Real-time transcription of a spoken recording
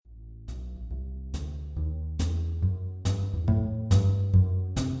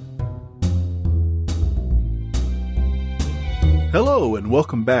Hello and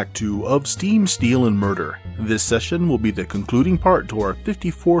welcome back to Of Steam, Steel, and Murder. This session will be the concluding part to our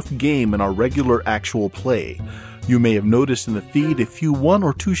 54th game in our regular actual play. You may have noticed in the feed a few 1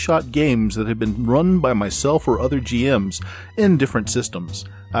 or 2 shot games that have been run by myself or other GMs in different systems.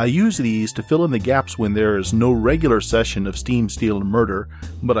 I use these to fill in the gaps when there is no regular session of Steam, Steel, and Murder,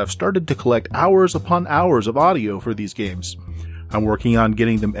 but I've started to collect hours upon hours of audio for these games. I'm working on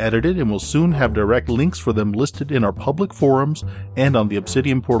getting them edited and will soon have direct links for them listed in our public forums and on the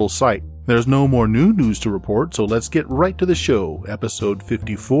Obsidian Portal site. There's no more new news to report, so let's get right to the show, episode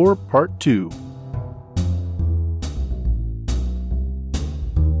 54, part 2.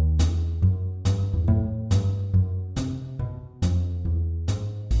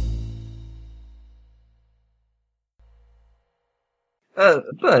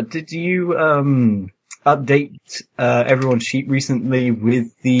 But did you update everyone's sheet recently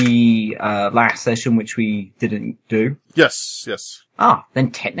with the last session, which we didn't do? Yes. Ah,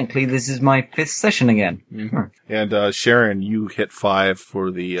 then technically this is my 5th session again. Mm-hmm. And Sharon, you hit 5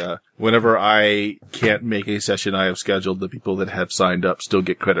 for the, whenever I can't make a session I have scheduled, the people that have signed up still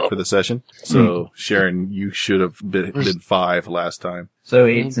get credit for the session. So, Sharon, you should have been 5 last time. So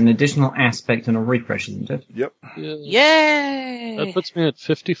it's an additional aspect and a refresh, isn't it? Yep. Yay! That puts me at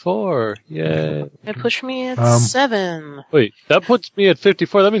 54. Yay. It pushed me at 7. Wait, that puts me at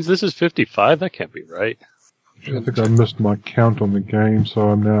 54. That means this is 55? That can't be right. I think I missed my count on the game,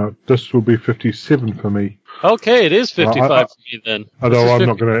 so this will be 57 for me. Okay, it is 55 for me then. Although I'm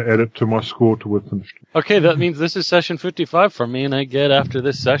not going to add it to my score till we're finished. Okay, that means this is session 55 for me, and I get after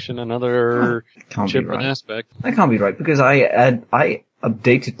this session another chip and aspect. That can't be right, because I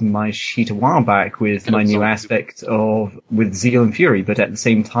updated my sheet a while back with my new aspect with Zeal and Fury, but at the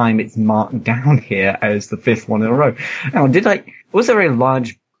same time it's marked down here as the 5th one in a row. Now, was there a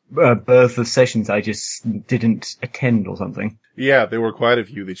large birth of sessions I just didn't attend or something? Yeah, there were quite a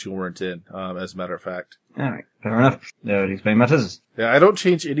few that you weren't in, as a matter of fact. Alright, fair enough. That would explain matters. Yeah, I don't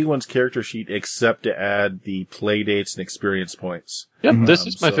change anyone's character sheet except to add the play dates and experience points. Yep, this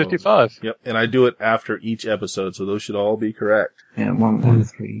is my 55. Yep, and I do it after each episode, so those should all be correct. Yeah, 1, 1,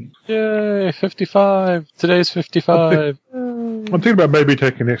 3. Yay, 55. Today's 55. I'm thinking about maybe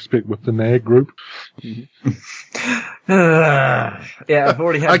taking an aspect with the NAG group. Yeah, I've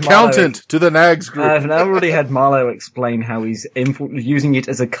already had Accountant to the NAGS group. I've already had Marlowe explain how he's using it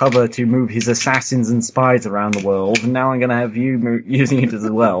as a cover to move his assassins and spies around the world, and now I'm going to have you using it as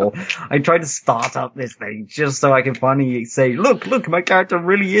well. I tried to start up this thing just so I can finally say, look, my character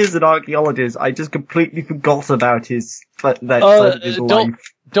really is an archaeologist. I just completely forgot about that side of his life.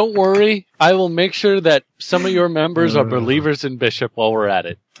 Don't worry. I will make sure that some of your members are believers in Bishop while we're at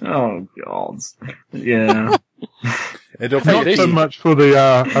it. Oh, God. Yeah. And don't Not forget so much for the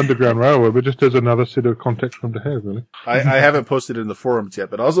Underground Railway, but just as another set of contacts for him to have, really. I haven't posted it in the forums yet,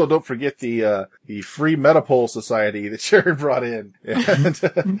 but also don't forget the Free Metapole Society that Sharon brought in.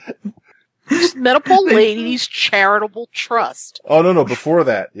 And, Metapole Ladies Charitable Trust. oh, no, before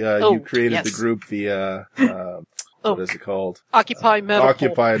that. You created the group, what is it called? Occupy Metapole.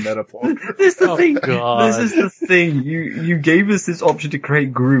 Occupy Metapole. This is the thing. God. This is the thing. You gave us this option to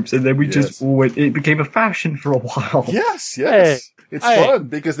create groups, and then we just always, it became a fashion for a while. Yes. Hey, it's fun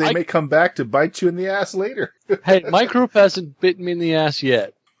because they may come back to bite you in the ass later. Hey, my group hasn't bitten me in the ass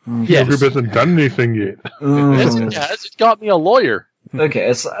yet. Your group hasn't done anything yet. Yes, it has. It got me a lawyer. Okay,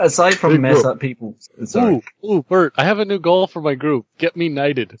 aside from mess up people, sorry. Ooh, Bert, I have a new goal for my group. Get me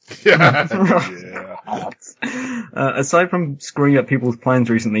knighted. Yeah. Aside from screwing up people's plans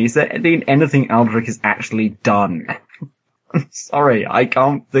recently, is there been anything Aldrich has actually done? Sorry, I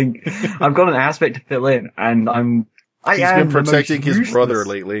can't think. I've got an aspect to fill in, and He's been protecting his brother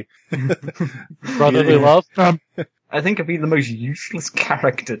lately. Brotherly love? I think I've been the most useless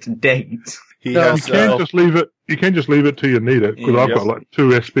character to date. He You has, can't just leave it. You can just leave it till you need it, because I've got like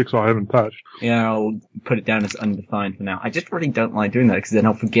 2 aspects I haven't touched. Yeah, I'll put it down as undefined for now. I just really don't like doing that, because then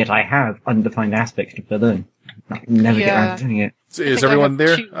I'll forget I have undefined aspects to fill in. I'll never get around to doing it. So is everyone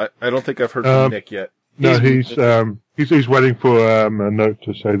there? I don't think I've heard from Nick yet. No, he's waiting for a note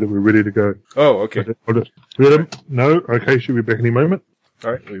to say that we're ready to go. Oh, okay. No? Okay, should be back any moment.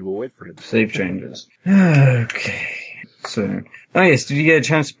 All right, we will wait for him. Save changes. Okay. So, yes, did you get a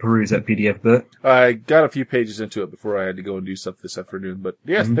chance to peruse that PDF, Bert? I got a few pages into it before I had to go and do stuff this afternoon, but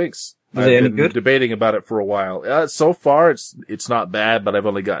yes, thanks. Was it any been good? debating about it for a while. So far, it's not bad, but I've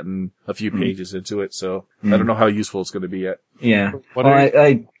only gotten a few pages into it, so I don't know how useful it's going to be yet. Yeah. What Well, are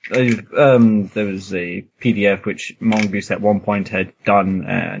there was a PDF which Mongoose at one point had done,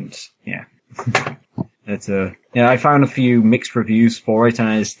 and yeah. I found a few mixed reviews for it, and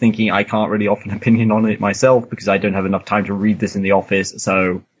I was thinking I can't really offer an opinion on it myself because I don't have enough time to read this in the office,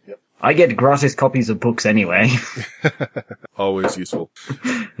 so I get gratis copies of books anyway. Always useful.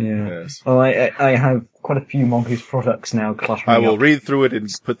 Yeah. Yes. Well, I have quite a few Mongoose products now cluttering I will up. read through it and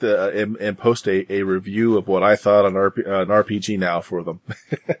put and post a review of what I thought on RPG Now for them.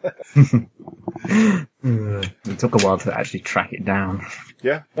 It took a while to actually track it down.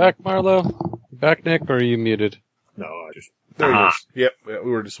 Yeah. Back, Marlo? Back, Nick, or are you muted? No, I just... There he is. Yep.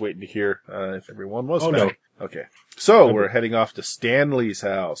 We were just waiting to hear if everyone was Oh, back. no. Okay. So we're heading off to Stanley's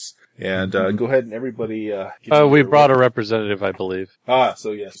house. And go ahead and everybody... We brought a representative, I believe.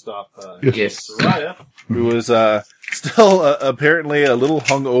 So yeah, stop. Yes. Soraya, who was still apparently a little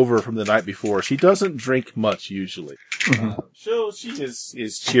hungover from the night before. She doesn't drink much usually. She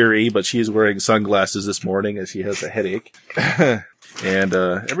is cheery, but she is wearing sunglasses this morning as she has a headache. And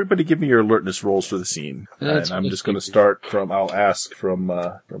everybody give me your alertness rolls for the scene. And I'm just going to start I'll ask from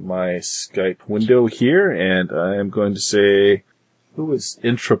my Skype window here, and I am going to say, who is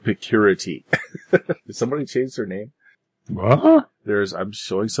Intrapicurity? Did somebody change their name? What? I'm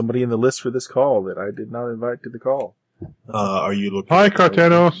showing somebody in the list for this call that I did not invite to the call. Are you looking? Hi,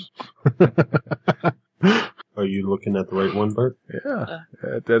 Cartenos. Are you looking at the right one, Bert? Yeah,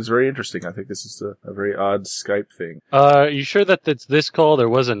 that's very interesting. I think this is a very odd Skype thing. You sure that it's this call? There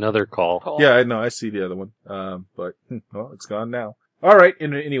was another call. Yeah, I know. I see the other one. But, well, it's gone now. All right.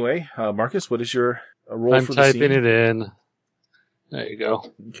 Anyway, Marcus, what is your role I'm for the scene? typing it in. There you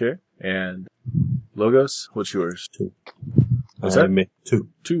go. Okay. And Logos, what's yours? 2. What's that? Me 2.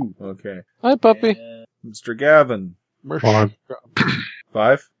 2. Okay. Hi, puppy. And Mr. Gavin, 5.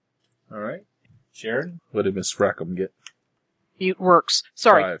 5. All right. Sharon, what did Miss Frackham get? Mute works.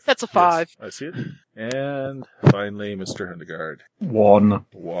 Sorry, 5. that's a 5. Yes, I see it. And finally, Mr. Hundegaard. 1.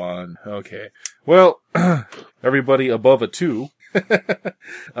 1. Okay. Well, everybody above a 2. The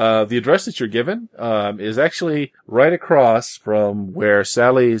address that you're given is actually right across from where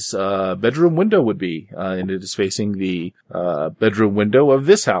Sally's bedroom window would be, and it is facing the bedroom window of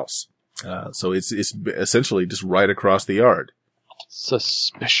this house. So it's essentially just right across the yard.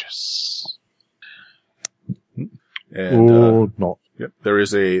 Suspicious. And Or not. yep, there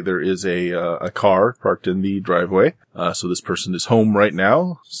is a car parked in the driveway. So this person is home right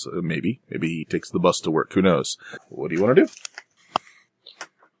now. So maybe he takes the bus to work. Who knows? What do you want to do?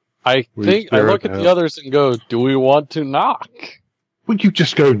 I look at the others and go, do we want to knock? Would you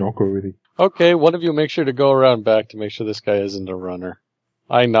just go knock already? Okay, one of you make sure to go around back to make sure this guy isn't a runner.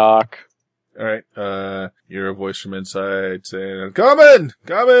 I knock. All right. You hear a voice from inside saying, "Come in,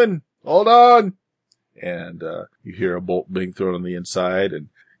 hold on." And you hear a bolt being thrown on the inside, and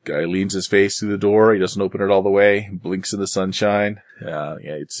guy leans his face through the door. He doesn't open it all the way. Blinks in the sunshine.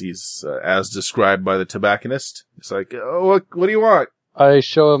 He's as described by the tobacconist. It's like, "Oh, what do you want?" I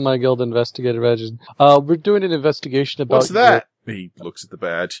show him my guild investigator badges. We're doing an investigation about... What's that? He looks at the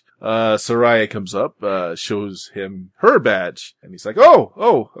badge. Soraya comes up, shows him her badge, and he's like,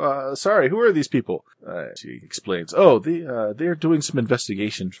 sorry, who are these people? She explains, they're doing some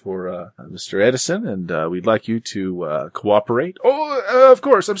investigation for, Mr. Edison, and we'd like you to, cooperate. Of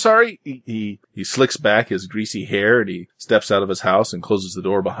course, I'm sorry. He slicks back his greasy hair, and he steps out of his house and closes the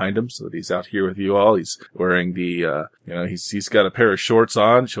door behind him so that he's out here with you all. He's wearing he's got a pair of shorts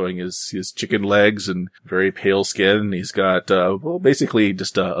on, showing his chicken legs and very pale skin. He's got, basically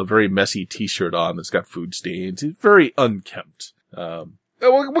just a very messy t-shirt on that's got food stains. He's very unkempt.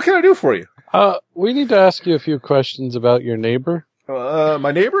 What can I do for you? We need to ask you a few questions about your neighbor.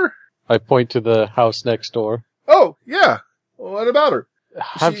 My neighbor? I point to the house next door. Oh, yeah. What about her?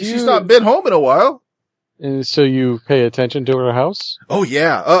 She's not been home in a while. And so you pay attention to her house? Oh,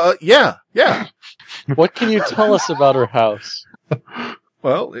 yeah. Yeah. What can you tell us about her house?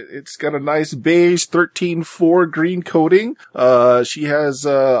 Well, it's got a nice beige 13.4 green coating. She has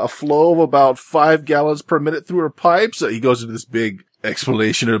a flow of about 5 gallons per minute through her pipes. He goes into this big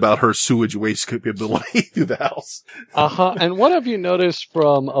explanation about her sewage waste capability through the house. And what have you noticed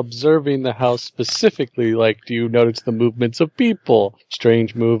from observing the house specifically? Like, do you notice the movements of people?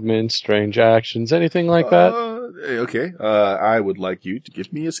 Strange movements, strange actions, anything like that? Okay. I would like you to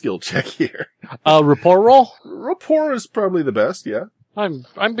give me a skill check here. Rapport roll? Rapport is probably the best, yeah.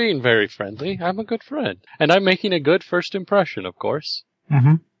 I'm being very friendly. I'm a good friend. And I'm making a good first impression, of course.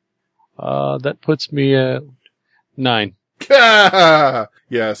 Mm-hmm. That puts me at 9.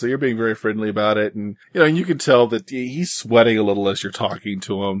 Yeah, so you're being very friendly about it, and you can tell that he's sweating a little as you're talking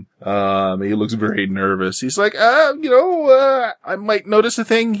to him. He looks very nervous. He's like, I might notice a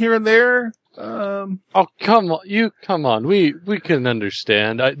thing here and there. Oh, come on. We can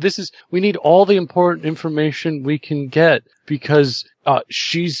understand. We need all the important information we can get because, I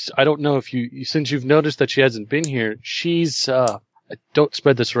don't know if since you've noticed that she hasn't been here, don't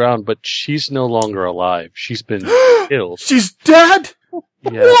spread this around, but she's no longer alive. She's been killed. She's dead?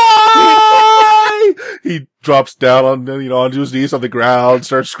 Yeah. Why? He drops down onto his knees on the ground,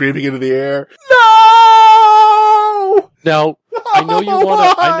 starts screaming into the air. No! Now, I know you want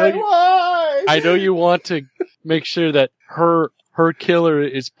to, Why? I know you want to make sure that her killer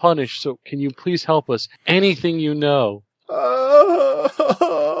is punished, so can you please help us? Anything you know. Why?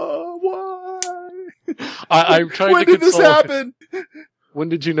 I'm trying When to did this console her. happen? When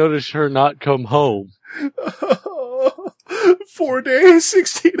did you notice her not come home? 4 days,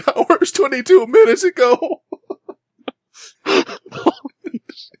 16 hours, 22 minutes ago.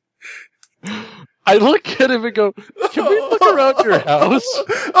 I look at him and go, can we look around your house?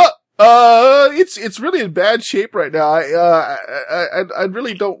 It's really in bad shape right now. I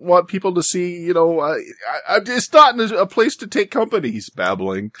really don't want people to see, it's not a place to take company, he's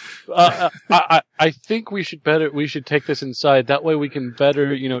babbling. I think we should take this inside. That way we can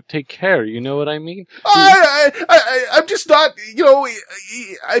better, take care. You know what I mean? I'm just not,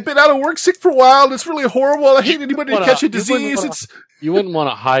 I've been out of work sick for a while and it's really horrible. I hate anybody to catch a disease. You wouldn't want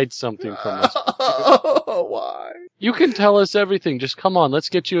to hide something from us. Why? You can tell us everything. Just come on. Let's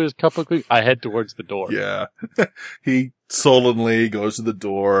get you a cup of coffee. I head towards the door. Yeah. He sullenly goes to the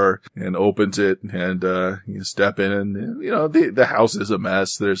door and opens it and, you step in and, the house is a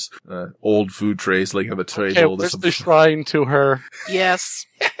mess. There's, old food trays laying on the table. Okay, where's the shrine to her? Yes.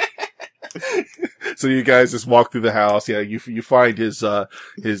 So you guys just walk through the house. Yeah, you find he's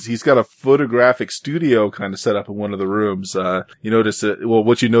got a photographic studio kind of set up in one of the rooms. You notice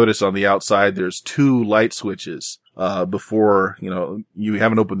what you notice on the outside, there's 2 light switches, before, you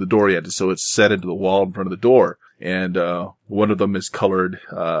haven't opened the door yet. So it's set into the wall in front of the door. And, one of them is colored,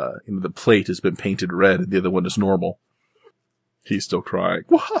 the plate has been painted red and the other one is normal. He's still crying.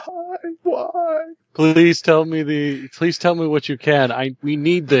 Why? Please tell me what you can. We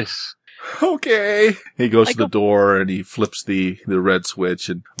need this. Okay. He goes to the door and he flips the red switch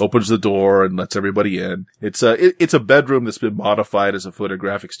and opens the door and lets everybody in. It's a bedroom that's been modified as a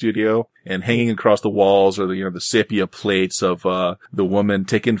photographic studio, and hanging across the walls are the sepia plates of, the woman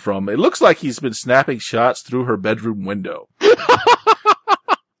taken from, it looks like he's been snapping shots through her bedroom window.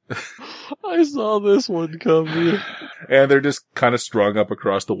 I saw this one coming. And they're just kind of strung up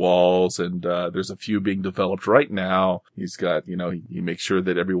across the walls, and there's a few being developed right now. He's got, he makes sure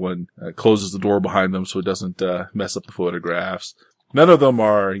that everyone closes the door behind them so it doesn't mess up the photographs. None of them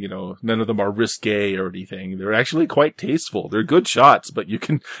are risque or anything. They're actually quite tasteful. They're good shots, but you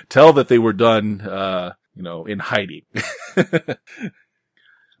can tell that they were done, in hiding.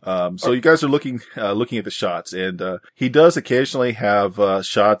 So you guys are looking at the shots, and, he does occasionally have,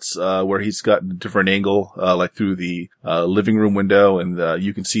 shots, where he's got a different angle, like through the, living room window, and,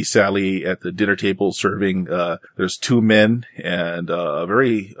 you can see Sally at the dinner table serving, there's 2 men and, a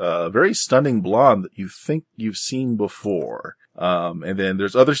very stunning blonde that you think you've seen before. And then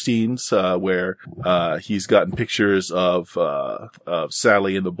there's other scenes, where, he's gotten pictures of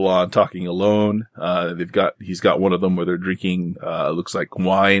Sally and the blonde talking alone. He's got one of them where they're drinking, looks like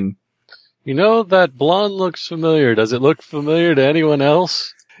wine. That blonde looks familiar. Does it look familiar to anyone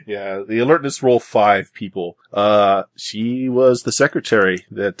else? Yeah, the alertness roll 5 people. She was the secretary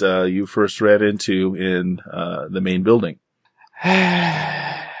that, you first ran into in, the main building.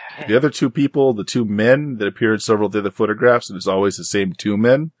 The other 2 people, the 2 men that appear in several of the other photographs, and it's always the same 2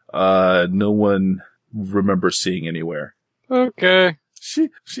 men, no one remembers seeing anywhere. Okay.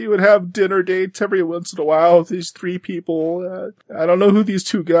 She would have dinner dates every once in a while with these 3 people. I don't know who these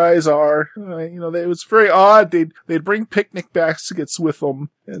 2 guys are. It was very odd. They'd bring picnic baskets with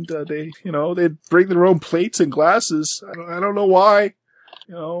them, and, they'd bring their own plates and glasses. I don't know why,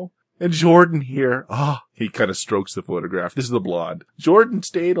 And Jordan here. He kind of strokes the photograph. This is the blonde. Jordan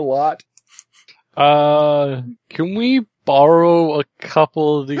stayed a lot. Can we borrow a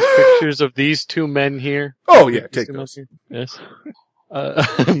couple of these pictures of these 2 men here? Oh yeah, take those. Yes.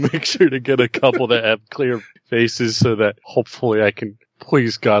 Make sure to get a couple that have clear faces so that hopefully I can,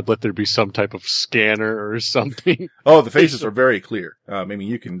 please God, let there be some type of scanner or something. Oh, the faces are very clear.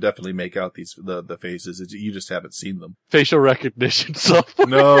 You can definitely make out the faces. You just haven't seen them. Facial recognition software.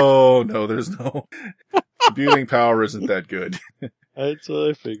 No, there's no. Computing power isn't that good. That's what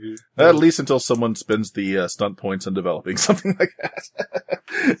I figured. At least until someone spends the stunt points on developing something like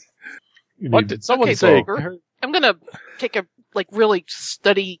that. What did someone say? I'm gonna really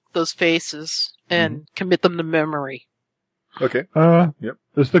study those faces and commit them to memory. Okay. Yep.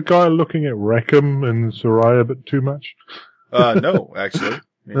 Is the guy looking at Rackham and Soraya a bit too much? No, actually.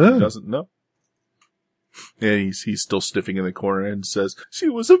 He Oh. doesn't know. And he's still sniffing in the corner and says, "She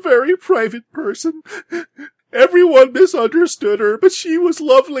was a very private person. Everyone misunderstood her, but she was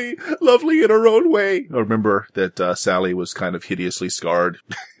lovely in her own way." Remember that Sally was kind of hideously scarred.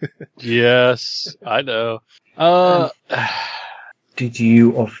 Yes, I know. Did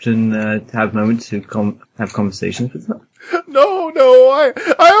you often have moments to have conversations with her? No, I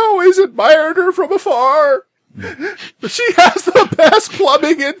always admired her from afar. But she has the best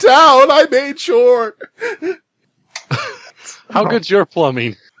plumbing in town, I made sure. How good's your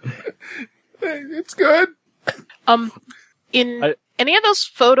plumbing? It's good. In any of those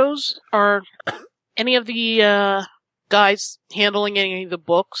photos, are any of the guys handling any of the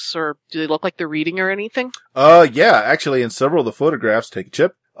books, or do they look like they're reading or anything? Yeah, actually, in several of the photographs, take a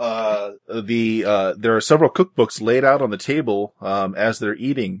chip. There are several cookbooks laid out on the table, as they're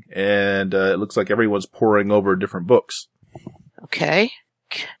eating, and, it looks like everyone's poring over different books. Okay.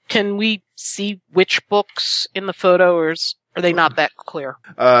 Can we see which books in the photo, or are they not that clear?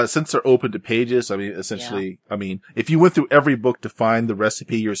 Since they're open to pages, I mean, essentially, if you went through every book to find the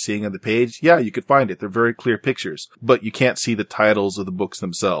recipe you're seeing on the page, yeah, you could find it. They're very clear pictures, but you can't see the titles of the books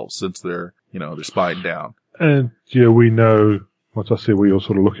themselves since they're spined down. And yeah, we know. Once I see what you're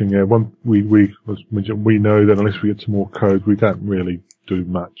sort of looking at, we know that unless we get some more code, we don't really do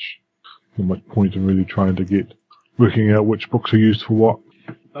much. Not much point in really trying to working out which books are used for what.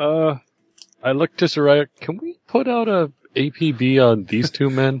 I looked to Soraya. Can we put out a APB on these two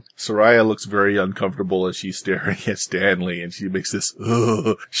men? Soraya looks very uncomfortable as she's staring at Stanley, and she makes this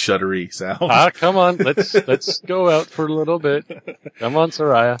shuddery sound. Come on, let's go out for a little bit. Come on,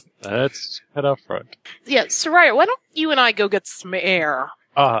 Soraya. Let's head out front. Yeah, Soraya, why don't you and I go get some air?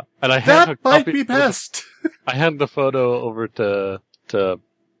 And I hand That might be best. I hand the photo over to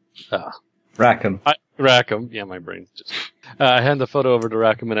Rackham. Rackham. Yeah, my brain just. I hand the photo over to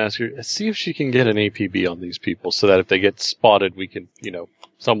Rackham and ask her, see if she can get an APB on these people so that if they get spotted, we can,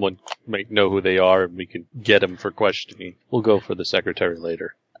 someone might know who they are and we can get them for questioning. We'll go for the secretary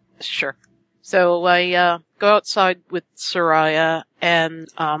later. Sure. So I go outside with Soraya and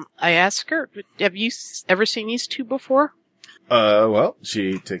I ask her, have you ever seen these two before? Well,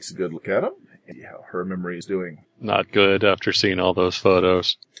 she takes a good look at him and see how her memory is doing. Not good after seeing all those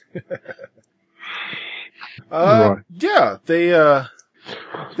photos. Right. Yeah, they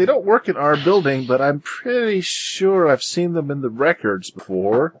don't work in our building, but I'm pretty sure I've seen them in the records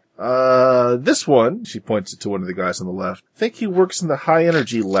before. This one, she points it to one of the guys on the left, I think he works in the high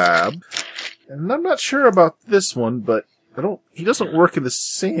energy lab. And I'm not sure about this one, but he doesn't work in the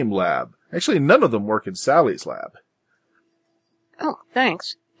same lab. Actually, none of them work in Sally's lab. Oh,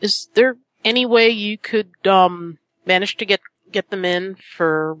 thanks. Is there any way you could manage to get them in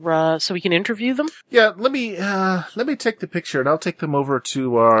for so we can interview them? Yeah, let me take the picture and I'll take them over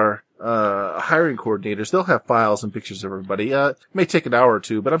to our hiring coordinators. They'll have files and pictures of everybody. It may take an hour or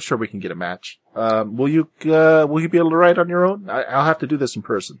two, but I'm sure we can get a match. Will you be able to write on your own? I'll have to do this in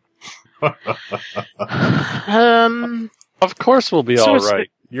person. Of course we'll be all right.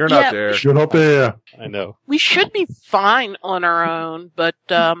 You're not there. You're not there. I know. We should be fine on our own, but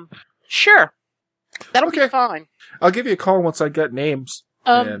sure. That'll Okay. be fine. I'll give you a call once I get names.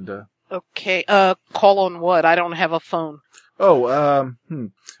 Okay, call on what? I don't have a phone. Where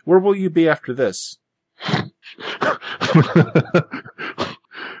will you be after this?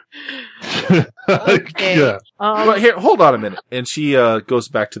 Okay. Yeah. Well, here, hold on a minute. And she goes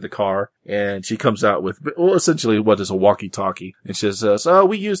back to the car, and she comes out with, essentially what is a walkie-talkie. And she says,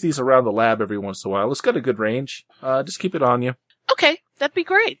 we use these around the lab every once in a while. It's got a good range. Just keep it on you. Okay, that'd be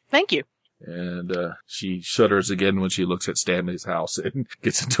great. Thank you. And she shudders again when she looks at Stanley's house and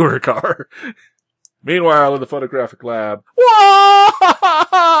gets into her car. Meanwhile, in the photographic lab, why?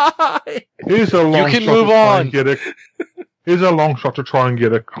 Here's a long You can shot move to try on. and get here's a long shot to try and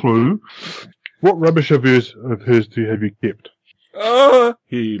get a clue. What rubbish of hers have you kept?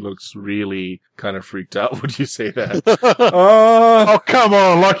 He looks really kind of freaked out when you say that. Oh, come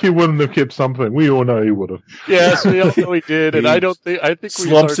on, like he wouldn't have kept something. We all know he would have. Yes, we all know we did, and I think we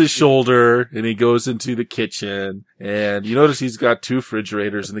slumps his shoulder and he goes into the kitchen and you notice he's got 2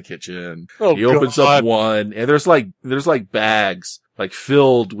 refrigerators in the kitchen. Oh, He opens God. up one and there's bags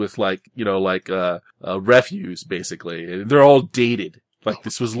filled with refuse basically. And they're all dated. Like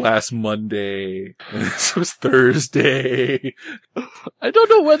this was last Monday and this was Thursday. I don't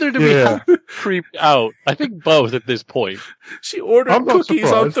know whether to Yeah. be creeped out. I think both at this point. She ordered I'm not cookies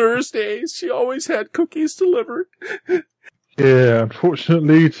on surprised. Thursdays. She always had cookies delivered. Yeah,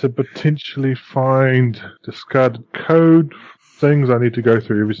 unfortunately, to potentially find discarded code things, I need to go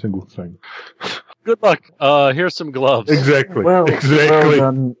through every single thing. Good luck. Here's some gloves. Exactly. Well exactly.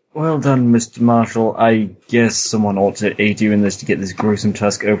 done, Mr. Marshall. I guess someone ought to aid you in this to get this gruesome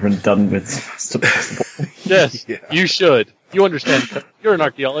task over and done with as fast as possible. Yes, Yeah. you should. You understand. You're an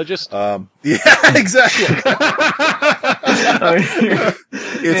archaeologist. Yeah, exactly.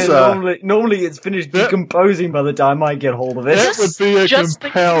 It's normally it's finished decomposing by the time I get hold of it. That would be a Just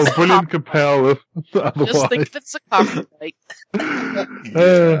think compel, it's a brilliant copyright. compel. Otherwise, Just think if it's a copyright.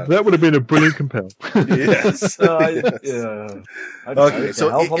 that would have been a brilliant compel. yes. Okay,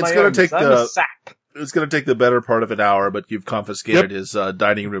 so it's going to take it's going to take the better part of an hour, but you've confiscated his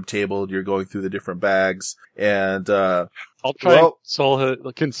dining room table. You're going through the different bags, and I'll try and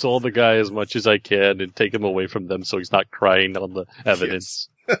console the guy as much as I can and take him away from them so he's not crying on the evidence.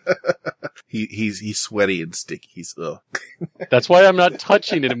 he's sweaty and sticky. So That's why I'm not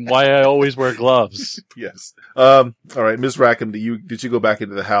touching it and why I always wear gloves. yes. All right, Ms. Rackham, did you go back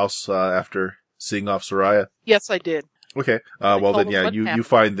into the house after seeing off Soraya? Yes, I did. Okay. Well then, yeah, you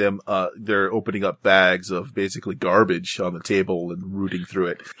find them, they're opening up bags of basically garbage on the table and rooting through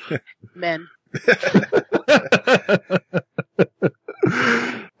it. Men.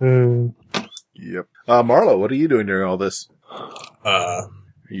 Yep. Marlo, what are you doing during all this? Are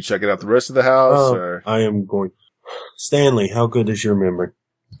you checking out the rest of the house, or? I am going. Stanley, how good is your memory?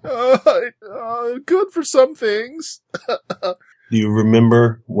 Good for some things. Do you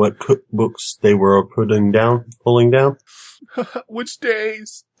remember what cookbooks they were pulling down? Which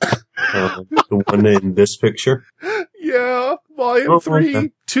days? The one in this picture? Yeah, volume 3,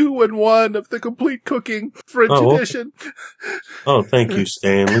 okay. 2 and 1 of the complete cooking, French edition. Oh, thank you,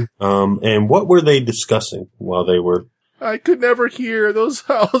 Stanley. And what were they discussing while they were... I could never hear. Those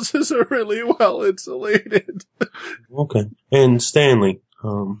houses are really well insulated. Okay. And Stanley,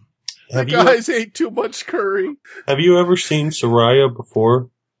 The guys ate too much curry. have you ever seen Soraya before?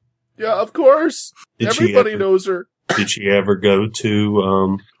 Yeah, of course. Everybody knows her. Did she ever go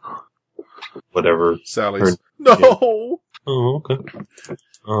to, whatever? Sally's. No! Oh, okay.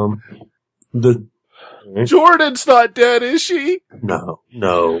 Jordan's not dead, is she? No.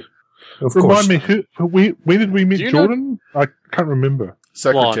 Of Remind course. me, when did we meet Do you know- Jordan? I can't remember.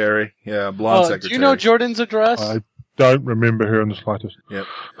 Secretary. Yeah, blonde secretary. Do you know Jordan's address? I don't remember her in the slightest. Yep.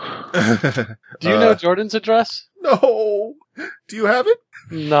 Do you know Jordan's address? No. Do you have it?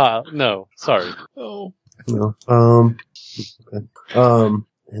 No. Sorry. Oh. No. Okay.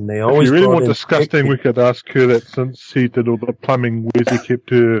 And they always If you really brought want in disgusting, we could ask her that since he did all the plumbing, where's he kept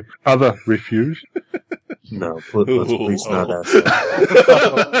her other refuse? No, let's please not ask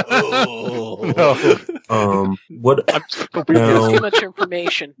that. No. What? Too much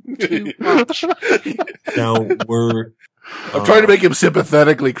information. Too much. Now we're. I'm trying to make him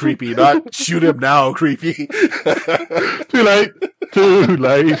sympathetically creepy, not shoot him now creepy. Too late.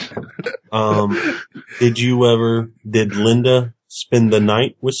 Did Linda spend the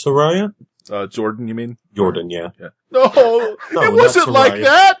night with Soraya? Jordan, you mean? Jordan, yeah. No, No, it wasn't not like Soraya.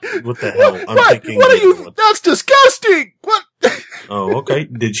 that. What the hell? I'm thinking. What are the you? other one. That's disgusting. What? Oh, okay.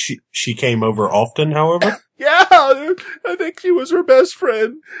 Did she came over often, however? Yeah, I think she was her best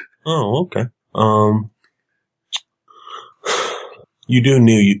friend. Oh, okay. You do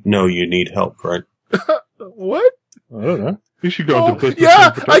know you need help, right? What? I don't know. You should go into business.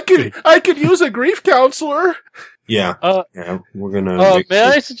 Yeah, and I protect me. could use a grief counselor. Yeah. Uh, Yeah, we're gonna.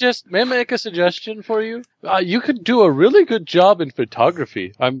 May I make a suggestion for you? You could do a really good job in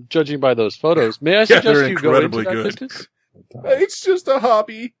photography. I'm judging by those photos. May I suggest they're you go into incredibly that good. business? It's just a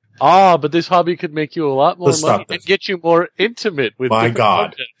hobby. But this hobby could make you a lot more Let's money stop and this. get you more intimate with My different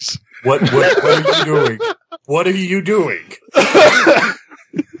God. subjects. What are you doing? What are you doing?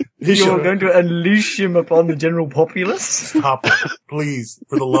 You're going to unleash him upon the general populace? Stop it, please,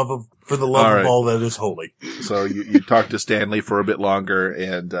 for the love All of right. all that is holy. So you talk to Stanley for a bit longer,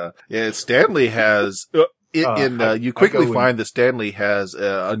 and Stanley has. You quickly go find that Stanley has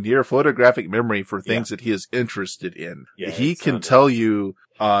a near photographic memory for things that he is interested in. Yeah, He it's can not- tell you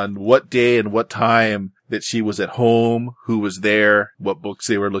on what day and what time that she was at home, who was there, what books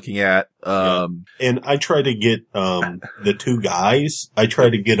they were looking at. And I try to get the two guys. I try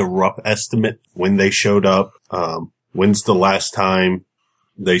to get a rough estimate when they showed up. When's the last time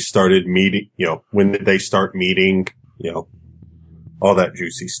they started meeting? When did they start meeting? All that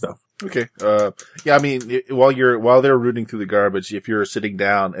juicy stuff. Okay. Yeah, I mean, while they're rooting through the garbage, if you're sitting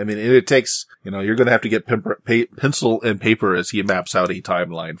down, I mean, it takes, you're going to have to get pencil and paper as he maps out a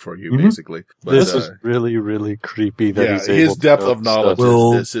timeline for you, basically. But, This is really, really creepy that he's able his to depth know of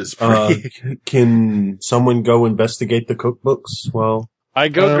knowledge stuff. is pretty. Can someone go investigate the cookbooks? Well, I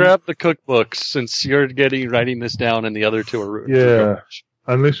go grab the cookbooks since you're writing this down and the other two are Yeah.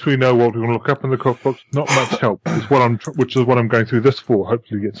 Unless we know what we want to look up in the cookbooks, not much help. Which is what I'm going through this for.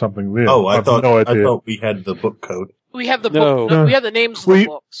 Hopefully, get something there. I have thought no idea. I thought we had the book code. We have the No. book. We have the names of the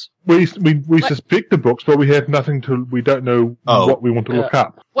books. We suspect the books, but we have nothing to. We don't know what we want to look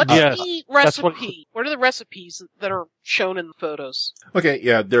up. What's Yes, the that's recipe? What are the recipes that are shown in the photos? Okay,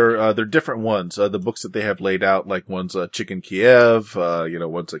 yeah, they're different ones. The books that they have laid out, like one's a chicken Kiev,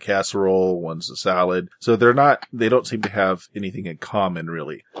 one's a casserole, one's a salad. So they don't seem to have anything in common,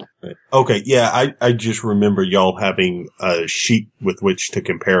 really. Okay, yeah, I just remember y'all having a sheet with which to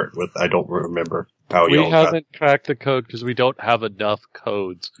compare it with. I don't remember how We y'all haven't cracked the code because we don't have enough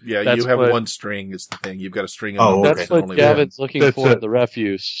codes. Yeah, That's you have what- one string is the thing. You've got a string. Oh, of okay. That's what only Gavin's looking That's for it. in the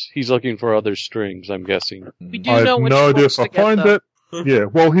refuse. He's looking for other strings, I'm guessing. We do I know have which no idea books if I to get, find though. it. Yeah,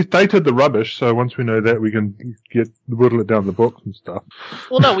 well, he's dated the rubbish, so once we know that, we can whittle it down the books and stuff.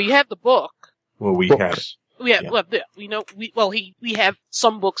 Well, no, we have the book. Well, we had it. Books. We have. Yeah. Well, we know. We have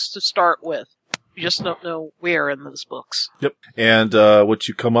some books to start with. We just don't know where in those books. Yep. And what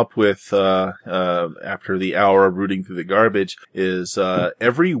you come up with after the hour of rooting through the garbage is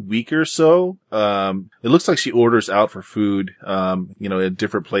every week or so, it looks like she orders out for food, in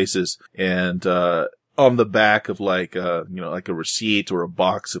different places, and on the back of like a receipt or a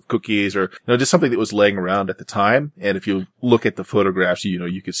box of cookies or just something that was laying around at the time. And if you look at the photographs,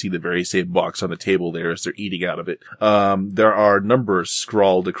 you can see the very same box on the table there as they're eating out of it. There are numbers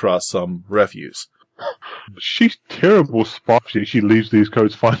scrawled across some refuse. She's terrible spot. She leaves these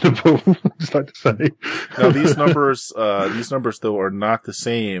codes findable. Just like to say. Now these numbers though are not the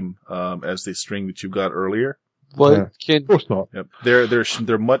same as the string that you got earlier. Well, Of course not. Yep.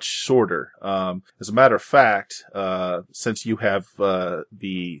 They're much shorter. As a matter of fact, since you have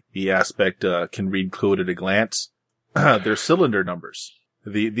the aspect can read code at a glance, they're cylinder numbers.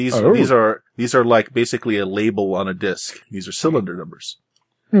 These are like basically a label on a disc. These are cylinder numbers.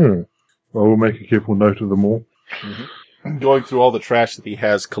 Well, we'll make a careful note of them all. Mm-hmm. Going through all the trash that he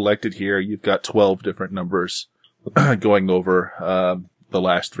has collected here, you've got 12 different numbers going over the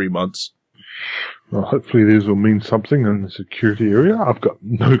last 3 months. Well, hopefully these will mean something in the security area. I've got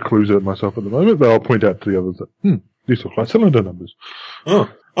no clues at myself at the moment, but I'll point out to the others that, these look like cylinder numbers.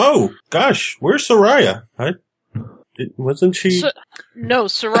 Oh, gosh, where's Soraya? Wasn't she? No,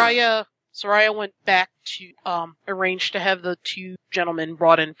 Soraya went back to arrange to have the two gentlemen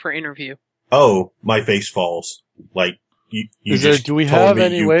brought in for interview. Oh, my face falls. Like, you just do we told have me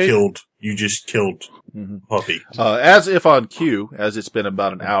any way? you just killed Puffy. As if on cue, as it's been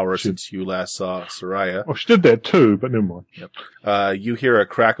about an hour since you last saw Soraya. Oh, she did that too, but never mind. You hear a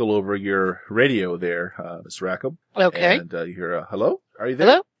crackle over your radio there, Mr. Rackham. Okay. And you hear a hello? Are you there?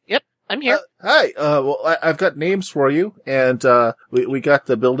 Hello? Yep, I'm here. Hi. I've got names for you, and we got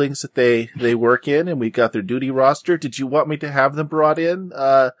the buildings that they work in, and we got their duty roster. Did you want me to have them brought in?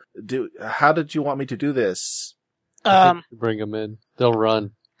 How did you want me to do this? Bring them in. They'll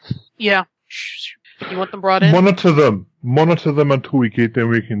run. Yeah. You want them brought in? Monitor them until we get them.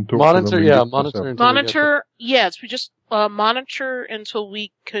 We can talk to them. Monitor. until we get Monitor. Yes, we just monitor until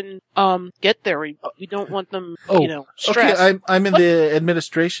we can get there. We don't want them, stressed. Okay, I'm in the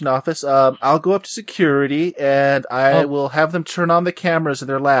administration office. I'll go up to security, and I will have them turn on the cameras in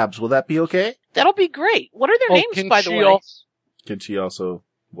their labs. Will that be okay? That'll be great. What are their names, by the way? Can she also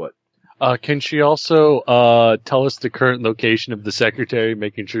what? Can she also tell us the current location of the secretary,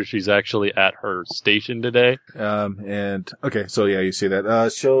 making sure she's actually at her station today? And okay, so yeah, you see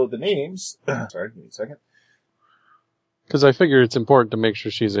that. Show the names. Sorry, give me a second. Because I figure it's important to make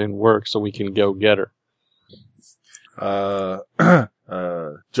sure she's in work so we can go get her.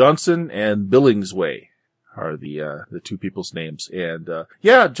 Johnson and Billingsway are the two people's names. And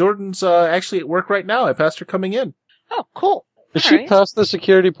yeah, Jordan's actually at work right now. I passed her coming in. Oh, cool. Is All she right. past the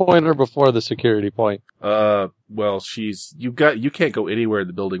security point or before the security point? Well, you can't go anywhere in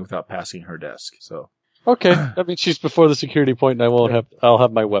the building without passing her desk. So Okay, that means she's before the security point, and I'll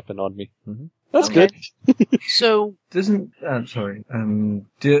have my weapon on me. Mhm. That's Okay. good. So, Does one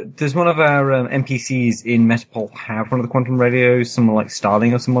of our NPCs in Metapol have one of the quantum radios? Someone like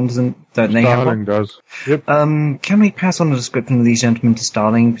Starling or someone don't they have one? Starling does. Yep. Can we pass on a description of these gentlemen to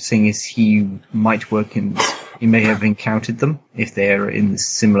Starling, seeing as he might work he may have encountered them if they're in the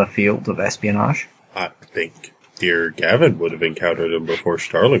similar field of espionage? I think Dear Gavin would have encountered him before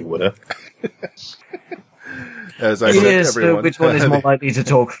Starling would have. As I said to Yes, so everyone, which one is more likely to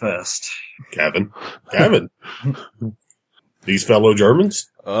talk first? Gavin. These fellow Germans?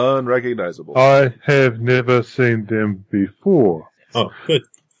 unrecognizable. I have never seen them before. Oh, good.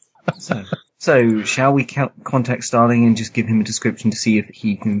 So shall we contact Starling and just give him a description to see if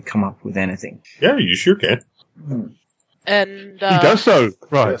he can come up with anything? Yeah, you sure can. And He does so.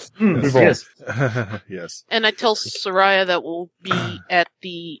 Right. Yes. Move on. Yes. Yes. and I tell Soraya that we'll be at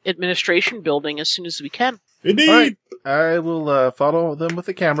the administration building as soon as we can. Indeed. All right. I will follow them with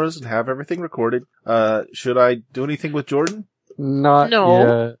the cameras and have everything recorded. Should I do anything with Jordan? Not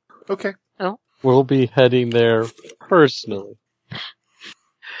No. yet. Okay. We'll be heading there personally.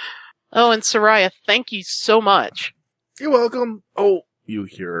 Oh, and Soraya, thank you so much. You're welcome. Oh, you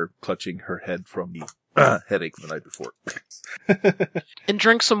hear her clutching her head from the headache the night before. And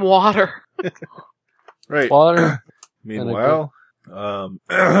drink some water. Right. Water. Meanwhile,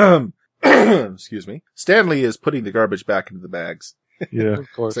 excuse me. Stanley is putting the garbage back into the bags. Yeah.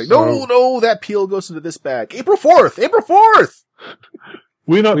 Of course. It's like, no, that peel goes into this bag. April 4th! April 4th!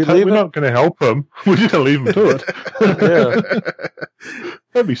 We're not We we're leave it- not going to help him. We're just going to leave him to it.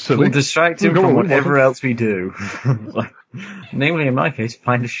 That'd be silly. We'll distract him No, from we whatever won't. else we do. Namely, in my case,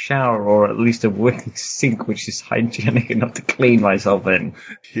 find a shower or at least a working sink which is hygienic enough to clean myself in.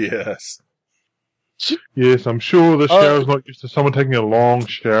 Yes. Yes, I'm sure the shower's not used to someone taking a long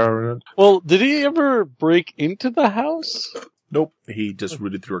shower in it. Well, did he ever break into the house? Nope. He just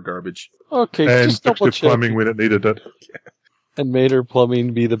rooted through her garbage. Okay, And just fixed double the plumbing checking. when it needed it. And made her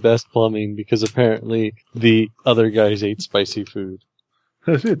plumbing be the best plumbing because apparently the other guys ate spicy food.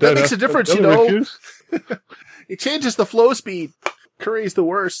 That's it. That makes a difference, that's you the know. excuse. It changes the flow speed. Curry's the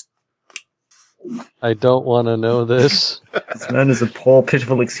worst. I don't want to know this. It's known as a poor,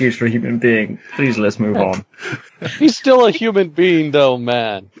 pitiful excuse for a human being. Please, let's move on. He's still a human being, though,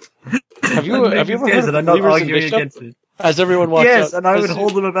 man. Have you ever Yes, heard of and I'm not Believers in arguing Bishop? against it. As everyone walks Yes, out, and I would as-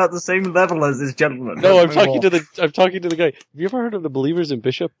 hold them about the same level as this gentleman. No, I'm Let's move talking on. to the guy. Have you ever heard of the Believers in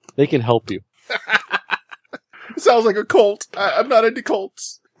Bishop? They can help you. Sounds like a cult. I'm not into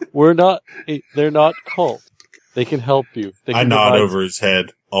cults. They're not cult. They can help you. They I can nod provide- over his head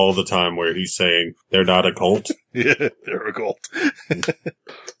all the time where he's saying they're not a cult. Yeah, they're a cult.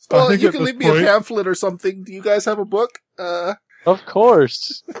 Well, think you at can this leave me a point- pamphlet or something. Do you guys have a book? Of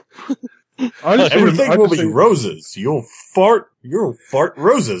course. I just Everything I will just be think- roses. You'll fart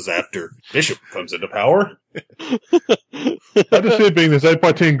roses after Bishop comes into power. I just see it being this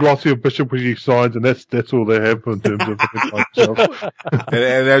 8x10 glossy of Bishop with each sides, and that's all they have in terms of stuff. And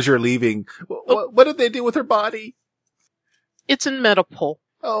as you're leaving, what did they do with her body? It's in Metapole.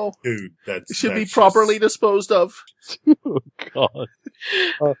 Oh, Dude, it should be that's properly just- disposed of. Oh, God.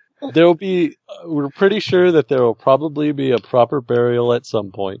 There'll be, we're pretty sure that there will probably be a proper burial at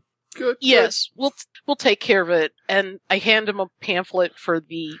some point. Good. Yes, we'll take care of it. And I hand him a pamphlet for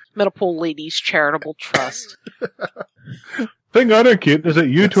the Metapole Ladies Charitable Trust. Thing I don't get is that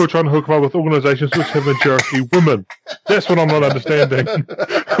you two are trying to hook them up with organisations which have majority women. That's what I'm not understanding. And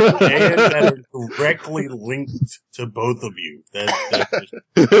that are directly linked to both of you.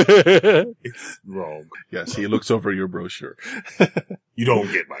 It's wrong. Yes, he looks over your brochure. You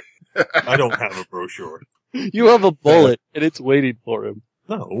don't get I don't have a brochure. You have a bullet, and it's waiting for him.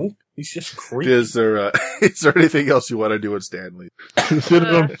 No, he's just creepy. Is there anything else you want to do with Stanley? Set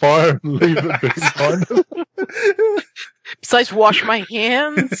it on fire and leave it behind us. Besides wash my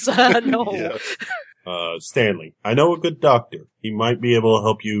hands? No. Yeah. Stanley, I know a good doctor. He might be able to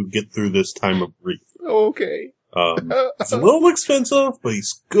help you get through this time of grief. Okay. It's a little expensive, but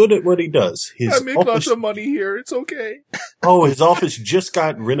he's good at what he does. I make lots of money here. It's okay. His office just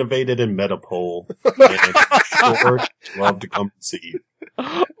got renovated in Metapole. And I'm sure he'd love to come and see you.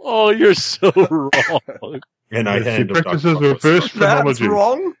 Oh, you're so wrong. And I She hand him Dr. practices Buckless. reverse That's phrenology.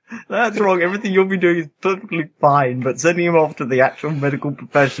 wrong. That's wrong. Everything you'll be doing is perfectly fine, but sending him off to the actual medical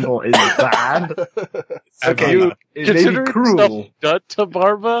professional is bad. Okay, you it may be consider cruel. stuff done to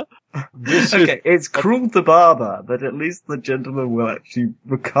Barba? This is- Okay, it's cruel to Barber, but at least the gentleman will actually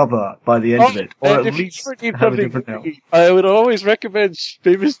recover by the end of it, or and at if you least ever need have a something different to help. eat, I would always recommend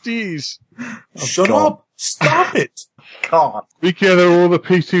Famous D's. Shut God. up! Stop it! God. We gather all the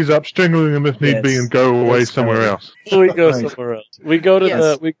PCs up, strangling them if need be, Yes. and go away Yes, somewhere correct. else. We go Right. somewhere else. We go to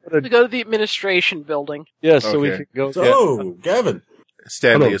Yes. we We go to the administration building. so we Okay. can go. So, Gavin,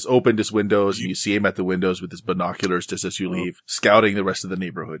 Stanley Hello. has opened his windows, and you see him at the windows with his binoculars just as you leave, scouting the rest of the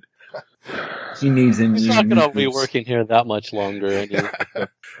neighborhood. He needs him. He's not going to be working here that much longer. Anyway.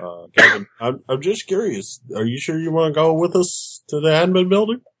 Gavin, I'm just curious. Are you sure you want to go with us to the admin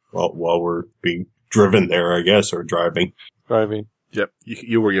building? While we're being driven there, I guess, or driving. Driving. Yep,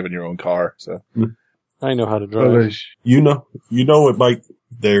 you were given your own car, so. I know how to Well, drive.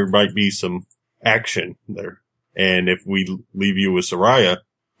 There might be some action there. And if we leave you with Soraya,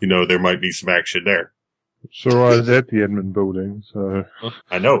 there might be some action there. Soraya's at the Edmund building, so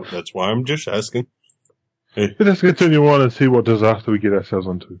I know, that's why I'm just asking. let's continue on and see what disaster we get ourselves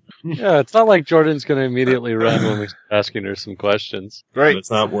onto. Yeah, it's not like Jordan's going to immediately run when we start asking her some questions. Great.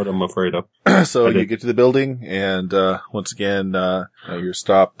 That's not what I'm afraid of. So I you did. get to the building, and once again, you're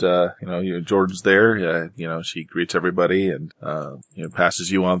stopped. Jordan's there. She greets everybody, and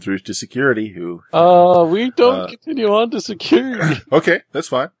passes you on through to security. Who? We don't continue on to security. Okay, that's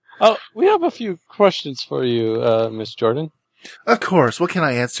fine. We have a few questions for you, Miss Jordan. Of course. What can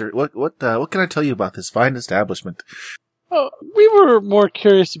I answer? What can I tell you about this fine establishment? We were more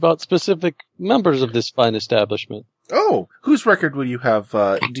curious about specific members of this fine establishment. Oh, whose record do you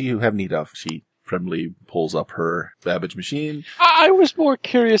have need of? She primly pulls up her Babbage machine. I was more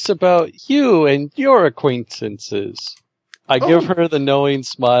curious about you and your acquaintances. I give her the knowing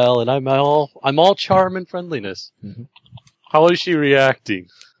smile, and I'm all charm and friendliness. Mhm. How is she reacting?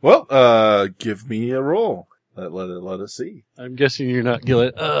 Well, give me a roll. Let us see. I'm guessing you're not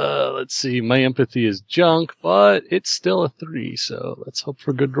going, let's see, my empathy is junk, but it's still a 3, so let's hope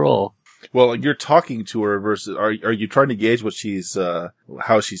for a good roll. Well, you're talking to her versus, are you trying to gauge what she's,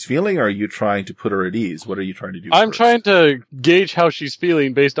 how she's feeling, or are you trying to put her at ease? What are you trying to do? I'm first? trying to gauge how she's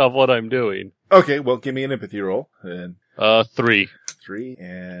feeling based off what I'm doing. Okay, well, give me an empathy roll. And 3. 3,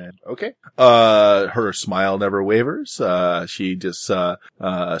 and okay. Her smile never wavers. She just,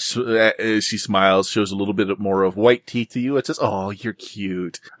 she smiles, shows a little bit more of white teeth to you. It says, "Oh, you're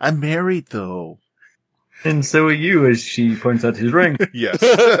cute. I'm married though." And so are you, as she points out his ring. Yes.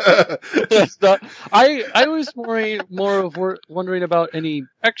 That's not, I was wondering about any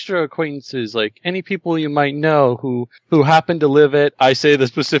extra acquaintances, like any people you might know who happen to live at, I say the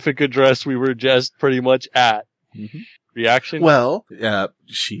specific address we were just pretty much at. Mhm. Reaction? Well,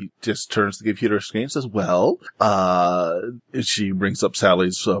 she just turns to the computer screen and says, she brings up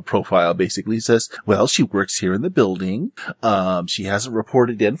Sally's profile, basically says, well, she works here in the building. She hasn't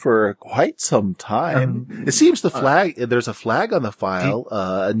reported in for quite some time. It seems there's a flag on the file,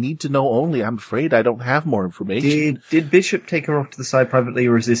 a need to know only. I'm afraid I don't have more information. Did Bishop take her off to the side privately,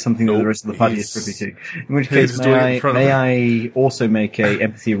 or is this something that the rest of the party is privy to? In which case, he's doing it in front of may her. I also make a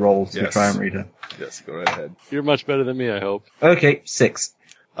empathy roll to Yes. try and read her? Yes, go right ahead. You're much better than me, I hope. Okay, 6.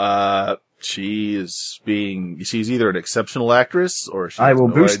 She's either an exceptional actress or she I has will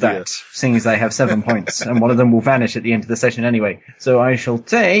no boost idea. that, seeing as I have 7 points, and one of them will vanish at the end of the session anyway. So I shall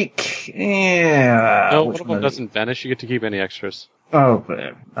take... No, which one of one them doesn't vanish. You get to keep any extras. Oh,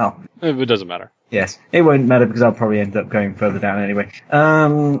 It doesn't matter. yes. It won't matter because I'll probably end up going further down anyway. I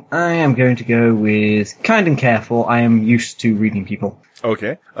am going to go with kind and careful. I am used to reading people.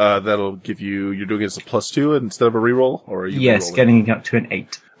 Okay. That'll give you're doing it as a +2 instead of a reroll, or are you Yes, rerolling? getting up to an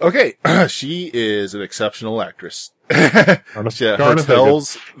 8. Okay. She is an exceptional actress. Kind of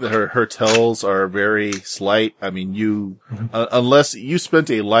Her tells are very slight. I mean, unless you spent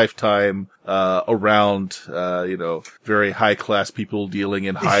a lifetime, around, very high class people dealing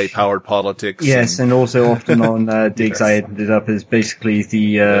in high powered politics. Yes, and also often on digs, I ended up as basically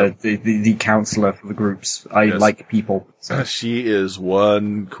the counselor for the groups. I Yes. like people. So. She is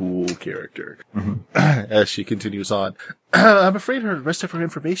one cool character. As she continues on, I'm afraid the rest of her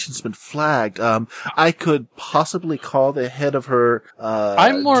information's been flagged. I could possibly call the head of her.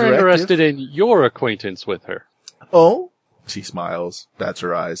 I'm more directive. interested in your acquaintance with her. Oh, she smiles. That's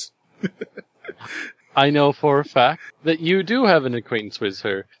her eyes. I know for a fact that you do have an acquaintance with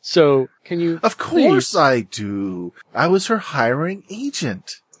her. So, can you... Of course please- I do. I was her hiring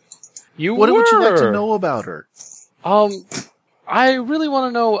agent. You What were. would you like to know about her? I really want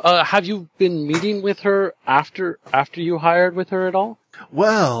to know, have you been meeting with her after you hired with her at all?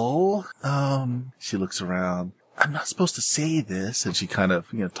 Well, she looks around. I'm not supposed to say this, and she kind of,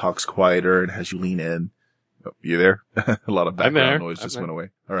 talks quieter and has you lean in. Oh, you there? A lot of I'm there. background noise I'm just there. went away.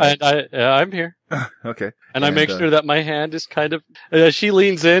 All right. And I'm here. Okay. And I make sure that my hand is kind of, as she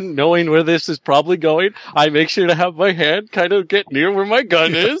leans in, knowing where this is probably going, I make sure to have my hand kind of get near where my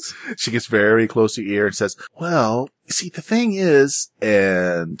gun is. She gets very close to your ear and says, well, you see, the thing is,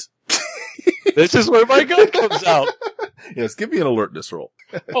 and... This is where my gun comes out. Yes, give me an alertness roll.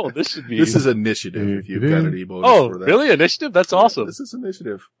 Oh, this should be... This is initiative, if you've got any bonus Oh, for that. really? Initiative? That's awesome. This is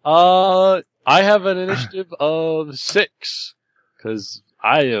initiative. I have an initiative of 6. Because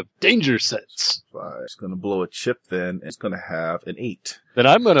I have danger sense. It's going to blow a chip then, and it's going to have an 8. Then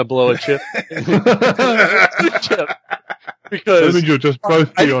I'm gonna blow a chip. Chip. because means you'll just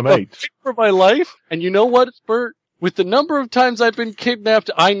both be on 8. fight for my life. And you know what, Bert? With the number of times I've been kidnapped,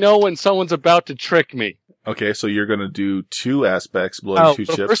 I know when someone's about to trick me. Okay, so you're going to do 2 aspects, blowing 2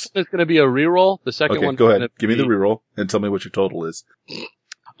 the chips. first one is going to be a reroll. The second Okay, one. go ahead. Give me the reroll and tell me what your total is.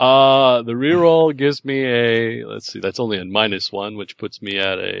 The reroll gives me a, let's see, that's only a -1, which puts me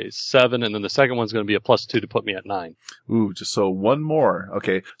at a 7, and then the second one's going to be a +2 to put me at 9. Ooh, just so one more.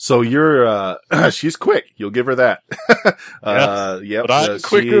 Okay, so you're, she's quick. You'll give her that. Yep. But I'm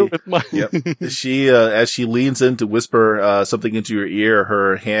quicker with my... Yep. She, as she leans in to whisper, something into your ear,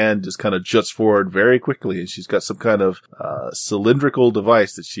 her hand just kind of juts forward very quickly, and she's got some kind of, cylindrical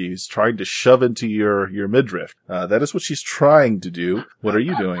device that she's trying to shove into your midriff. That is what she's trying to do. What are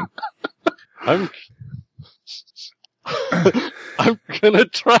you doing? I'm gonna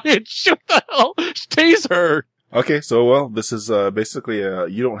try and shoot the hell, tase her. Okay, so well, this is basically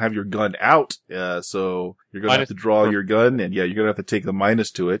you don't have your gun out, so you're gonna have to draw your gun, and yeah, you're gonna have to take the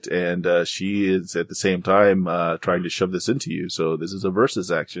minus to it, and she is at the same time trying to shove this into you. So this is a versus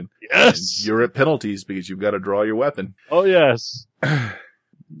action. Yes, and you're at penalties because you've got to draw your weapon. Oh yes.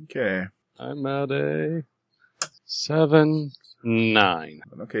 Okay, I'm at a 7, 9.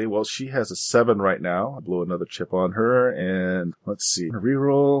 Okay, well, she has a 7 right now. I'll blow another chip on her, and let's see.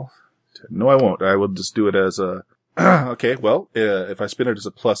 Reroll. No, I won't. I will just do it as a... Okay, well, if I spin it as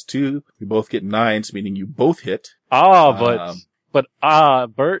a +2, we both get 9s, meaning you both hit. Bert,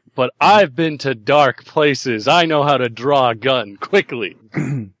 but I've been to dark places. I know how to draw a gun quickly.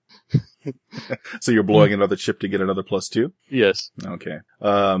 So you're blowing another chip to get another +2? Yes. Okay.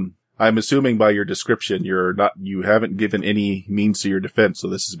 I'm assuming by your description, you haven't given any means to your defense, so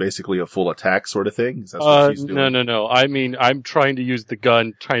this is basically a full attack sort of thing? Is that what she's doing? No. I mean, I'm trying to use the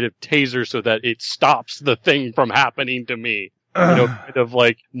gun, trying to tase her so that it stops the thing from happening to me. Kind of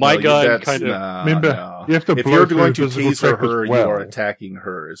like my gun kind of... Remember, you have to if blow you're going to through taser her, as well. you are attacking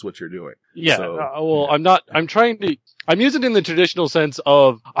her, is what you're doing. Yeah, So, I'm using it in the traditional sense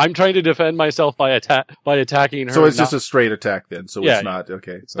of I'm trying to defend myself by attacking her. so it's just a straight attack then, so Yeah, it's not,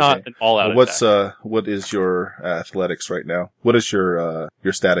 okay. It's not an all-out Well, attack. what is your athletics right now? What is your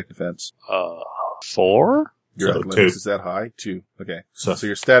static defense? 4? Your So athletics, 2. is that high? 2. Okay. So- So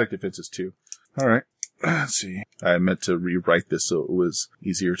your static defense is 2. Alright. Let's see. I meant to rewrite this so it was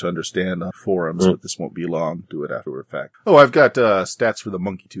easier to understand on forums, but this won't be long. Do it after the fact. Oh, I've got stats for the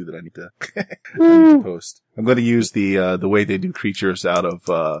monkey too that I need to, post. I'm going to use the way they do creatures out of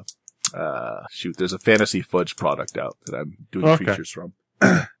there's a Fantasy Fudge product out that I'm doing creatures from.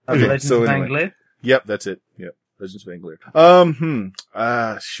 Legends of Anglia? Yep, that's it. Yep. Legends of Anglia.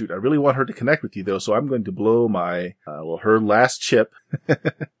 I really want her to connect with you though, so I'm going to blow my, her last chip,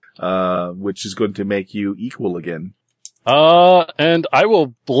 which is going to make you equal again. And I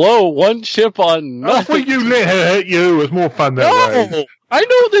will blow one chip on I nothing. think you let her hit you. It was more fun that way. No! I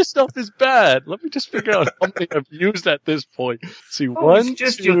know this stuff is bad. Let me just figure out something I've used at this point. See, one, It's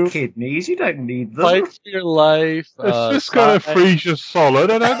just 2, your kidneys. You don't need them. fight for your life. It's just going to freeze you solid.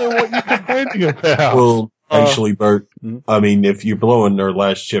 I don't know what you're complaining about. Well, actually, Bert, Mhm. I mean, if you're blowing their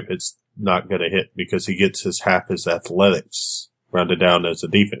last chip, it's not going to hit because he gets half his athletics rounded down as a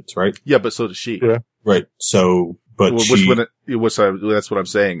defense, right? Yeah, but so does she. Yeah. Right. So, but that's what I'm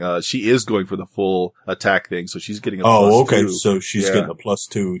saying. She is going for the full attack thing, so she's getting a oh, okay. +2. So she's Yeah. getting a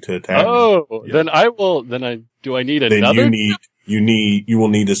 +2 to attack. Oh, Yeah. do I need Then another? you will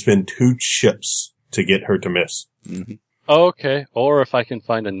need to spend 2 chips to get her to miss. Mhm. Okay, or if I can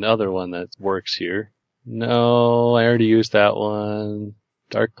find another one that works here. No, I already used that one.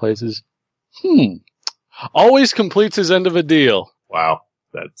 Dark Places. Always completes his end of a deal. Wow.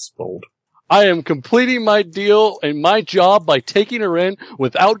 That's bold. I am completing my deal and my job by taking her in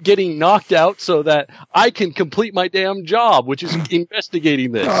without getting knocked out so that I can complete my damn job, which is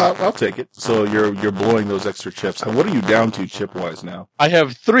investigating this. I'll take it. So you're blowing those extra chips. And what are you down to chip wise now? I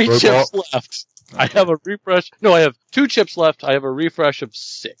have 3 Robot. chips left. I have a refresh. No, I have 2 chips left. I have a refresh of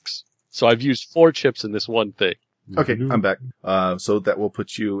 6. So I've used 4 chips in this one thing. Okay, I'm back. So that will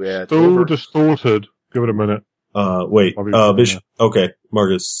put you at Still over. distorted. Give it a minute. Wait, I'll be fine, Bishop. Okay,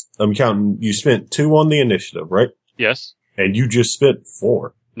 Marcus, I'm counting. You spent 2 on the initiative, right? Yes. And you just spent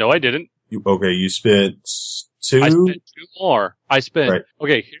 4. No, I didn't. You spent 2? I spent 2 more. Right.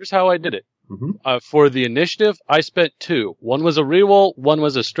 Okay, here's how I did it. Mhm. For the initiative, I spent 2. One was a reroll, one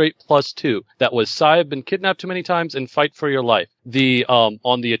was a straight +2. That was I've been kidnapped too many times and fight for your life.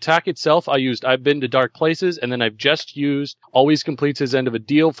 On the attack itself, I used I've been to dark places, and then I've just used always completes his end of a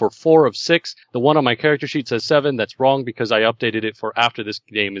deal for 4 of 6. The one on my character sheet says 7. That's wrong because I updated it for after this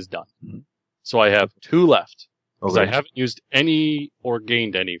game is done. Mhm. So I have 2 left. Because I haven't used any or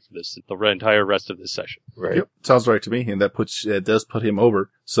gained any for this the entire rest of this session. Right. Yep, sounds right to me, and that does put him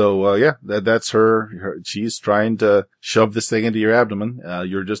over. So that's her. She's trying to shove this thing into your abdomen.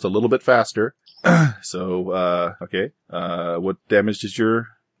 You're just a little bit faster. So okay. What damage does your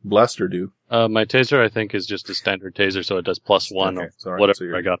blaster do? My taser, I think, is just a standard taser, so it does +1 Okay, or so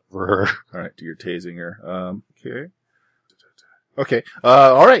whatever I got for her. All right, you're tasing her. Okay. Okay.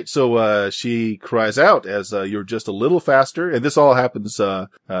 All right. So, she cries out as, you're just a little faster. And this all happens,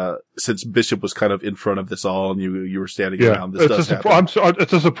 since Bishop was kind of in front of this all and you were standing around. This does happen.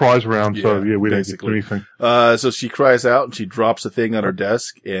 It's a surprise round, so Yeah, we basically. don't get to anything. So she cries out and she drops a thing on her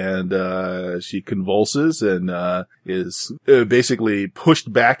desk and, she convulses and, is basically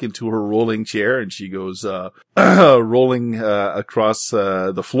pushed back into her rolling chair and she goes, rolling, across,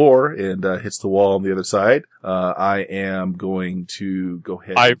 the floor and, hits the wall on the other side. I am going to go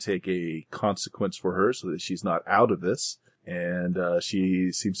ahead and take a consequence for her so that she's not out of this. And,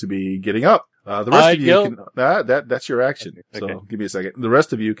 she seems to be getting up. The rest of you can, that's your action. Okay. So give me a second. The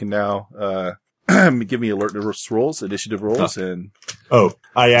rest of you can now, give me alertness rolls, initiative rolls, and. Oh,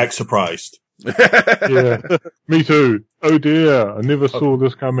 I act surprised. Yeah, me too. Oh dear, I never saw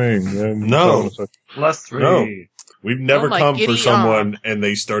this coming. And No. +3. No. We've never my come for giddy someone and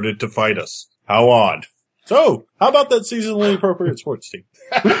they started to fight us. How odd. So, how about that seasonally appropriate sports team?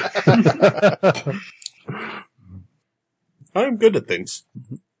 I'm good at things.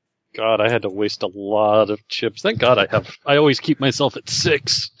 God, I had to waste a lot of chips. Thank God I always keep myself at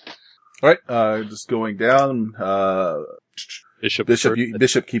 6. All right, just going down, Bishop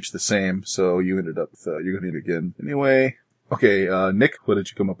Bishop keeps the same, so you ended up, you're gonna need it again. Anyway. Okay, Nick, what did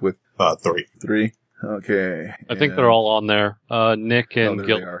you come up with? 3. 3. Okay. I think they're all on there. Nick and there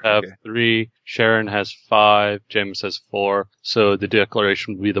Gil they are. have Okay. 3. Sharon has 5. James has 4. So the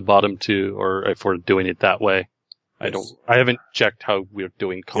declaration would be the bottom 2, or if we're doing it that way. Yes. I haven't checked how we're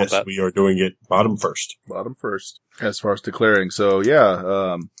doing combat. Yes, we are doing it bottom first. Bottom first. As far as declaring. So,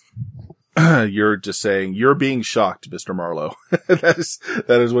 yeah, you're just saying, you're being shocked, Mr. Marlowe. that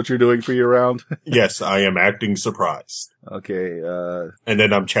is what you're doing for your round? Yes, I am acting surprised. Okay, And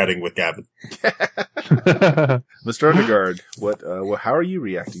then I'm chatting with Gavin. Mr. Undergard, how are you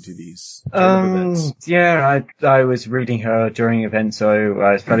reacting to these kind of events? Yeah, I was reading her during events, so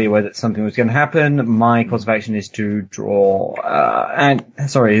I was fairly aware that something was going to happen. My course of action is to draw,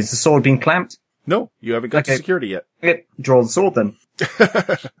 is the sword being clamped? No, you haven't got Okay. to security yet. Yep, draw the sword then.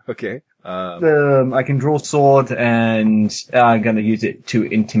 Okay. I can draw sword and I'm going to use it to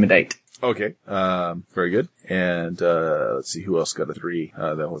intimidate. Okay. Very good. And, let's see who else got a 3.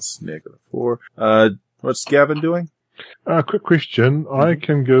 That was Nick with a 4. What's Gavin doing? Quick question. I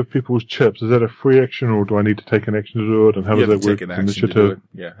can give people's chips. Is that a free action or do I need to take an action to do it? And how You does have that to work take an with action to do it. initiative?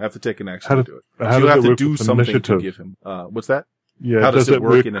 Yeah, have to take an action How to does- do it. how You does have it to work do with something initiative? to give him. What's that? Yeah, How does it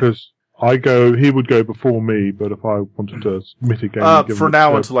work in a- Because he would go before me, but if I wanted to mitigate, give For him now,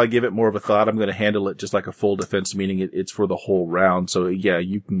 a chip. until I give it more of a thought, I'm going to handle it just like a full defense, meaning it's for the whole round. So yeah,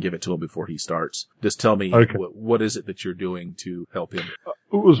 you can give it to him before he starts. Just tell me Okay. what is it that you're doing to help him.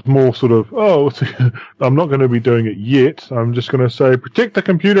 It was more sort of, I'm not going to be doing it yet. I'm just going to say, protect the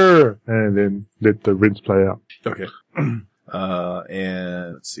computer, and then let the rinse play out. Okay.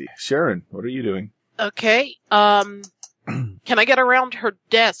 And let's see, Sharon, what are you doing? Okay. Can I get around her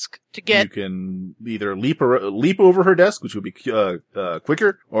desk to get? You can either leap over her desk, which would be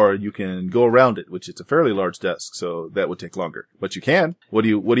quicker, or you can go around it, which it's a fairly large desk, so that would take longer. But you can. What do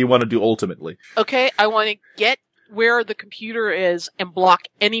you want to do ultimately? Okay, I want to get where the computer is and block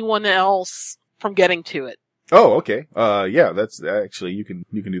anyone else from getting to it. Oh, okay. Yeah, that's actually you can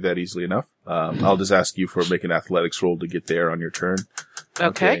do that easily enough. I'll just ask you for make an athletics roll to get there on your turn.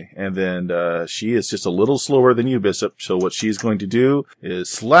 Okay. And then, she is just a little slower than you, Bishop. So what she's going to do is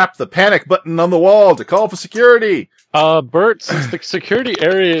slap the panic button on the wall to call for security. Bert, since the security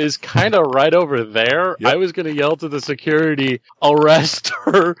area is kind of right over there, Yep. I was going to yell to the security, arrest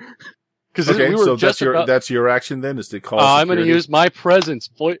her. Because Okay, we were so just that's your action then, is to call I'm going to security? use my presence.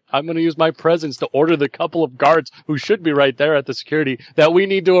 I'm going to use my presence to order the couple of guards who should be right there at the security that we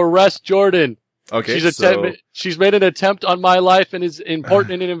need to arrest Jordan. Okay, She's made an attempt on my life and is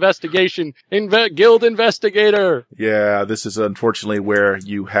important in an investigation. Guild investigator. yeah, this is unfortunately where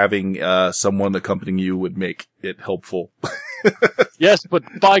you having someone accompanying you would make it helpful. Yes, but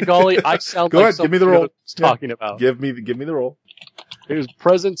by golly, I sound Go like ahead, give me the someone roll. I was talking about. Give me the roll. Here's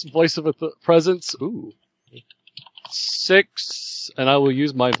presence, voice of presence. Ooh. 6, and I will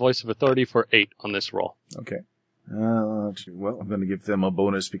use my voice of authority for 8 on this roll. Okay. Well, I'm going to give them a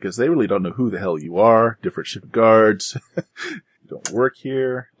bonus because they really don't know who the hell you are. Different ship guards. You don't work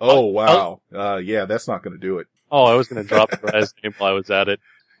here. Oh, wow. Yeah, that's not going to do it. Oh, I was going to drop Soraya's name while I was at it.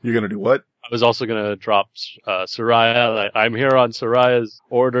 You're gonna do what? I was also going to drop Soraya. I'm here on Soraya's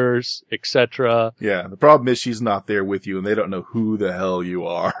orders, etc. Yeah, the problem is she's not there with you and they don't know who the hell you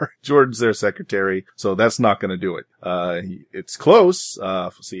are. Jordan's their secretary, so that's not gonna do it. It's close.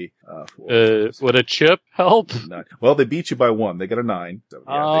 Let's see. Would a chip help? Nine. Well, they beat you by 1. They got a 9. So,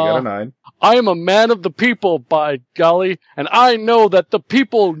 yeah, they got a 9. I am a man of the people, by golly, and I know that the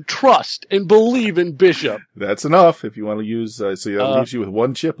people trust and believe in Bishop. That's enough if you want to use, so that leaves you with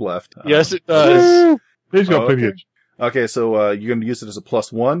 1 chip left. Yes, it does. He's got plenty of. Okay, so, you're gonna use it as a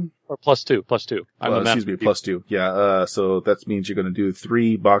 +1? Or +2. I'm a man. Excuse me, +2. Yeah, so that means you're gonna do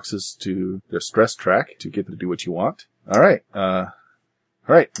 3 boxes to the stress track to get them to do what you want. Alright,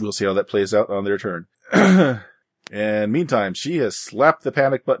 we'll see how that plays out on their turn. And meantime, she has slapped the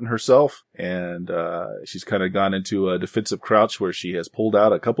panic button herself, and she's kind of gone into a defensive crouch where she has pulled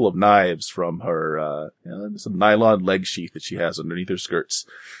out a couple of knives from her some nylon leg sheath that she has underneath her skirts.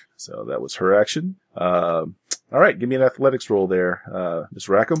 So that was her action. All right, give me an athletics roll there, Miss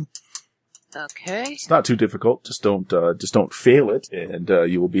Rackham. Okay. It's not too difficult. Just don't fail it, and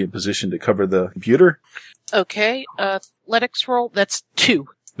you will be in position to cover the computer. Okay. Athletics roll. That's 2.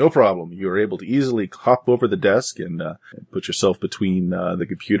 No problem. You are able to easily hop over the desk and put yourself between the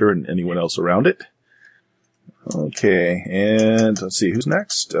computer and anyone else around it. Okay, and let's see, who's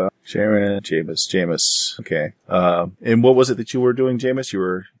next? Sharon, Jameis. Okay. And what was it that you were doing, Jameis? You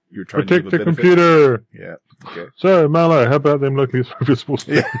were trying Protect to the give a benefit? computer. Yeah. Okay. So, Marlo, how about them looking as if it's supposed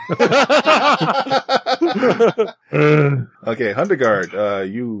to be? Okay, Hundegard,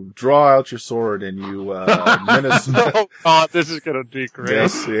 you draw out your sword and you menace. Oh God, this is going to be great.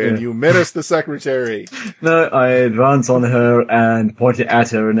 Yes, and you menace the secretary. No, I advance on her and point it at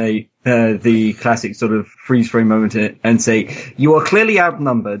her in the classic sort of freeze frame moment and say, "You are clearly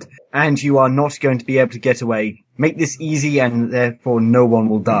outnumbered, and you are not going to be able to get away. Make this easy, and therefore no one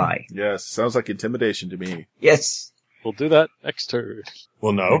will die." Yes, sounds like intimidation to me. Yes. We'll do that next turn.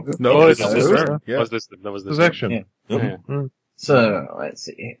 Well, no. No, Oh, it's it's this this turn. Yeah. That was this His turn. action. Yeah. Yeah. So, let's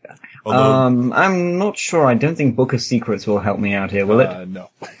see here. Although, I'm not sure. I don't think Book of Secrets will help me out here, will it? No.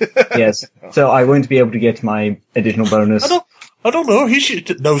 Yes. So I won't be able to get my additional bonus. I don't know. He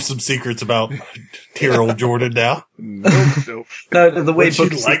should know some secrets about dear old Jordan now. Nope. No, the way What she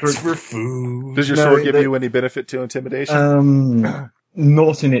Book of likes Secrets... for food. Does your No, sword give the- you any benefit to intimidation?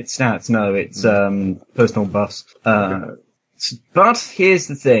 Not in its stats, no. It's personal buffs. But here's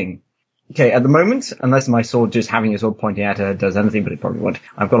the thing. Okay, at the moment, unless my sword just having a sword pointing at her does anything, but it probably won't.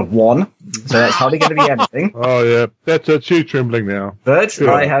 I've got a 1, so that's hardly going to be anything. Oh, yeah. That's it. She's trembling now. But Sure.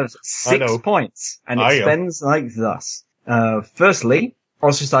 I have I 6 know. points, and I it am. spends like thus. Firstly,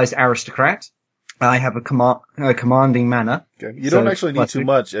 ostracized aristocrat. I have a commanding manner. Okay. You So, don't actually need plus too two.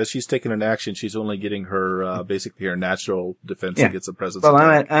 much. As she's taking an action, she's only getting her, basically her natural defense Yeah. against a presence. Well,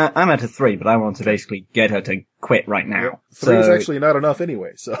 attack. I'm at a 3, but I want to basically get her to quit right now. Yep. 3 is So- actually not enough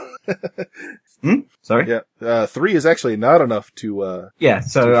anyway, so. Sorry? Yeah. 3 is actually not enough to, Yeah,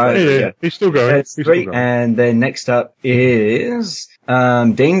 so I, Yeah. He's still going. That's He's still 3, going. and then next up is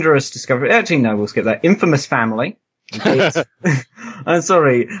dangerous discovery. Actually, no, we'll skip that. Infamous family. It's- I'm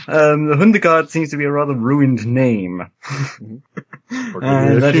sorry. The Hundegard seems to be a rather ruined name.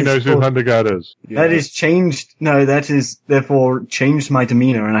 Yeah, that she is knows who for- Hundegard is. That is changed. No, that is therefore changed my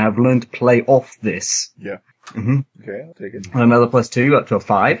demeanor, and I have learned to play off this. Yeah. hmm Okay, I'll take it. Another +2 up to a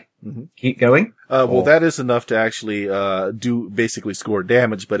 5. Mhm. Keep going. Well, that is enough to actually, basically score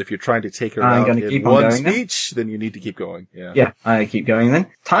damage, but if you're trying to take her I'm out gonna in keep on one going then. speech, then you need to keep going. Yeah. Yeah, I keep going then.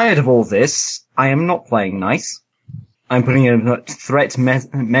 Tired of all this, I am not playing nice. I'm putting a threat,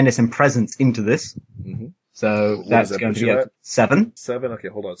 menace, and presence into this. Mhm. So What that's does that going put to you be at? a 7. 7? Okay,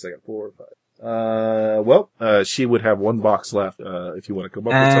 hold on a second. 4, 5. She would have 1 box left, if you want to come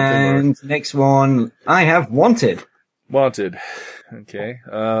up with something. And next one, I have wanted. Wanted. Okay.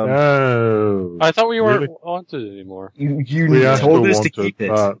 Oh. I thought we weren't Really? wanted anymore. You We are told still us to wanted, keep it.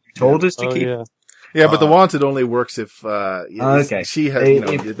 but- You told us to Oh keep it. yeah. yeah, but the wanted only works if, Okay. she has, If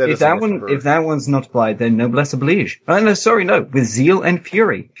that that doesn't work one, for her. if that one's not applied, then noblesse oblige. No, sorry, no, with zeal and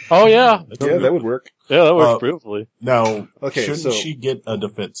fury. Oh yeah. Yeah, that would work. Yeah, that works Uh, beautifully. Now, Okay, shouldn't so- she get a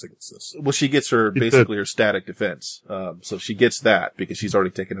defense against this? Well, she gets her, basically her static defense. So she gets that because she's already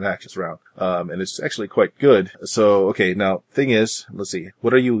taken an action round. And it's actually quite good. So, okay, now, thing is, let's see,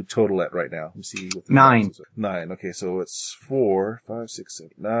 what are you total at right now? Let me see. What the 9. boxes are. 9. Okay, so it's 4, 5, 6,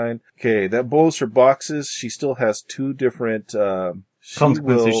 7, 9. Okay, that blows her boxes. She still has 2 different, she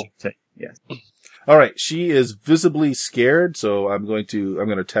Consequences, will, you say. Yes. All right, she is visibly scared, so I'm going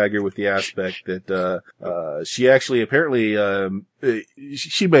to tag her with the aspect that she actually apparently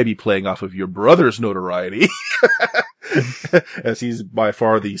she may be playing off of your brother's notoriety, as he's by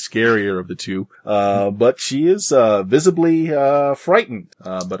far the scarier of the two. But she is visibly frightened.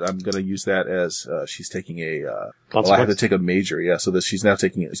 But I'm going to use that as she's taking a well, I have to take a major, yeah. So that she's now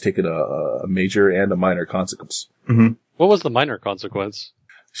taking a major and a minor consequence. Mm-hmm. What was the minor consequence?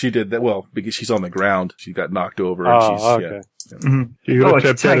 She did that, well, because she's on the ground. She got knocked over. And she's, okay. Yeah. Mm-hmm. I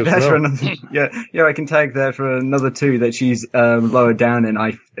can tag that for another. Yeah, I can tag that for another 2 that she's lower down and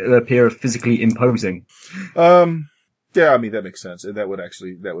I appear physically imposing. Yeah, I mean, that makes sense. And that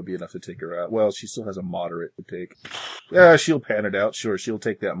would be enough to take her out. Well, she still has a moderate to take. Yeah, she'll pan it out. Sure, she'll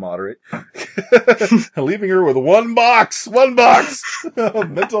take that moderate. Leaving her with one box of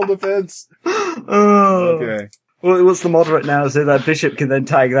mental defense. Okay. Well, what's the moderate now so that Bishop can then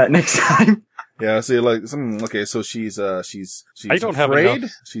tag that next time? Yeah, see, like, okay, so she's I don't have afraid.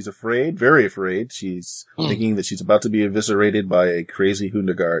 enough. She's afraid, very afraid. She's thinking that she's about to be eviscerated by a crazy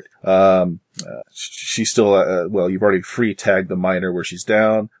Hundegard. She's still, well, you've already free tagged the minor where she's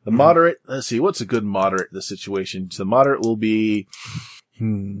down. The moderate, let's see, what's a good moderate in this situation? The moderate will be,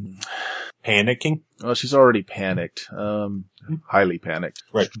 Panicking? oh, she's already panicked. Highly panicked.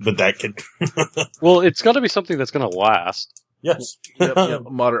 Right, but that could... Well, it's got to be something that's going to last. Yes. Yep,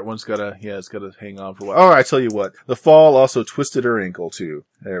 moderate one's it's gotta hang on for a while. Oh, I tell you what, the fall also twisted her ankle too.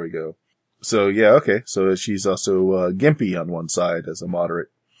 There we go. So yeah, okay. So she's also, gimpy on one side as a moderate.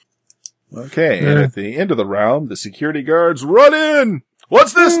 Okay. And at the end of the round, the security guards run in!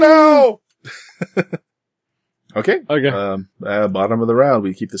 What's this now? Okay. Bottom of the round,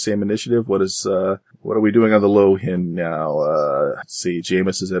 we keep the same initiative. What are we doing on the low end now? Let's see,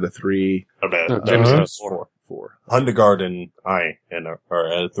 Jameis is at a 3. Jameis has 4. Hundegard and I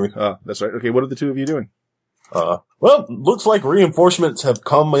are at a 3. That's right. Okay, what are the two of you doing? Well, looks like reinforcements have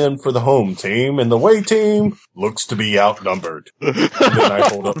come in for the home team, and the away team looks to be outnumbered. And then I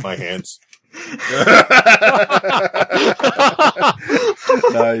hold up my hands.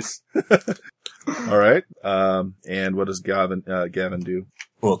 Nice. All right. And what does Gavin do?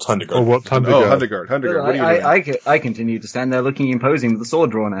 Well, it's Hundegard. Oh, what's Hundegard? Oh, Hundegard. Hundegard, what are you doing? I continue to stand there looking imposing with the sword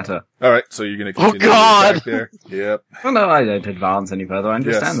drawn at her. All right, so you're going to continue to God! attack there. Yep. Well, no, I don't advance any further. I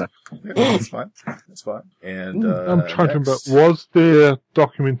understand that. Yeah, that's fine. That's fine. And I'm trying to remember, next. was there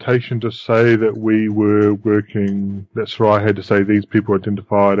documentation to say that we were working, that's right, I had to say these people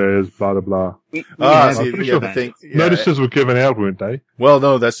identified as blah, blah, blah. The thing. Yeah, Notices were given out, weren't they? well,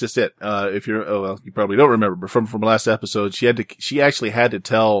 no, that's just it. If you're, you probably don't remember, but from last episode, she actually had to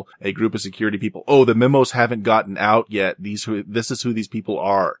tell a group of security people, oh, the memos haven't gotten out yet. This is who these people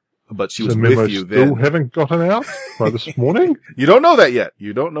are. But she was The with memos you still then. haven't gotten out by this morning? You don't know that yet.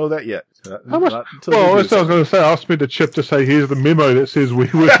 How much? Well, that's what I was going to say. I asked me to Chip to say, here's the memo that says we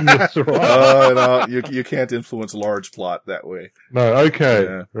were in this, right? No, you can't influence large plot that way. No, okay.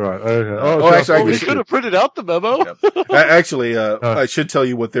 Yeah. Right, okay. Oh, actually, We could have printed out the memo. Actually, I should tell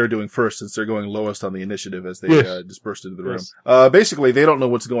you what they're doing first, since they're going lowest on the initiative as they Yes. dispersed into the room. Yes. Basically, they don't know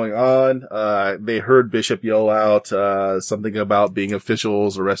what's going on. They heard Bishop yell out something about being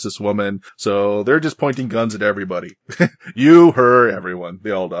officials, arrest this woman. So they're just pointing guns at everybody. You, her, everyone.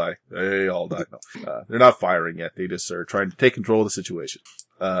 They all die. No. They're not firing yet. They just are trying to take control of the situation.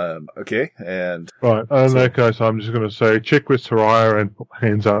 Okay, and Right, in that case, I'm just going to say, check with Soraya and put my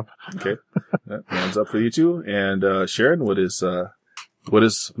hands up. okay, hands up for you two. And Sharon, what is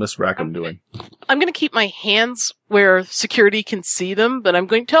Miss Rackham doing? I'm going to keep my hands where security can see them, but I'm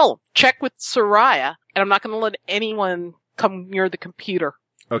going to tell them, check with Soraya, and I'm not going to let anyone come near the computer.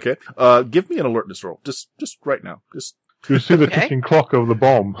 Okay, give me an alertness roll, just right now. Just You see the Okay. ticking clock of the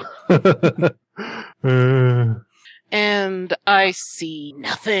bomb. And I see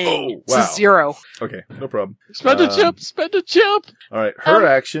nothing. Oh, It's wow. a 0. okay, no problem. Spend a chip. Spend a chip. All right, her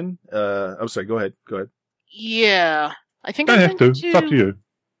action. I'm sorry. Go ahead. Yeah. I think Don't I'm have to. going It's up to you.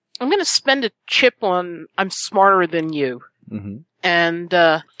 I'm going to spend a chip on I'm smarter than you Mm-hmm. and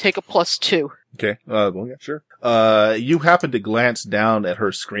take a +2. Okay. Well, yeah, sure. You happen to glance down at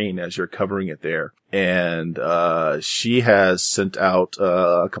her screen as you're covering it there, and she has sent out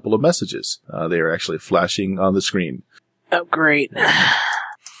a couple of messages. They are actually flashing on the screen. Oh, great.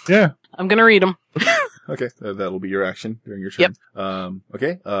 Yeah. I'm going to read them. Okay, that'll be your action during your turn. Yep.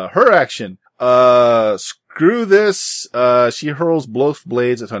 Okay. Her action. Screw this. She hurls both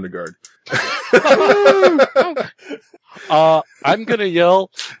blades at Hundegard. I'm gonna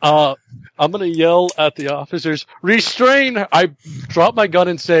yell. I'm gonna yell at the officers. Restrain her! I drop my gun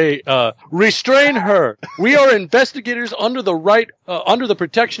and say, restrain her. We are investigators under the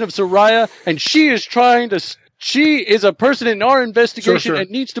protection of Soraya, and she is a person in our investigation and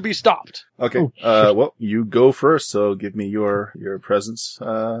needs to be stopped. Okay. Well, you go first. So give me your presence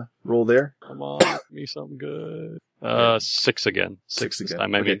roll there. Come on, give me something good. 6 again. 6 this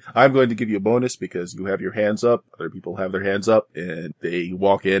time, maybe. Okay. I'm going to give you a bonus because you have your hands up. Other people have their hands up, and they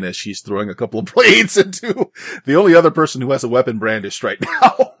walk in as she's throwing a couple of blades into the only other person who has a weapon brandished right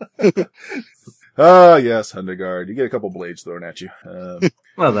now. Yes, Hundegaard. You get a couple blades thrown at you.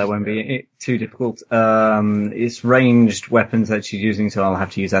 Well, that won't be too difficult. It's ranged weapons that she's using, so I'll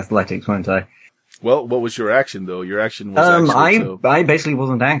have to use athletics, won't I? Well, what was your action, though? Your action was I basically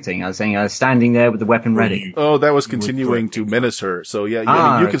wasn't acting. I was saying I was standing there with the weapon ready. Oh, that was continuing to menace her. So,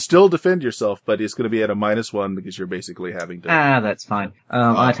 yeah, you can still defend yourself, but it's going to be at a -1 because you're basically having to... that's fine.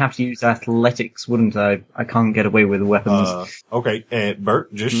 I'd have to use athletics, wouldn't I? I can't get away with the weapons. Okay, and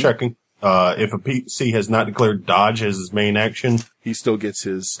Bert, just checking. If a PC has not declared dodge as his main action, he still gets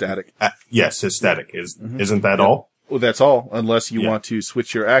his static. Yes, his static. Isn't that all? Well, that's all, unless you want to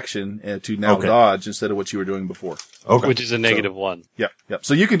switch your action to now dodge instead of what you were doing before. Okay. Which is a -1. Yep.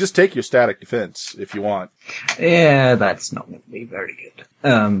 So you can just take your static defense if you want. Yeah, that's not going to be very good.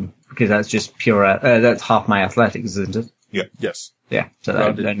 Because that's just pure, that's half my athletics, isn't it? Yeah. Yes. Yeah, so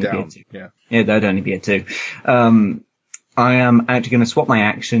that would only be a 2. Yeah, that would only be a 2. I am actually going to swap my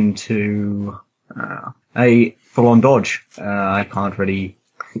action to a full-on dodge. I can't really...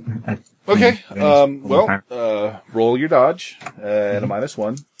 Okay, roll your dodge at a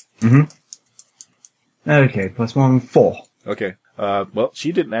 -1. Mm-hmm. Okay, +1, 4. Okay. Well,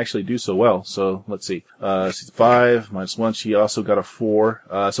 she didn't actually do so well, so let's see. She's 5, -1, she also got a 4.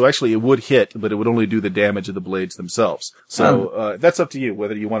 So actually it would hit, but it would only do the damage of the blades themselves. So, that's up to you,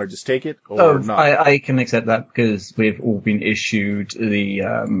 whether you want to just take it or not. I can accept that because we've all been issued the,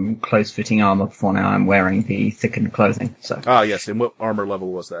 close-fitting armor before now. I'm wearing the thickened clothing, so. Yes, and what armor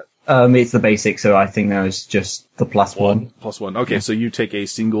level was that? It's the basic, so I think that was just the +1. +1. Okay, so you take a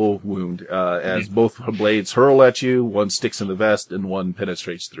single wound, as both blades hurl at you, one sticks in the vest, and one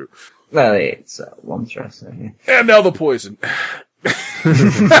penetrates through. Well, it's one thrust. So, yeah. And now the poison.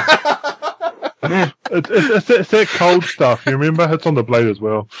 It's that cold stuff, you remember? It's on the blade as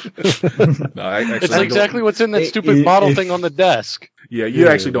well. No, it's exactly what's in that stupid bottle thing on the desk. Yeah, you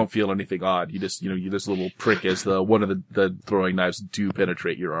actually don't feel anything odd. You just, you just a little prick as one of the throwing knives do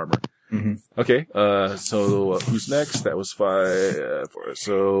penetrate your armor. Mm-hmm. Okay, so who's next? That was 5.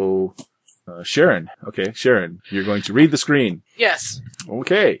 So, Sharon. Okay, Sharon, you're going to read the screen. Yes.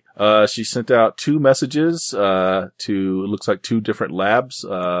 Okay. She sent out 2 messages, to, it looks like 2 different labs,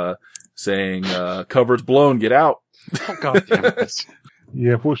 saying, cover's blown, get out. Oh, God damn it.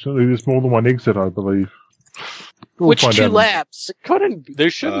 Yeah, fortunately, there's more than one exit, I believe. Which 2 labs?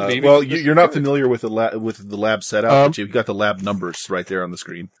 There shouldn't be. Well, you're not familiar with the lab setup, but you've got the lab numbers right there on the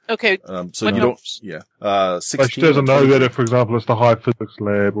screen. Okay. So you don't, 16. She doesn't know that if, for example, it's the high physics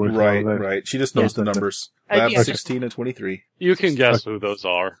lab or anything like that. Right. She just knows the numbers. Lab 16 and 23. You can guess who those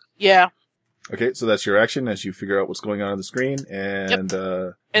are. Yeah. Okay, so that's your action as you figure out what's going on the screen, and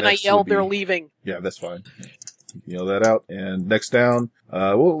and I yelled, they're leaving. Yeah, that's fine. Yell that out. And next down,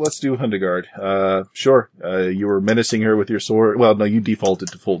 let's do Hundegaard. Sure. You were menacing her with your sword. Well, no, you defaulted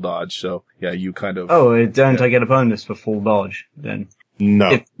to full dodge, so yeah, you kind of... Oh, don't I get a bonus for full dodge, then?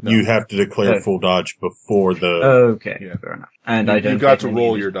 No, you have to declare full dodge before the... Okay, fair enough. And I don't... You got to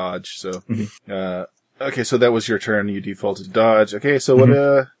roll your dodge, so... Okay, so that was your turn. You defaulted to dodge. Okay, so what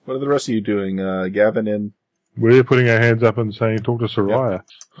are the rest of you doing, Gavin and... We're putting our hands up and saying, talk to Soraya.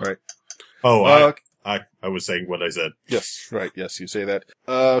 Yep. Right. Oh, I was saying what I said. Yes, right. Yes, you say that.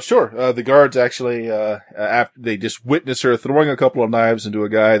 Sure. The guards actually, after they just witness her throwing a couple of knives into a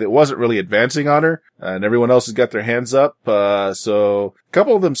guy that wasn't really advancing on her, and everyone else has got their hands up. So a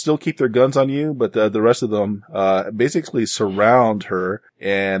couple of them still keep their guns on you, but the rest of them, basically surround her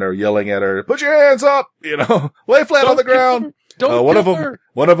and are yelling at her, "Put your hands up! Lay flat on the ground!"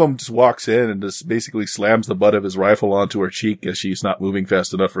 One of them just walks in and just basically slams the butt of his rifle onto her cheek as she's not moving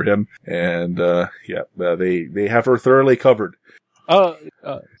fast enough for him. And, they have her thoroughly covered.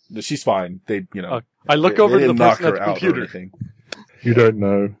 She's fine. I look over to the person at the computer. You don't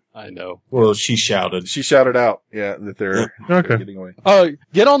know. I know. Well, she shouted. She shouted out, that they're getting away.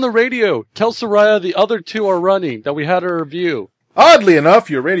 Get on the radio. Tell Soraya the other 2 are running, that we had a review. Oddly enough,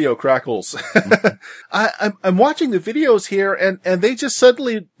 your radio crackles. I'm watching the videos here, and they just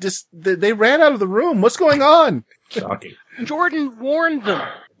suddenly they ran out of the room. What's going on? Shocking. Jordan warned them.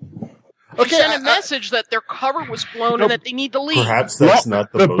 She sent a message that their cover was blown and that they need to leave. Perhaps that's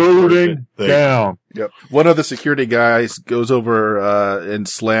not the most building urgent thing. down. Yep. One of the security guys goes over and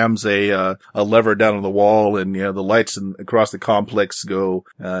slams a lever down on the wall, and the lights across the complex go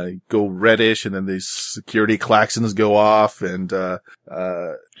reddish, and then the security klaxons go off, and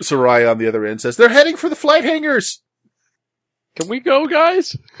Soraya on the other end says, "They're heading for the flight hangars." Can we go,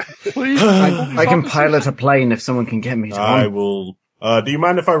 guys? Please. I can pilot a plane if someone can get me to I one. will. Do you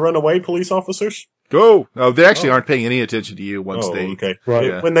mind if I run away, police officers? Go. Oh, they actually aren't paying any attention to you once Oh, they. okay. Right.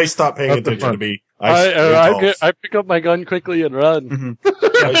 Yeah. When they stop paying At the attention to front. me, I pick up my gun quickly and run.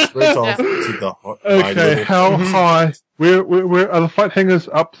 I sprint off to the my Okay, little- how high? Where are the flight hangars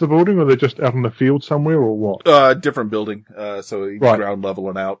up the building, or they're just out in the field somewhere, or what? Different building, so Right. ground level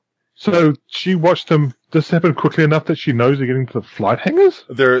and out. So she watched them. This happen quickly enough that she knows they're getting to the flight hangars.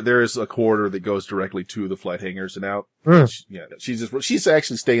 There is a corridor that goes directly to the flight hangars and out. Hmm. She's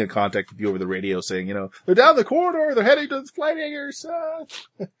actually staying in contact with you over the radio, saying, they're down the corridor, they're heading to the flight hangars.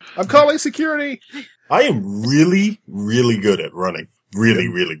 I'm calling security. I am really, really good at running. Really,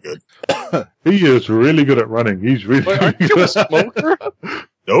 really good. He is really good at running. He's really, Wait, really aren't you good a at smoker?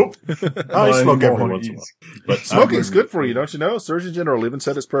 Nope. I smoke every once in a while. But Smoking's good for you, don't you know? Surgeon General even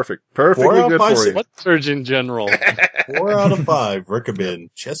said it's perfect. Perfectly 4 out of good 5 for you. What Surgeon General? 4 out of 5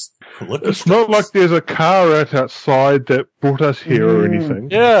 recommend. Just look It's not like there's a car outside that brought us here or anything.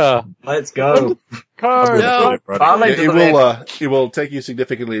 Yeah. Let's go. Cars. No. Pilot to the left. It will take you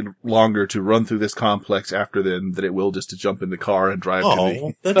significantly longer to run through this complex after then than it will just to jump in the car and drive to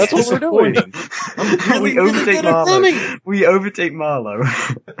Oh, the. That's what we're doing. disappointing. We overtake Marlowe. We overtake Marlowe.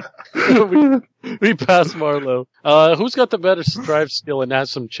 we pass Marlowe. Who's got the better drive skill and has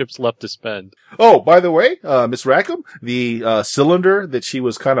some chips left to spend? Oh, by the way, Miss Rackham, the cylinder that she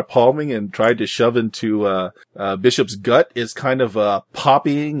was kind of palming and tried to shove into Bishop's gut is kind of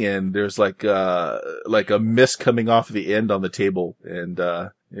popping, and there's like a mist coming off the end on the table, and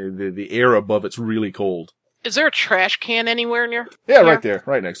the air above it's really cold. Is there a trash can anywhere near? Yeah, here? right there,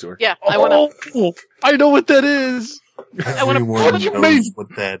 right next to her. Yeah, I want to. Oh, I know what that is, I want Everyone to. knows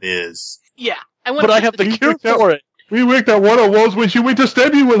what that is. Yeah, I want but to. I have the cure picked up- for it. We worked out what it was when she went to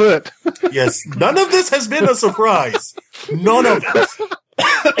stab you with it. Yes, none of this has been a surprise. None of this.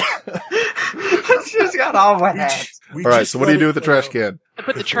 It's just got all my head. We All right, just so what do you let do it with the go. trash can? I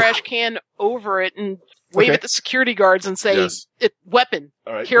put the trash can over it and wave Okay. at the security guards and say, Yes. "Weapon."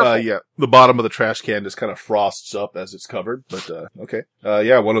 All right. Careful. Yeah, the bottom of the trash can just kind of frosts up as it's covered, but okay.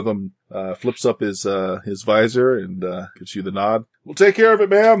 Yeah, one of them flips up his visor and gives you the nod. We'll take care of it,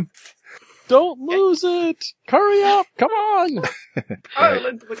 ma'am. Don't lose it. Hurry up. Come on.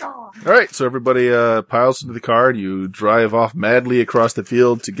 All right, so everybody piles into the car and you drive off madly across the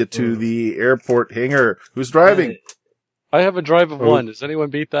field to get to the airport hangar. Who's driving? I have a drive of Oh. 1. Does anyone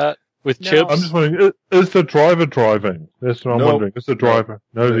beat that? With No. chips? I'm just wondering, is the driver driving? That's what I'm No. wondering. Is the driver?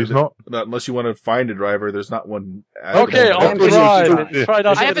 No, he's not. Not unless you want to find a driver. There's not one. Okay, I'll Yeah, drive. yeah. and try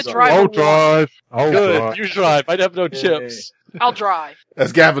not to I have hit a someone. driver. I'll drive. I'll Good. drive. You drive. I'd have no chips. I'll drive.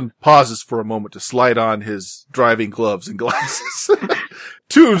 As Gavin pauses for a moment to slide on his driving gloves and glasses,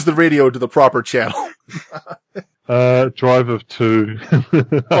 tunes the radio to the proper channel. Drive of 2.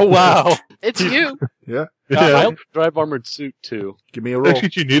 Oh, wow. It's you. Yeah, I Yeah. hope you drive armored suit, too. give me a roll. Actually,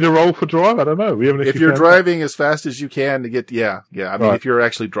 do you need a roll for drive? I don't know. We haven't If actually you're found driving as fast as you can to get, yeah. I mean, Right. if you're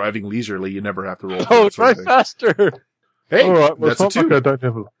actually driving leisurely, you never have to roll. for Oh, that sort of drive thing. faster. Hey, All right. Well, that's it's a not 2. like I don't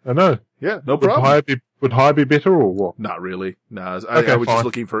have. I know. Yeah, no Would problem. high be better or what? Not really. No, I Okay, was just fine.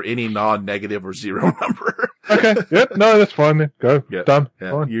 looking for any non-negative or zero number. Okay. Yep. No, that's fine then. Go. Yeah. Done.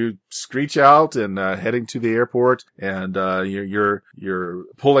 Yeah, Fine. you screech out and heading to the airport, and you're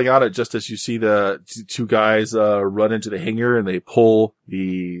pulling out it just as you see the two guys run into the hangar, and they pull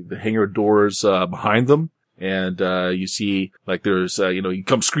the hangar doors behind them. And you see, like, there's you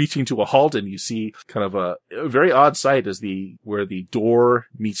come screeching to a halt, and you see kind of a very odd sight as where the door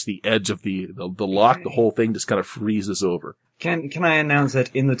meets the edge of the lock. The whole thing just kind of freezes over. Can I announce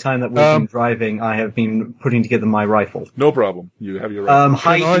that in the time that we've been driving, I have been putting together my rifle. No problem. You have your rifle.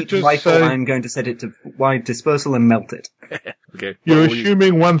 High Can I heat just rifle. say- I'm going to set it to wide dispersal and melt it. Okay. You're What will you-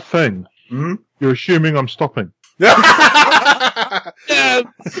 assuming one thing. Hmm? You're assuming I'm stopping. Yes.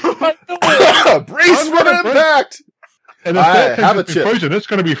 Brace for impact! And if I that have thing's a chip. frozen, it's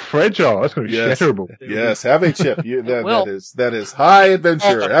going to be fragile. It's going to be Yes. shatterable. Yes, have a chip. Well. That is high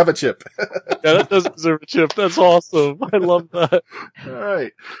adventure. Have a chip. Yeah, that does deserve a chip. That's awesome. I love that. All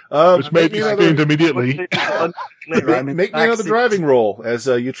right. Which made me screamed immediately. Make me another driving roll as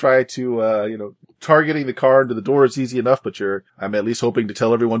you try to targeting the car into the door is easy enough, but I'm at least hoping to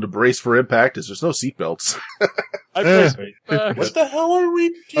tell everyone to brace for impact as there's no seatbelts. I Yeah. pressed What the hell are we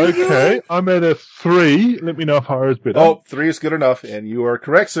doing? Okay, I'm at a 3. Let me know if higher is better. Oh, 3 is good enough, and you are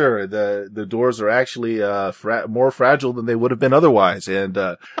correct, sir. The doors are actually more fragile than they would have been otherwise, and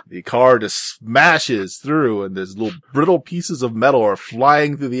the car just smashes through, and there's little brittle pieces of metal are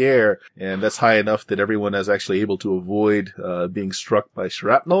flying through the air, and that's high enough that everyone is actually able to avoid being struck by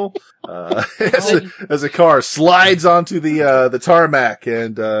shrapnel as the car slides onto the tarmac,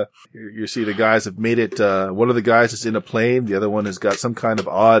 and you see the guys have made it. One of the guys is in a plane, the other one has got some kind of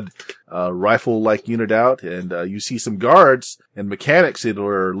odd rifle-like unit out, and you see some guards and mechanics that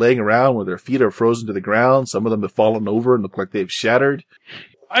are laying around where their feet are frozen to the ground. Some of them have fallen over and look like they've shattered.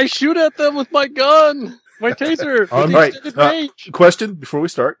 I shoot at them with my gun, my taser. All with the right. extended range. Question before we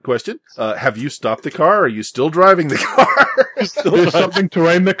start. Have you stopped the car? Or are you still driving the car? There's something to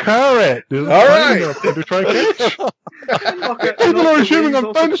aim the car at. There's All right. to try and catch. People are assuming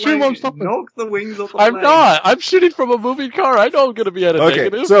I'm trying to assume I'm stopping. Knock the wings off the I'm plane. not. I'm shooting from a moving car. I know I'm going to be at a Okay,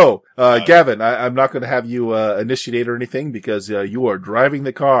 negative. so, Gavin, I'm not going to have you, initiate or anything because, you are driving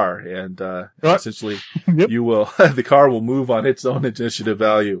the car and, Right. essentially Yep. you will, the car will move on its own initiative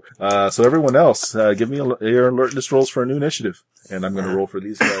value. So everyone else, give me your alertness rolls for a new initiative. And I'm going to roll for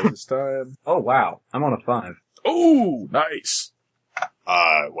these guys this time. Oh wow, I'm on a 5. Oh, nice.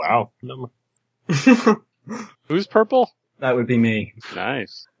 Wow. Who's purple? That would be me.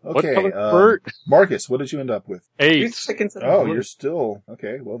 Nice. Okay, what color Bert? Marcus, what did you end up with? 8. Who's the second? Oh, you're still,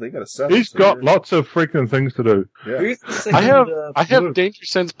 okay, well, they got a 7. He's so got you're- lots of freaking things to do. Yeah. Who's the second? I have blue? danger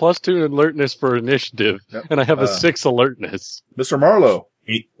sense +2 and alertness for initiative, Yep. and I have a 6 alertness. Mr. Marlowe.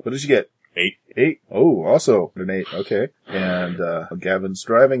 8. What did you get? 8. 8. Oh, also an 8. Okay. And, Gavin's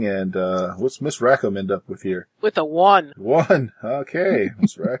driving, and, what's Miss Rackham end up with here? With a 1. 1. Okay.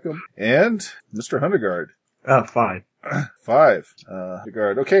 Miss Rackham. And Mr. Hundergaard. 5. 5.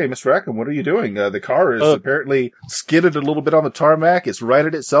 Hundergaard. Okay, Miss Rackham, what are you doing? The car is apparently skidded a little bit on the tarmac. It's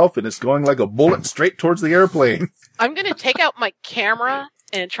righted itself, and it's going like a bullet straight towards the airplane. I'm going to take out my camera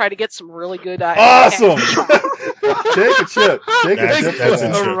and try to get some really good Awesome! camera. Take a chip. Take a chip. That's for a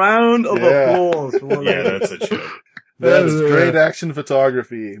that. chip. A round of Yeah. applause. For one Yeah, of them. that's a chip. That is great action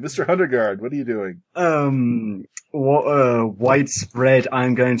photography. Mr. Hundergaard, what are you doing? Widespread.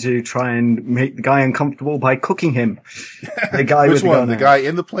 I'm going to try and make the guy uncomfortable by cooking him. The guy Which with the one? gun The out. guy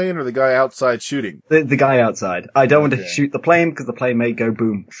in the plane or the guy outside shooting? The guy outside. I don't want to Okay. shoot the plane because the plane may go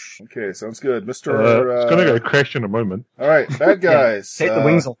boom. Okay, sounds good. Mr. It's going to go crash in a moment. All right, bad guys. Take the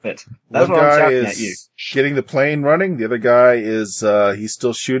wings off it. That's One what I'm guy shouting is at you. getting the plane running. The other guy is, he's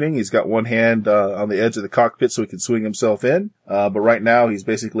still shooting. He's got one hand, on the edge of the cockpit so he can swing himself in. But right now he's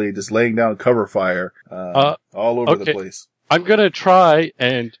basically just laying down cover fire, all over the okay. place. I'm going to try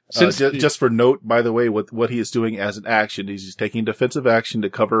and since Just for note, by the way, what he is doing as an action, he's taking defensive action to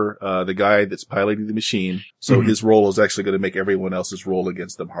cover, the guy that's piloting the machine. So Mhm. his roll is actually going to make everyone else's roll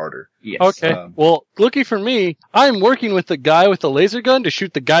against them harder. Yes. okay, well, looky for me. I'm working with the guy with the laser gun to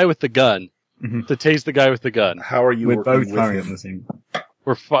shoot the guy with the gun. Mhm. To tase the guy with the gun. How are you We're working both with firing him? at the same.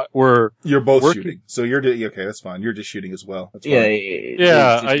 We're You're both working- shooting. So you're okay, that's fine. You're just shooting as well. That's fine.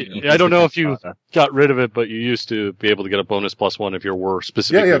 Yeah, it's I don't know if you just- got rid of it, but you used to be able to get a bonus +1 if you were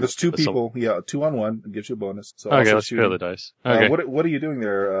specifically. Yeah, there's 2 with some- people. Yeah, 2 on 1. It gives you a bonus. So Okay, also let's shooting. pair the dice. Okay. What are you doing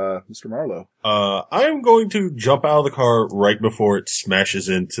there, Mr. Marlowe? I am going to jump out of the car right before it smashes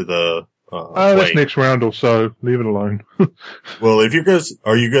into the This plane. next round or so. Leave it alone. Well, if you guys,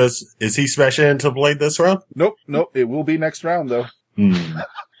 is he smashing into the plane this round? Nope. It will be next round though.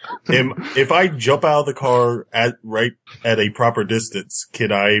 If I jump out of the car at a proper distance,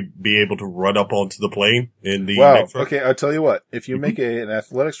 can I be able to run up onto the plane in the Wow. next round? Okay, I'll tell you what. If you make an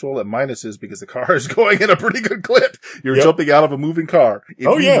athletics roll at minuses because the car is going in a pretty good clip, you're Yep. jumping out of a moving car. If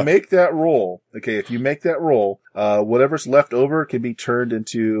Oh, you yeah. make that roll, whatever's left over can be turned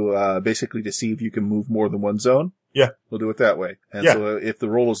into, basically to see if you can move more than one zone. Yeah. We'll do it that way. And Yeah. so if the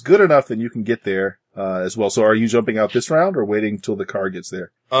roll is good enough, then you can get there, as well. So are you jumping out this round or waiting till the car gets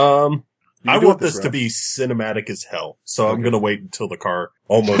there? You I can do want it this to round. be cinematic as hell, so I'm Okay. going to wait until the car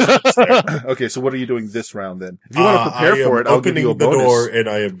almost gets there. Okay, so what are you doing this round then? If you want to prepare I am for it, I'll give you a opening the bonus. door and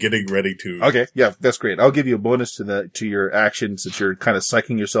I am getting ready to. Okay, yeah, that's great. I'll give you a bonus to your action since you're kind of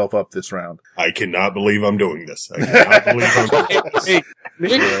psyching yourself up this round. I cannot believe I'm doing this. I cannot believe I'm doing this. Hey,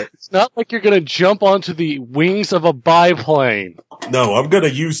 Nick, it's not like you're going to jump onto the wings of a biplane. No, I'm going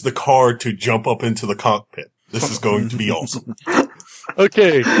to use the car to jump up into the cockpit. This is going to be awesome.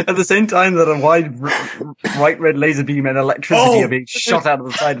 Okay. At the same time that a wide bright red laser beam and electricity Oh! are being shot out of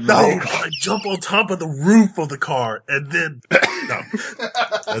the side of the No, vehicle. I jump on top of the roof of the car and then no.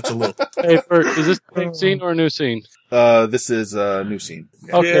 That's a little. Hey, Bert, is this the same scene or a new scene? This is a new scene.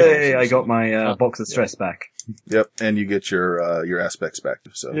 Yeah. Okay. Yay, I got my box of stress back. Yep, and you get your aspects back.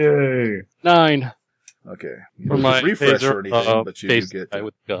 So Yay. 9 okay, you for don't my refresh taser, or anything, but you base get. guy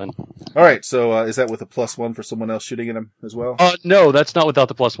with the gun. All right, so is that with a +1 for someone else shooting at him as well? No, that's not without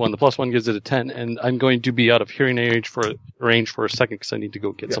the +1. The +1 gives it a 10, and I'm going to be out of hearing range for a second because I need to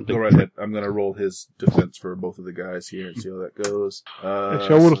go get Yeah, something. go right ahead. I'm going to roll his defense for both of the guys here and see how that goes.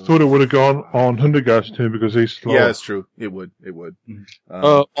 Actually, I would have thought it would have gone on Hundergaard's turn because he's slow. Yeah, it's true. It would. It would.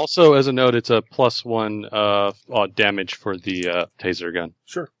 Also, as a note, it's a +1 damage for the taser gun.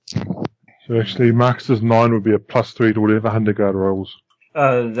 Sure. So actually, Max's 9 would be a +3 to whatever Hundergaard rolls.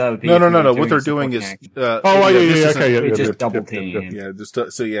 That would be No. if we were What they're doing support is. action. this isn't- Okay, It's just yeah, double yeah, team. Yeah, just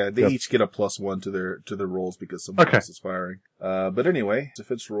so they Yep. each get a +1 to their rolls because someone Okay. else is firing. But anyway,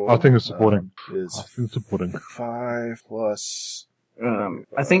 defense roll. I think it's supporting. Is I think it's supporting. 5 plus.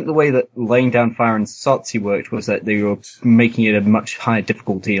 I think the way that laying down fire and Satsi worked was that they were making it a much higher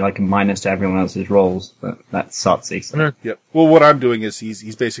difficulty, like a minus to everyone else's rolls. But that's Satsi. So. Yep. Well, what I'm doing is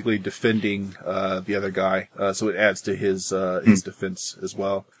he's basically defending the other guy, so it adds to his defense as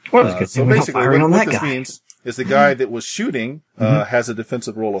well. Well, that's good. So We're not basically, firing on what that this guy. means is the guy that was shooting has a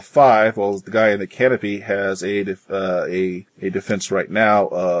defensive roll of 5, while the guy in the canopy has a defense right now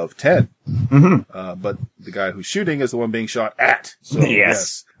of 10. Mm-hmm. But the guy who's shooting is the one being shot at. So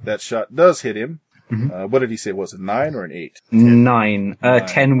Yes. that shot does hit him. What did he say? Was it 9 or an 8? 9.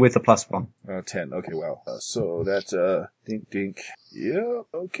 10 with a +1. 10. Okay, well, so that's, dink. Yeah,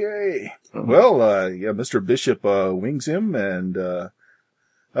 okay. Well, Mr. Bishop, wings him and,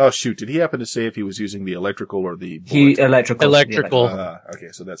 oh shoot, did he happen to say if he was using the electrical or the bullet? Electrical. Okay,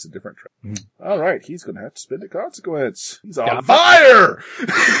 so that's a different track. Alright, he's gonna have to spend a consequence. He's on Yeah. fire!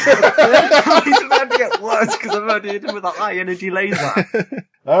 He's about to get worse because I'm about to hit him with a high energy laser.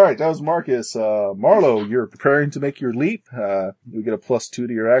 Alright, that was Marcus. Marlo, you're preparing to make your leap. You get a +2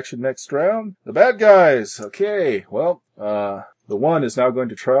 to your action next round. The bad guys. Okay, well, the one is now going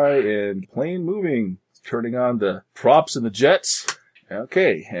to try and plane moving, turning on the props and the jets.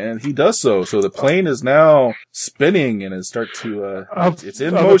 Okay, and he does so. So the plane is now spinning and it starts to, it's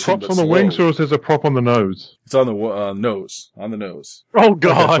in Are motion, the props but on the slow. wings or is there a prop on the nose? It's on the nose. On the nose. Oh, That's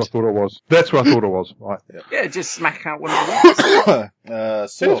what I God. thought it was. That's what I thought it was. Right. Yeah, just smack out one of the ones.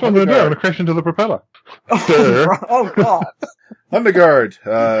 So, That's what I'm going to do. I'm going to crash into the propeller. Sir. Oh, God.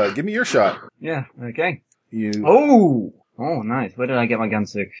 Hundergaard, give me your shot. Yeah, okay. You, Oh, nice. Where did I get my gun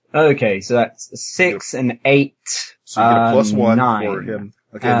to? Okay, so that's 6 and 8. so you get a +1 9. for him.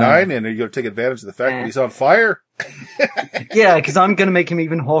 Okay, 9, and are you going to take advantage of the fact that he's on fire? Yeah, because I'm going to make him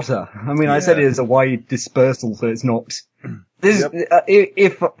even hotter. I mean, I said it is a wide dispersal, so it's not. This,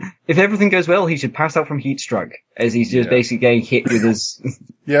 if everything goes well, he should pass out from heat stroke, as he's just basically getting hit with his.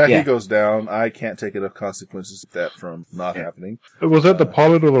 Yeah, Yeah. he goes down. I can't take enough consequences of that from not happening. Was that the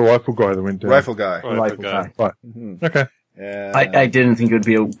pilot or the rifle guy that went down? Rifle guy. Rifle guy. Right. Mhm. Okay. And I didn't think it would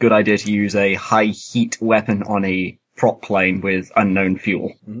be a good idea to use a high heat weapon on a prop plane with unknown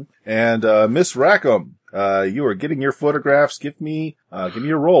fuel. And Miss Rackham, you are getting your photographs. Give me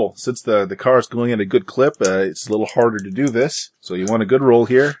your roll. Since the car is going at a good clip, it's a little harder to do this. So you want a good roll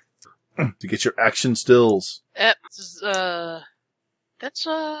here to get your action stills. That's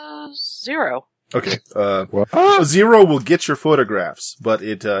 0. Okay. What? 0 will get your photographs, but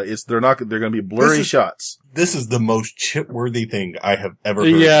they're going to be blurry This is- shots. This is the most chip-worthy thing I have ever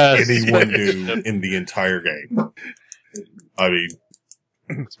heard Yes. anyone do in the entire game. I mean,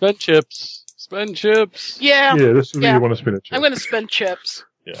 Spend chips. Spend chips. Yeah, Yeah, this is where Yeah. you want to spin it. I'm going to spend chips.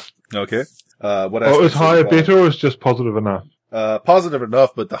 Okay. What Oh, is aspects higher are you on? better or is just positive enough? Positive enough,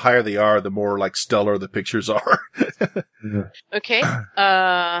 but the higher they are, the more like stellar the pictures are. Yeah. Okay.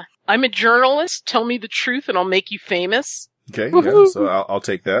 I'm a journalist. Tell me the truth and I'll make you famous. Okay, yeah, so I'll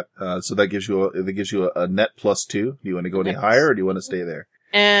take that. So that gives you a net +2. Do you want to go any Yes. higher, or do you want to stay there?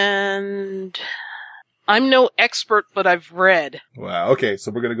 And I'm no expert, but I've read. Wow. Okay,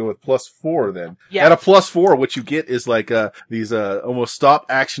 so we're gonna go with +4 then. Yeah. At a +4, what you get is like these almost stop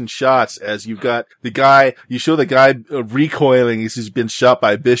action shots as you've got the guy. You show the guy recoiling as he's been shot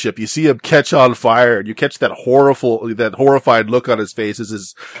by Bishop. You see him catch on fire, and you catch that horrified look on his face as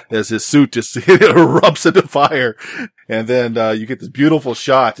his suit just erupts into fire. And then you get this beautiful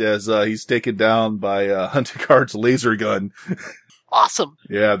shot as he's taken down by Hundergaard's laser gun. Awesome.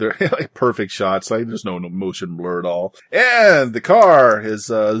 Yeah, they're like perfect shots. Like there's no motion blur at all. And the car is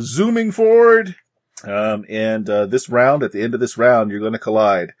zooming forward. And this round, at the end of this round, you're going to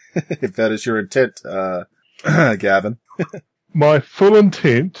collide. If that is your intent, Gavin. My full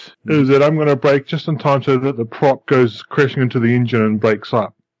intent is that I'm going to brake just in time so that the prop goes crashing into the engine and breaks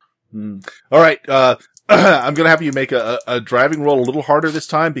up. All right. I'm going to have you make a driving roll a little harder this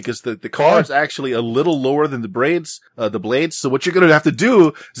time because the car is actually a little lower than the blades. So what you're going to have to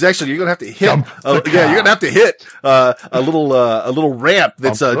do is actually you're going to have to hit. You're going to have to hit a little ramp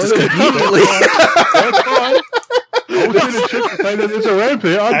that's just conveniently. There's a ramp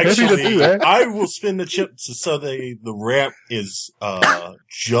here. I'm happy to do that. I will spin the chips so the ramp is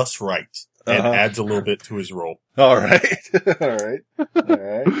just right and adds a little bdo his roll. All right.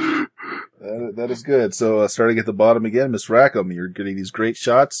 That is good. So, starting at the bottom again, Miss Rackham, you're getting these great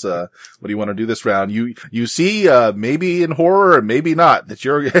shots. What do you want to do this round? You see, maybe in horror and maybe not, that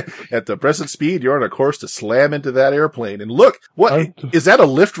you're at the present speed, you're on a course to slam into that airplane. And look, is that a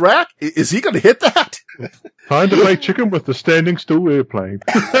lift rack? Is he going to hit that? Time to play chicken with the standing still airplane.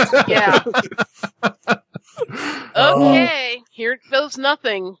 Yeah. Okay, here goes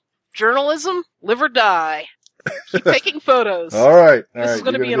nothing. Journalism, live or die. Keep taking photos. All right. This is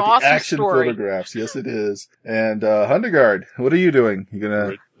going to be an awesome action story. Photographs. Yes, it is. And Hundegaard, what are you doing? You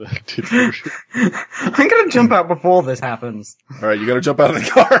gonna? I'm gonna jump out before this happens. All right, you're gonna jump out of the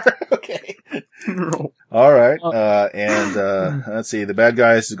car. Okay. All right. Let's see. The bad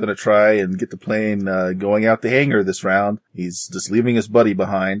guy is gonna try and get the plane going out the hangar this round. He's just leaving his buddy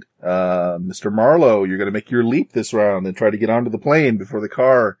behind. Mr. Marlowe, you're gonna make your leap this round and try to get onto the plane before the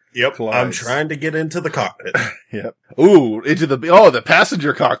car. Yep, collides. I'm trying to get into the cockpit. Yep. Ooh, into the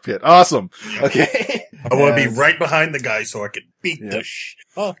passenger cockpit. Awesome. Okay. I want to be right behind the guy so I can beat the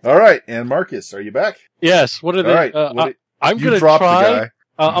All right. And Marcus, are you back? Yes. What are they? All right. I'm going to try.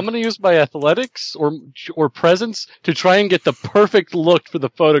 I'm going to use my athletics or presence to try and get the perfect look for the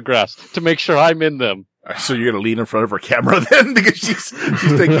photographs to make sure I'm in them. So you're going to lean in front of her camera then because she's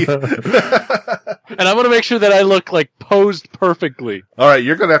thinking. And I'm going to make sure that I look like posed perfectly. All right,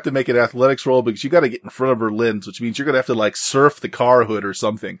 you're going to have to make an athletics roll because you got to get in front of her lens, which means you're going to have to like surf the car hood or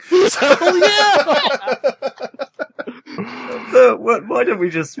something. Why don't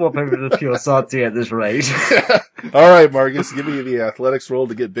we just swap over to pure Sati at this rate? All right, Marcus, give me the athletics roll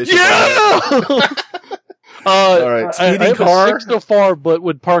to get Bishop. Yeah! All right, speeding I have car. a 6 so far, but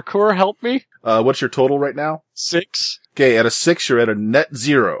would parkour help me? What's your total right now? 6. Okay, at a 6, you're at a net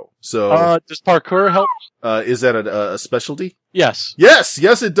 0. So, does parkour help? Is that a specialty? Yes. Yes,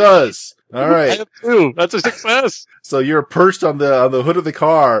 it does. All right. I have 2. That's a success. So you're perched on the hood of the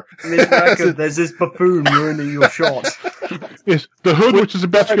car. There's this buffoon ruining your shot. Yes, the hood which is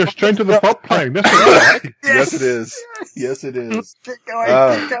about to go straight to the prop plane. That's what I like. Yes, it is. Yes, it is. Keep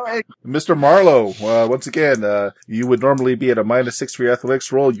going. Mr. Marlowe, once again, you would normally be at a -6 for your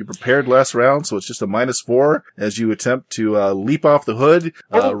athletics roll. You prepared last round, so it's just a -4 as you attempt to leap off the hood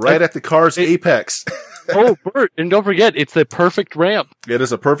right at the car's apex. Oh, Bert, and don't forget, it's the perfect ramp. It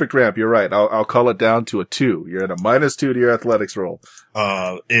is a perfect ramp. You're right. I'll call it down to a 2. You're at a -2 to your athletics roll.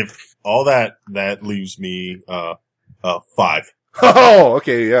 If all that leaves me 5. Oh,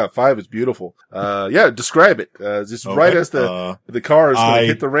 okay, yeah, 5 is beautiful. Describe it. Just okay. Right as the car is going to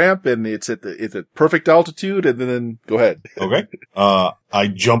hit the ramp and it's at perfect altitude, and then go ahead. Okay. I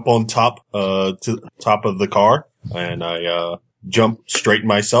jump on top to the top of the car, and I jump straighten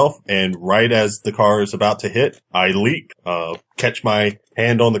myself, and right as the car is about to hit, I leap, catch my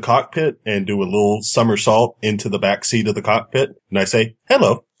hand on the cockpit, and do a little somersault into the back seat of the cockpit, and I say,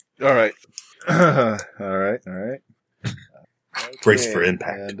 hello. All right. All right. Okay. Brace for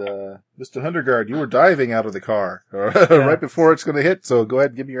impact. And, Mr. Hundergaard, you were diving out of the car right before it's going to hit, so go ahead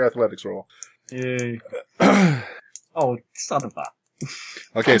and give me your athletics roll. Yay. Oh, son of a...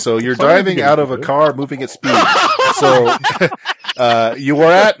 Okay, so you're diving out of a car moving at speed. So, you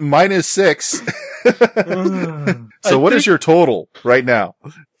were at -6. So what is your total right now?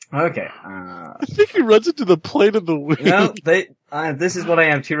 Okay. I think he runs into the plane of the wheel. No, this is what I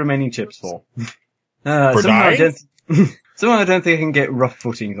have 2 remaining chips for. For dying? Someone I don't think I can get rough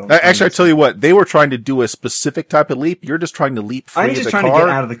footing on. Actually, I tell you what, they were trying to do a specific type of leap. You're just trying to leap free I'm just trying to get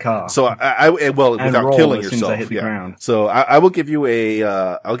out of the car. So without killing yourself. I hit the ground. So I will give you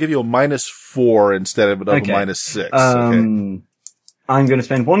I'll give you a -4 instead of a -6. Okay. I'm going to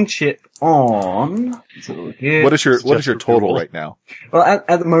spend 1 chip on. What is your total right now? Well,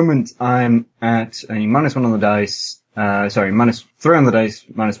 at the moment I'm at a -1 on the dice. -3 on the dice,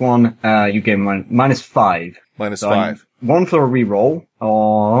 -1. You gave me -5. -5. 1 for a reroll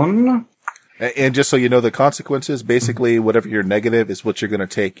on And just so you know the consequences, basically whatever your negative is what you're going to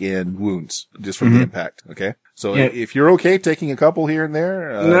take in wounds, just from the impact. Okay? So if you're okay taking a couple here and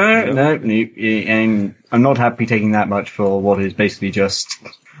there... No, and I'm not happy taking that much for what is basically just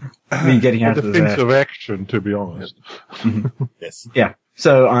me getting out of the defensive action, to be honest. Yes. Yeah.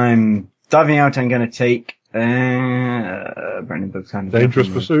 So I'm diving out. I'm going to take Brandon Books. Dangerous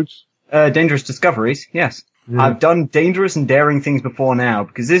Pursuits? Dangerous Discoveries, yes. Yeah. I've done dangerous and daring things before now,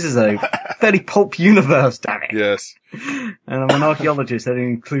 because this is a fairly pulp universe, damn it. Yes. And I'm an archaeologist, that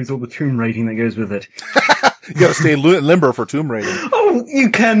includes all the tomb raiding that goes with it. You gotta stay limber for tomb raiding. Oh, you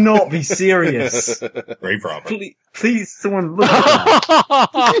cannot be serious. Great problem. Please, someone look at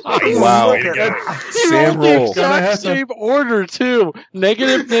that. Wow. Look at that. Sam roll. Exact same order too.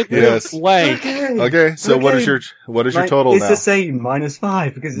 Negative, Yes. blank. Okay, so what is your total it's now? the same,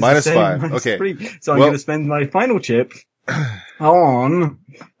 -5, because it's Minus the same, 5, minus okay. 3. So I'm going to spend my final chip on,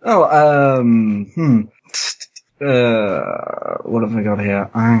 what have I got here?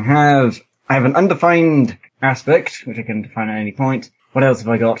 I have an undefined aspect, which I can define at any point. What else have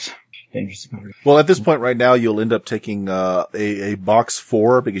I got? Dangerous discovery. Well, at this point right now, you'll end up taking a box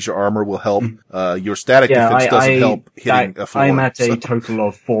 4 because your armor will help. Your static defense doesn't help hitting a 4. I'm at a total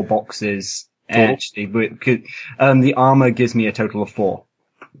of 4 boxes. Total? Actually, the armor gives me a total of 4.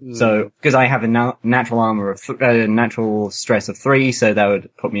 So, because I have a natural armor of natural stress of 3, so that would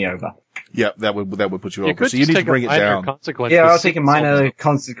put me over. Yeah, that would put you over. Could So you just need to take bring a it minor down. consequence Yeah, with I'll take a 6 minor also.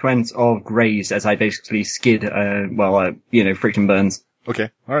 consequence of grazed as I basically skid, friction burns.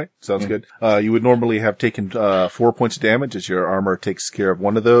 Okay, all right, sounds good. You would normally have taken 4 points of damage as your armor takes care of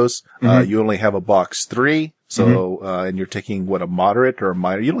one of those. You only have a box 3, so and you're taking what, a moderate or a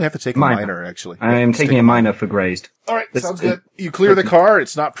minor? You don't have to take a minor actually. I am taking a minor for grazed. All right, sounds good. You clear the car.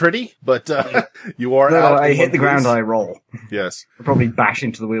 It's not pretty, but you are out. I in hit one the ground. piece. I roll. Yes. I'll probably bash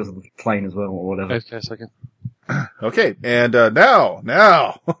into the wheels of the plane as well, or whatever. Okay, a second. Okay, and now,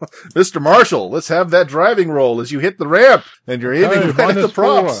 Mr. Marshall, let's have that driving roll as you hit the ramp and you're aiming right at the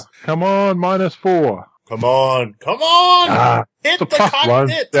props. 4. Come on, -4. Come on. Hit The the plus one.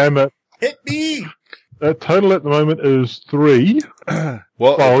 cockpit. Damn it. Hit me. The total at the moment is 3.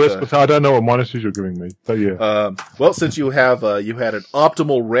 Well, I don't know what minuses you're giving me, but yeah. well, since you have you had an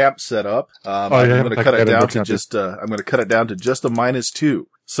optimal ramp set up, I'm going to cut it down to just I'm going to cut it down to just a -2.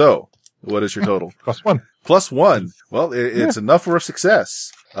 So, what is your total? +1. +1. Well, it's enough for a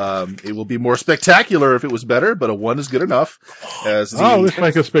success. It will be more spectacular if it was better, but a 1 is good enough. Let's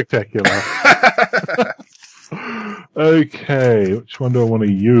make it spectacular. Okay, which one do I want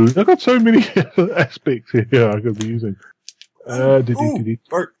to use? I've got so many aspects here I could be using.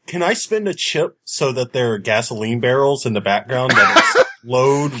 Bert, can I spend a chip so that there are gasoline barrels in the background that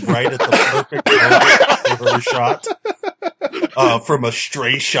explode right at the perfect moment for a shot? From a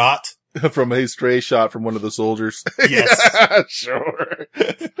stray shot? From a stray shot from one of the soldiers. Yes. Sure.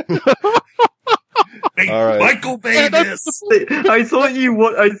 All right. Michael Bay this. I thought you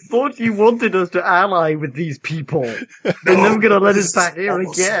wanted us to ally with these people. They're never going to let us back here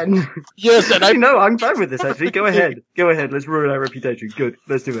again. Yes, and I'm fine with this, actually. Go ahead. Let's ruin our reputation. Good.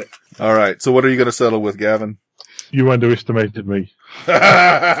 Let's do it. All right. So what are you going to settle with, Gavin? You underestimated me.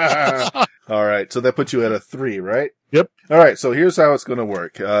 All right. So that puts you at a 3, right? Yep. All right. So here's how it's going to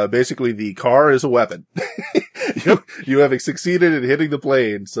work. Basically, the car is a weapon. You have succeeded in hitting the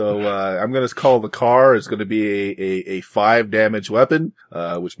plane. So, I'm going to call the car is going to be a 5 damage weapon,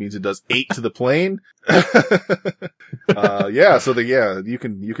 which means it does 8 to the plane. You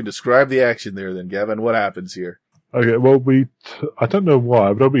can describe the action there then, Gavin. What happens here? Okay, well, I don't know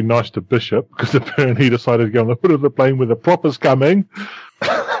why, but it'll be nice to Bishop, because apparently he decided to go on the hood of the plane where the prop is coming.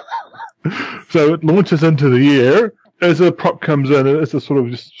 So it launches into the air. As the prop comes in, it's just sort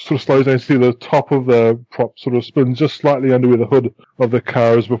of slows down. You see the top of the prop sort of spins just slightly under where the hood of the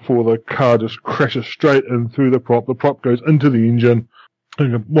car is before the car just crashes straight in through the prop. The prop goes into the engine,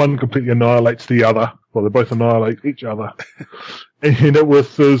 and one completely annihilates the other. Well, they both annihilate each other. And it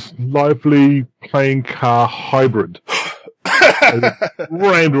was this lively plane car hybrid.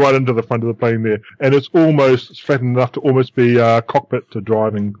 Rammed right into the front of the plane there. And it's flattened enough to almost be a cockpit to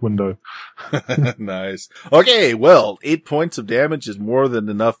driving window. Nice. Okay, well, 8 points of damage is more than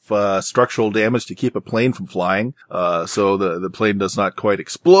enough structural damage to keep a plane from flying. So the plane does not quite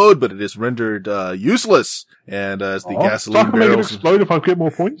explode, but it is rendered useless. And as the gasoline so I can make it barrels explode if I get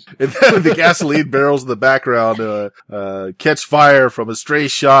more points. the gasoline barrels in the background catch fire from a stray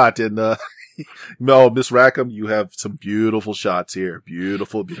shot, and no, Miss Rackham, you have some beautiful shots here.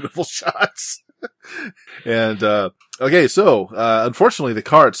 Beautiful, beautiful shots. And Okay, so unfortunately, the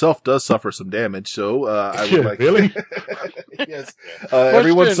car itself does suffer some damage. So I would like really? yes.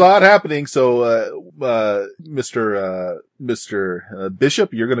 Everyone saw it happening. So Mr.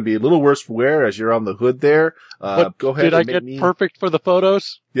 Bishop, you're going to be a little worse for wear as you're on the hood there. But Go ahead. did I and get make me... perfect for the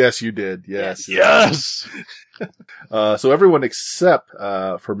photos? Yes, you did. Yes. Yes. So everyone except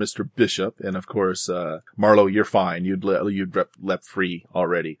for Mr. Bishop, and of course Marlowe, you're fine. You'd leapt free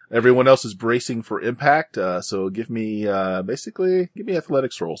already. Everyone else is bracing for impact. So give me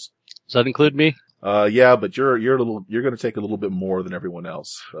athletics rolls. Does that include me? Yeah, but you're going to take a little bit more than everyone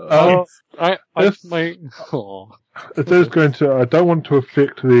else. I don't want to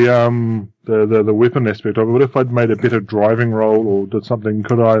affect the weapon aspect of it. What if I'd made a better driving roll or did something?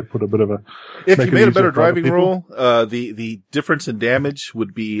 Could I put a bit of a? If you made a better driving roll, the difference in damage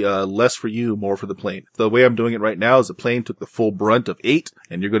would be less for you, more for the plane. The way I'm doing it right now is the plane took the full brunt of 8,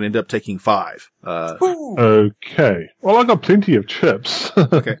 and you're going to end up taking 5. Okay. Well, I got plenty of chips.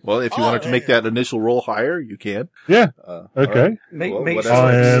 Okay. Well, if you wanted to make that initial roll higher, you can. Yeah. Right. Okay. Make Well,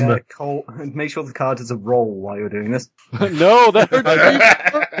 sure make sure the card does a roll while you're doing this. No, that hurt me.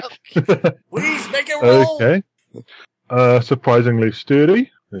 Please make it roll. Okay. Surprisingly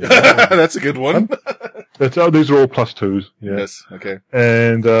sturdy. That's a good one. These are all +2s. Yeah. Yes. Okay.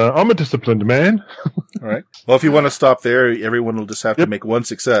 And I'm a disciplined man. All right. Well, if you want to stop there, everyone will just have to make one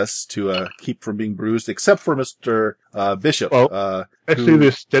success to keep from being bruised, except for Mr. Bishop. Well, actually,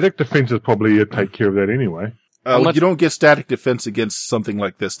 the static defense is probably take care of that anyway. You don't get static defense against something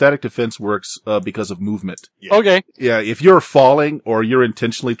like this. Static defense works because of movement. Yeah. Okay. Yeah, if you're falling or you're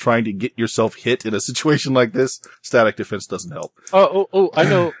intentionally trying to get yourself hit in a situation like this, static defense doesn't help. Oh, I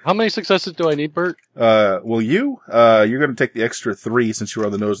know. How many successes do I need, Bert? You're going to take the extra 3 since you're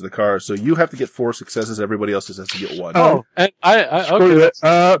on the nose of the car, so you have to get 4 successes. Everybody else just has to get 1. Oh, and I Screw okay.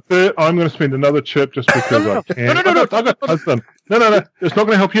 that. Bert, I'm going to spend another chip just because I can. No. I got husband. No. It's not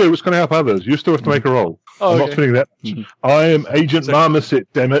going to help you. It's going to help others. You still have to make a roll. Oh, I'm not spending that. I am Agent Marmoset,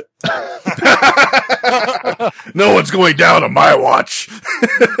 damn it. No one's going down on my watch.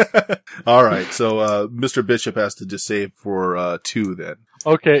 All right, so Mr. Bishop has to just save for 2 then.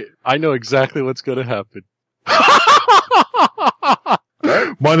 Okay, I know exactly what's going to happen.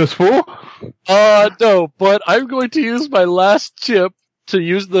 -4? No, but I'm going to use my last chip to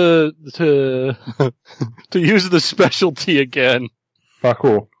use to use the specialty again.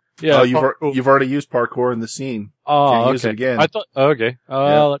 Parkour. Yeah, you've already used parkour in the scene. Oh, Can't okay. use it again. I thought. Okay.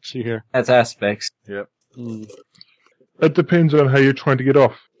 Yeah. Let's see here. That's aspects. Yep. It depends on how you're trying to get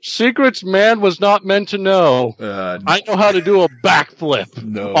off. Secrets man was not meant to know. I know how to do a backflip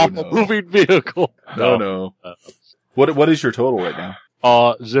No, off no. a moving vehicle. No. What is your total right now?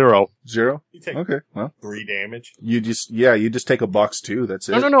 0. 0? You take Okay, well. 3 damage. You just take a box 2, that's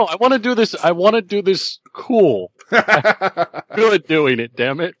it. No. I want to do this. I want to do this cool. Good doing it.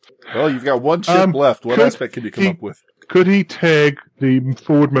 Damn it. Well, you've got 1 chip left. What aspect can you come up with? Could he tag the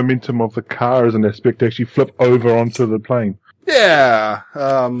forward momentum of the car as an aspect to actually flip over onto the plane? Yeah.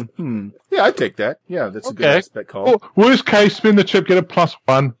 Yeah, I'd take that. Yeah, that's a good Okay. aspect call. Or, worst case, spin the chip, get a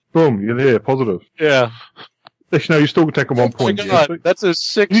 +1. Boom, you're there, positive. Yeah. Actually, no, you still take a 1 point. Oh my God, that's a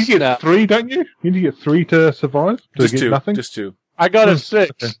 6 You now. get 3, don't you? You need to get 3 to survive? To Just get 2. nothing? Just 2. I got a Okay.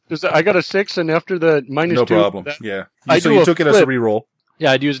 6. I got a 6, and after the -2. No problem. that- Yeah. I So do you a took it as a flip. reroll.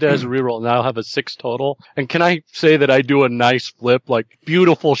 Yeah, I'd used it as a reroll, and I'll have a 6 total. And can I say that I do a nice flip, like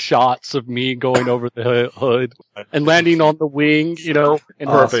beautiful shots of me going over the hood and landing on the wing, and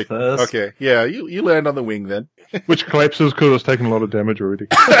Perfect. First. Okay. Yeah, you land on the wing then. Which collapses because it's taken a lot of damage already.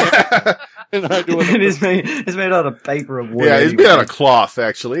 and I do It is made. It's made out of paper and wood. Yeah, it's made out of cloth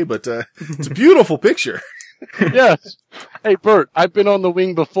actually, but it's a beautiful picture. Yes. Hey, Bert, I've been on the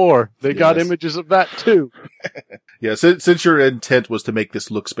wing before. They got Yes. images of that too. Yeah, since your intent was to make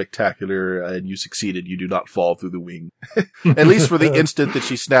this look spectacular and you succeeded, you do not fall through the wing. At least for the instant that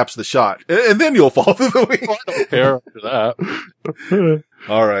she snaps the shot. And then you'll fall through the wing. I don't care after that.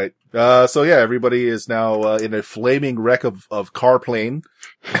 All right. So yeah, everybody is now in a flaming wreck of car plane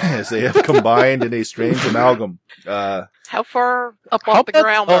as they have combined in a strange amalgam. How far up How off the bad-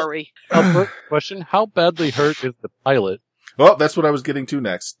 ground oh. are we? Bert, question: how badly hurt is the pilot? Well, that's what I was getting to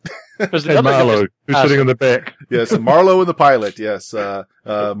next. Because the And other guy Marlowe, is who's awesome. sitting in the back. Yes, and Marlowe and the pilot. Yes,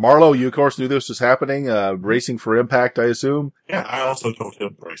 Marlowe, you of course knew this was happening. Racing for impact, I assume. Yeah, I also told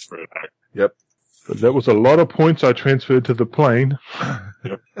him brace for impact. But that was a lot of points I transferred to the plane.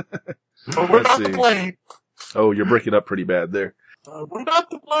 But we're Let's not see. the plane. Oh, you're breaking up pretty bad there. We're not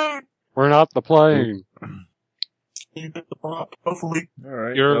the plane. We're not the plane. You get the prop. Hopefully. All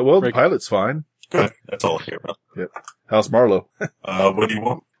right. You're Well, the breaking- pilot's fine. Good. That's all I care about. How's Marlowe? What do you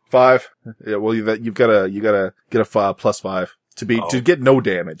want? 5. Yeah, well, you've got to get a +5 to get no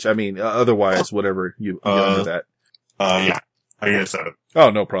damage. I mean, otherwise, whatever you get under that. Yeah. I get a 7. Oh,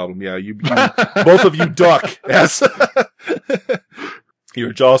 no problem. Yeah, you both of you duck as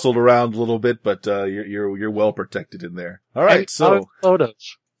you're jostled around a little bit, but you're well protected in there. All right, so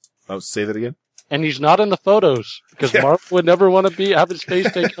photos. I'll say that again. And he's not in the photos because Mark would never want to have his face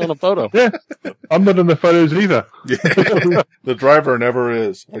taken on a photo. Yeah, I'm not in the photos either. The driver never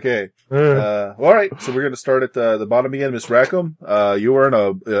is. Okay. All right. So we're going to start at the bottom again, Miss Rackham. You are in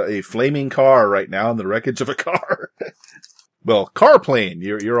a flaming car right now in the wreckage of a car. Well, car plane.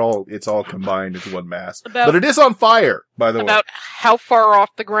 It's all combined into one mass. But it is on fire, by the way. About how far off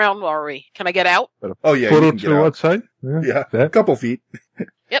the ground are we? Can I get out? Oh yeah, Foot you or can get two, out. I'd say. Yeah, a That. couple feet.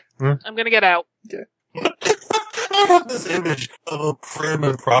 Yep. I'm gonna get out. I have this image of a prim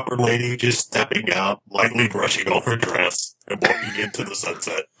and proper lady just stepping out, lightly brushing off her dress, and walking into the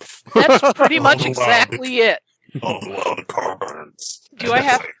sunset. That's pretty much Oh, wow. exactly it. All the while the car burns. Do I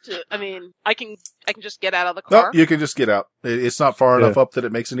have to? I mean, I can just get out of the No, car. you can just get out. It's not far enough up that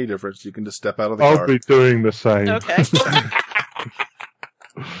it makes any difference. You can just step out of the I'll car. be doing the same. Okay.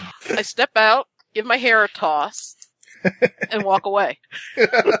 I step out, give my hair a toss, and walk away.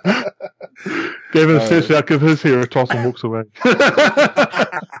 Gavin says out, give his hair a toss and walks away. All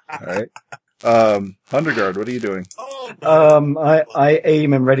right. Hunderguard, what are you doing? I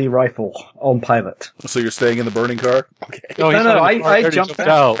aim and ready rifle on pilot. So you're staying in the burning car? No, No, I jumped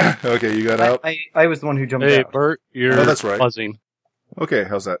out. Okay, you got out? I was the one who jumped Hey, out. Bert, you're Oh, that's right. buzzing. Okay,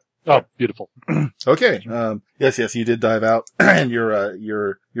 how's that? Oh, beautiful. Okay. Yes, you did dive out, and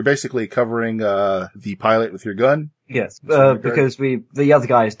you're basically covering the pilot with your gun. Yes, Hunderguard. because the other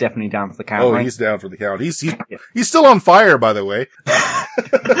guy is definitely down for the count. Oh, right? he's down for the count. He's still on fire, by the way.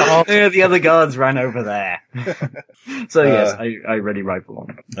 Yeah, the other guards ran over there. So yes, I ready rifle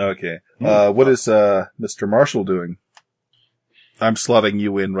on. Okay. What is Mr. Marshall doing? I'm slotting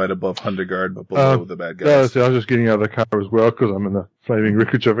you in right above Hunderguard, but below the bad No, guys. see, I was just getting out of the car as well because I'm in the flaming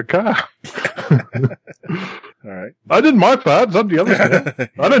wreckage of a car. All right. I did my part. It's up to the others.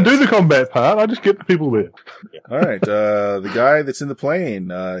 I don't do the combat part. I just get the people there. All right. The guy that's in the plane,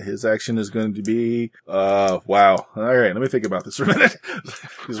 his action is going to be, wow. All right. Let me think about this for a minute.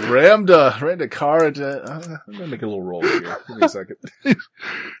 He's rammed a car into, I'm going to make a little roll here. Give me a second.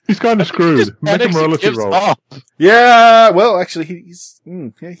 He's kind of screwed. Make a morality Gives roll. off. Yeah. Well, actually, he's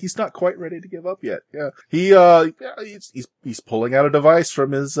not quite ready to give up yet. Yeah. He's pulling out a device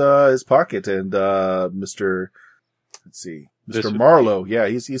from his pocket and, let's see. This Mr. would Marlowe, yeah,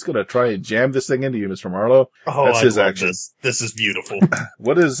 he's gonna try and jam this thing into you, Mr. Marlowe. Oh, That's I his love action. this. This is beautiful.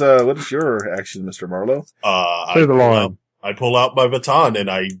 What is your action, Mr. Marlowe? Say the line. I pull out my baton and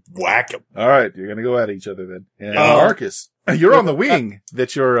I whack him. All right, you're gonna go at each other then. And Yeah. Marcus, you're on the wing.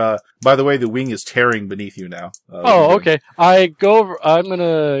 That you're. By the way, the wing is tearing beneath you now. Oh, okay. I'm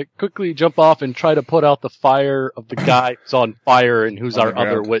gonna quickly jump off and try to put out the fire of the guy who's on fire and who's On our the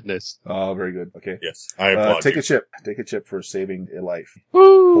other ground. witness. Oh, very good. Okay. Yes, I applaud Take you. a chip. Take a chip for saving a life.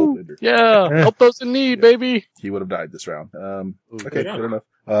 Woo! Ender. Yeah, help those in need, baby. He would have died this round. Okay, Yeah. good enough.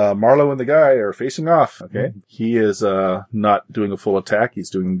 Marlowe and the guy are facing off. Okay. He is, not doing a full attack.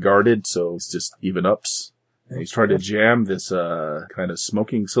 He's doing guarded, so it's just even ups. And he's trying to jam this, kind of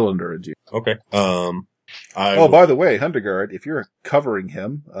smoking cylinder into you. Okay. Oh, by the way, Hunderguard, if you're covering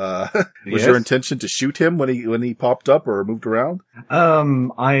him, was Yes? your intention to shoot him when he popped up or moved around?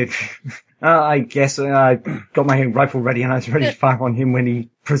 I guess I got my rifle ready and I was ready to fire on him when he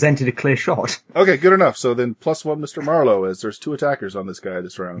presented a clear shot. Okay, good enough. So then +1 Mr. Marlowe, as there's 2 attackers on this guy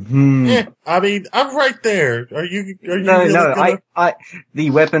this round. Yeah, I mean, I'm right there. Are you No, really no, gonna... the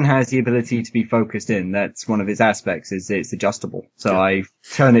weapon has the ability to be focused in. That's one of its aspects, is it's adjustable. So I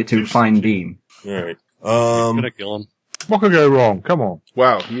turn it to fine beam. Alright. Gonna kill him. What could go wrong? Come on.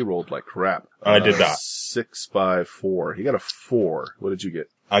 Wow, he rolled like crap. I did not. 6, 5, 4. He got a 4. What did you get?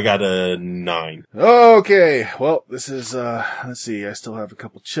 I got a 9. Okay, well, this is, let's see, I still have a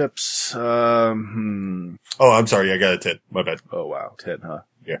couple chips. Oh, I'm sorry, I got a 10. My bad. Oh wow, 10, huh?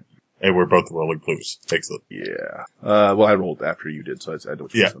 Hey, we're both rolling clues. Excellent. Yeah. Well, I rolled after you did, so I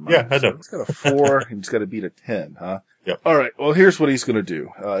don't. Yeah, I know. He's got a 4, and he's got to beat a 10, huh? Yep. All right. Well, here's what he's gonna do.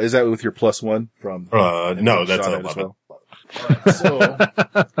 Is that with your +1 from? No, that's shot an at as 11. well? All right, so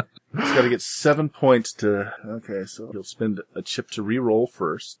he's got to get 7 points to. Okay, so he'll spend a chip to re-roll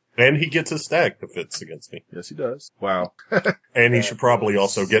first. And he gets a stack if it's against me. Yes, he does. Wow. And he should probably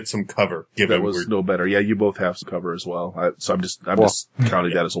also get some cover, That given was we're... no better. Yeah, you both have some cover as well. So I'm just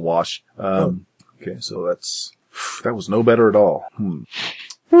counting that as a wash. Okay, so that was no better at all.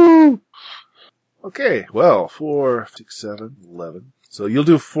 Okay, well, 4, 6, 7, 11, So you'll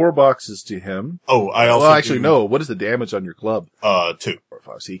do 4 boxes to him. Oh, I also Well, actually, no. What is the damage on your club? 2. 4 or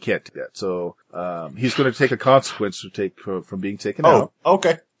 5. So you can't do that. So he's going to take a consequence from being taken Oh, out.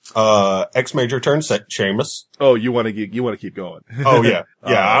 okay. X major turn, Seamus. Oh, you want to keep going? Oh yeah,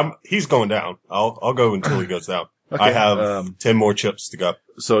 yeah. He's going down. I'll go until he goes down. Okay, I have 10 more chips to go.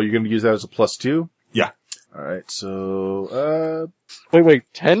 So you're going to use that as a +2? Yeah. All right. So Wait,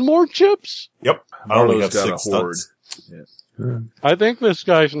 10 more chips? Yep. I only Marlo's have got 6 a horde. stunts. I think this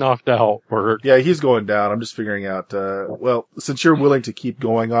guy's knocked out, Bert. Yeah, he's going down. I'm just figuring out. Well, since you're willing to keep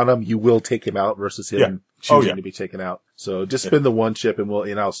going on him, you will take him out versus him choosing to be taken out. So just spend the 1 chip,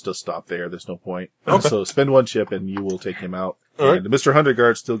 and I'll still stop there. There's no point. Okay. So spend 1 chip, and you will take him out. All right. And Mr.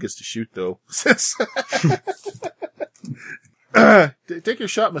 Hundergaard still gets to shoot, though. Take your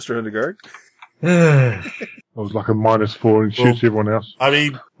shot, Mr. Hundergaard. I was like a -4 and shoots everyone else. I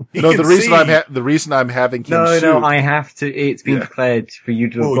mean, No, the reason I'm having him shoot. No, I have to. It's been declared for you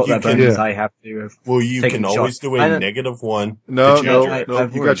to have Well, got you that can- bonus. Yeah. I have to have. well, you taking can always shots. do I a don't- -1. No, to change no, your- I've you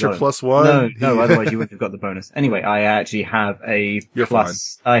already got your got it. +1. No, otherwise you wouldn't have got the bonus. Anyway, I actually have a You're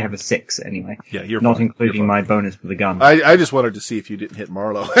plus. I have a 6 anyway, Yeah, you're not fine. including You're my bonus for the gun. fine. I just wanted to see if you didn't hit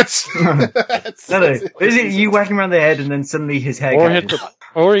Marlowe. No, is it you whacking around the head and then suddenly his hair catches?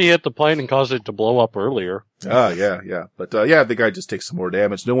 Or he hit the plane and caused it to blow up earlier. Yeah. But, the guy just takes some more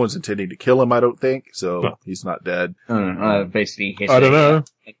damage. No one's intending to kill him, I don't think. So No. he's not dead. I basically hit. I don't know.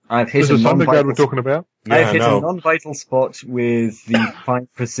 I've hit This a is Thunderguard we're non-vital. talking about. I've Yeah, hit no. a non-vital spot with the fine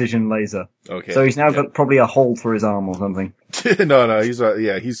precision laser. Okay. So he's now got probably a hole through his arm or something. no, he's not.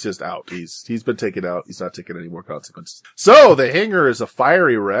 Yeah, he's just out. He's been taken out. He's not taking any more consequences. So the hangar is a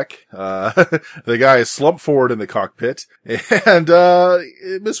fiery wreck. The guy is slumped forward in the cockpit, and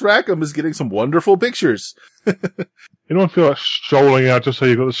Miss Rackham is getting some wonderful pictures. Anyone feel like strolling out just so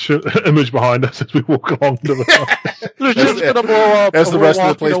you've got the image behind us as we walk along to the It's just gonna blow up. as the and we're rest of the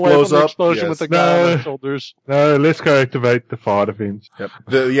walking place away blows from the up, explosion yes. with the guy on No. our shoulders. No, let's go activate the fire defense. Yep.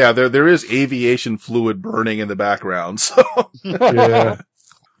 There is aviation fluid burning in the background. So Yeah.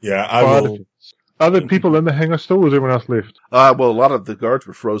 Yeah, I Fire will. defense. Are there people in the hangar still, or is everyone else left? well, a lot of the guards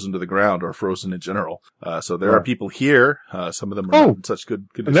were frozen to the ground or frozen in general. So there are Right. people here. Some of them are Oh. not in such good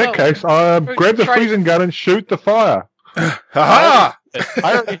In condition. that case, grab the try- freezing gun and shoot the fire. Ha ha!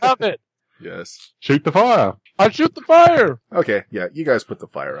 I already have it. Yes. Shoot the fire. I shoot the fire. Okay, yeah, you guys put the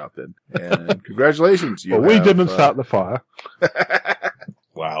fire out then. And congratulations. You Well, we have, didn't start the fire.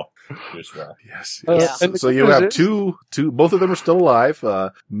 Wow. Just wow. Yes. Yeah. yes. And the So good you news have is- two, both of them are still alive.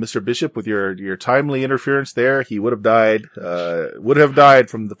 Mr. Bishop, with your timely interference there, he would have died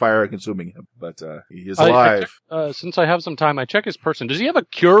from the fire consuming him, but, he is alive. Since I have some time, I check his person. Does he have a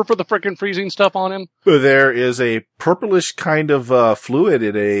cure for the frickin' freezing stuff on him? There is a purplish kind of, fluid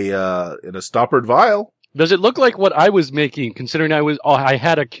in a stoppered vial. Does it look like what I was making, considering I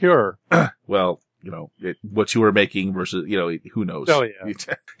had a cure? Well, what you were making versus, who knows? Oh, yeah.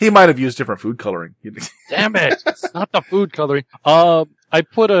 He might have used different food coloring. Damn it! It's not the food coloring. I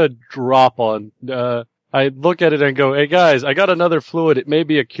put a drop on. I look at it and go, "Hey guys, I got another fluid. It may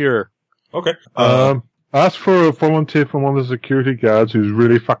be a cure." Okay. Ask for a volunteer from one of the security guards who's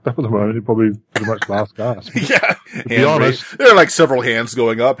really fucked up at the moment. He probably pretty much last gasp. Yeah. be honest. There are like several hands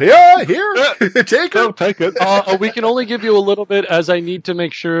going up. Yeah, here, take Go her. take it. We can only give you a little bit, as I need to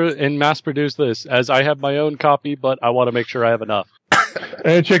make sure and mass produce this, as I have my own copy, but I want to make sure I have enough.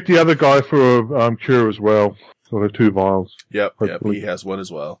 And check the other guy for a cure as well. So there are 2 vials. Yep, Hopefully. he has one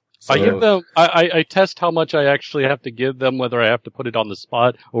as well. I So- give them. I test how much I actually have to give them, whether I have to put it on the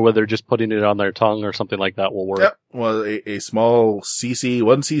spot or whether just putting it on their tongue or something like that will work. Yep. Well, a small 1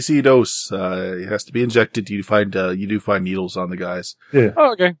 cc dose. It has to be injected. You do find needles on the guys.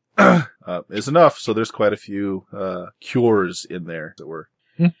 Oh, okay. Is enough. So there's quite a few cures in there that were.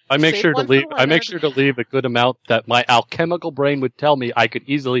 I make Save sure to one for leave. I make Leonard. sure to leave a good amount that my alchemical brain would tell me I could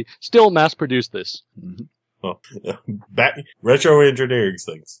easily still mass produce this. Well, back retro engineering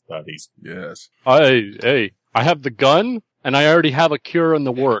things. Not easy. Yes. I have the gun and I already have a cure in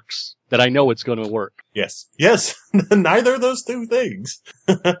the works that I know it's going to work. Yes. Yes. Neither of those 2 things.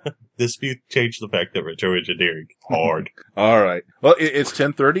 Dispute change the fact that retro engineering hard. All right. Well, it's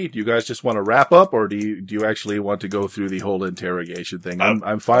 10:30. Do you guys just want to wrap up, or do you actually want to go through the whole interrogation thing?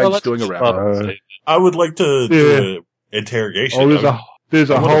 I'm fine Well, just doing a let's wrap up. I would like to do an interrogation. There's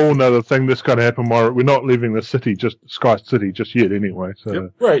a I wonder whole nother thing that's going to happen tomorrow. We're not leaving the city, just Sky City, just yet anyway. So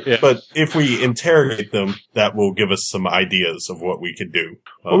Yep. Right, Yeah. but if we interrogate them, that will give us some ideas of what we could do.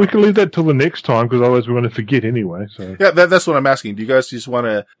 well, we can leave that till the next time because otherwise we're going to forget anyway. So Yeah, that's what I'm asking. Do you guys just want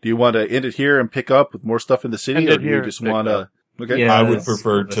to? Do you want to end it here and pick up with more stuff in the city, End or it do you here just and pick want to? Okay. Yeah. I would that's-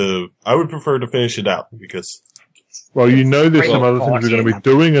 prefer to finish it out because Well, you know there's some Great other things we're going to be party.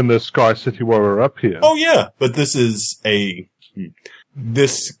 doing in the Sky City while we're up here. Oh yeah, but this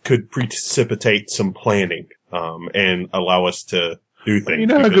could precipitate some planning, and allow us to do things. You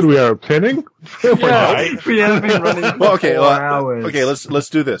know how because- good we are at planning? Right? We have been running for Well, okay, 4 hours. okay. Let's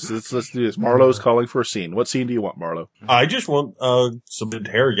do this. Let's do this. Marlowe's calling for a scene. What scene do you want, Marlowe? I just want some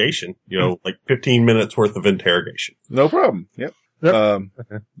interrogation. Like 15 minutes worth of interrogation. No problem. Yep. Yep.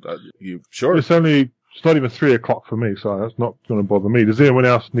 You sure? It's not even 3 o'clock for me, so that's not going to bother me. Does anyone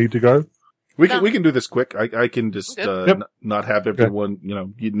else need to go? We can do this quick. I can just Okay. not have everyone.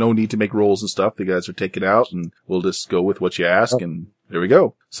 No need to make rolls and stuff. The guys are taken out, and we'll just go with what you ask, and there we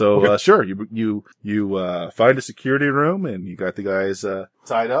go. So sure, you find a security room, and you got the guys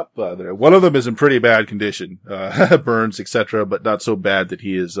tied up. There. One of them is in pretty bad condition, burns, etc., but not so bad that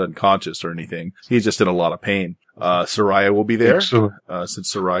he is unconscious or anything. He's just in a lot of pain. Soraya will be there, Excellent.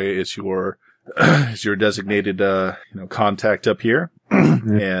 since Soraya is your is your designated contact up here,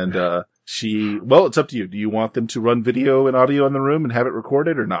 and well, it's up to you. Do you want them to run video and audio in the room and have it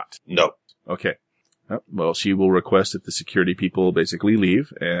recorded or not? No. Okay. Well, she will request that the security people basically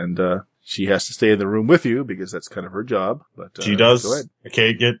leave, and she has to stay in the room with you because that's kind of her job. But She go does. ahead. I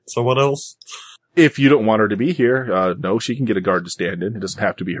can't get someone else. If you don't want her to be here, no, she can get a guard to stand in. It doesn't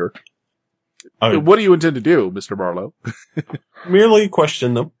have to be her. I What do you intend to do, Mr. Marlowe? merely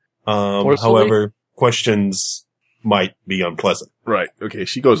question them. Forcefully? However, questions might be unpleasant. Right. Okay.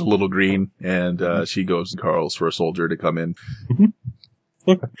 She goes a little green, and she goes and calls for a soldier to come in.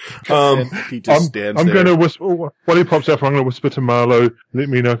 Um, And he just stands I'm there. going to whisper, while he pops up, I'm going to whisper to Marlowe, let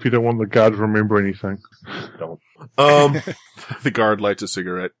me know if you don't want the guard to remember anything. The guard lights a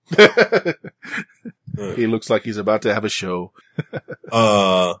cigarette. He looks like he's about to have a show.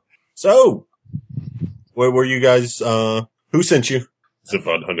 So, where were you guys, who sent you?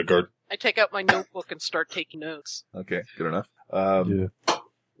 Zifod Hunderguard. I take out my notebook and start taking notes. Okay, good enough. Yeah.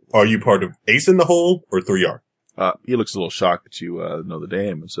 Are you part of Ace in the Hole or 3R? He looks a little shocked that you know the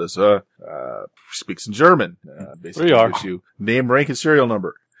name and says, speaks in German. Basically 3R. gives you name, rank, and serial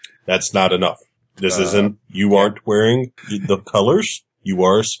number. That's not enough. This isn't, you aren't wearing the colors. You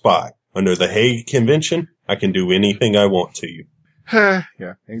are a spy. Under the Hague Convention, I can do anything I want to you. Yeah,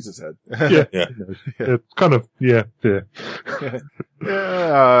 hangs his head. Yeah. Yeah. It's kind of, yeah. Yeah,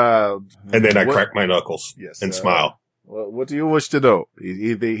 And then I what- crack my knuckles Yes, and smile. Well, what do you wish to know?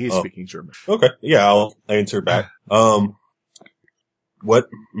 He's Oh. speaking German. Okay. Yeah, I'll answer back. What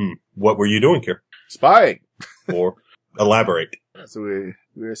were you doing here? Spying. Or elaborate. So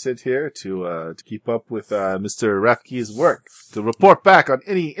we are sent here to keep up with Mr. Rathke's work, to report back on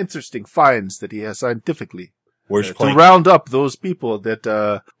any interesting finds that he has scientifically, Where's to Plank? round up those people that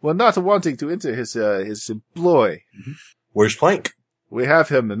were not wanting to enter his employ. Where's Plank? We have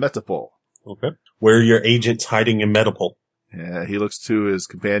him in Metapole. Okay. Where are your agents hiding in Metapole? Yeah, he looks to his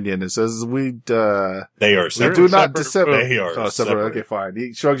companion and says, "We They are we separate. do not separate disseminate." They are separate. separate. Okay, fine.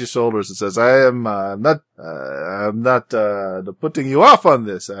 He shrugs his shoulders and says, "I am I'm not putting you off on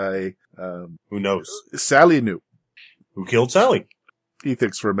this. Who knows? Sally knew." Who killed Sally? He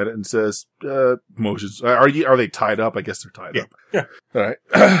thinks for a minute and says, motions. Are they tied up? I guess they're tied Yeah. up. Yeah. All right.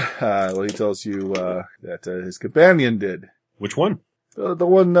 Well, he tells you, that, his companion did. Which one? The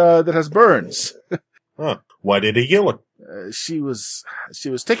one, that has burns. Huh. Why did he kill her? She was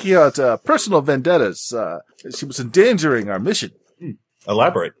taking out, personal vendettas. She was endangering our mission.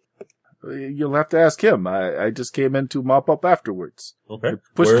 Elaborate. You'll have to ask him. I just came in to mop up afterwards. Okay.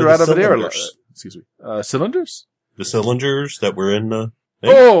 Pushed Where her are out the of an airlock. cylinders? Excuse me. Cylinders? The cylinders that were in the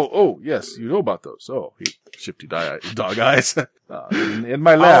thing? Oh, yes, you know about those. Oh, he shifty dog eyes. In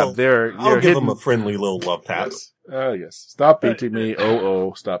my lab, I'll they're I'll give hidden. him a friendly little love tap. Yes. Stop beating me.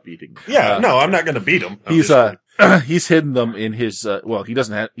 Stop beating me. Yeah, no, I'm not going to beat him. I'm He's just- he's hidden them in his he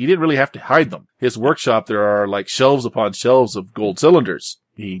didn't really have to hide them. His workshop, there are like shelves upon shelves of gold cylinders.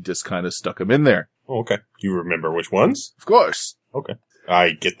 He just kind of stuck them in there. Okay. You remember which ones? Of course. Okay.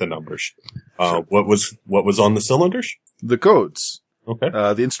 I get the numbers. What was on the cylinders? The codes. Okay.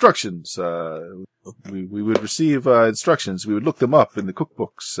 The instructions. We would receive instructions. We would look them up in the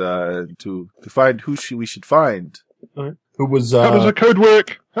cookbooks to find who we should find. Who was How does the code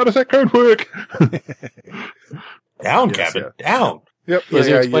work? How does that code work? down, Yes, Captain? Down. Yep. Does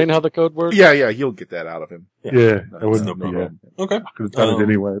he explain how the code works? Yeah, you'll get that out of him. Yeah, No, I wouldn't no problem. Okay. I could have done it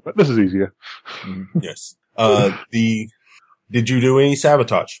anyway, but this is easier. Yes. Did you do any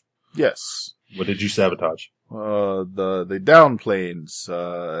sabotage? Yes. What did you sabotage? The down planes,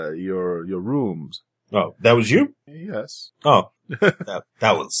 your rooms. Oh, that was you? Yes. Oh, that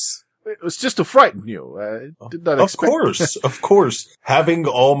was It was just to frighten you. I did not expect. Of course. Having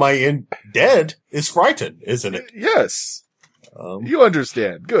all my dead is frightened, isn't it? Yes. You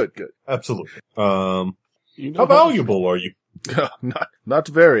understand. Good. Absolutely. You know How valuable are you? Not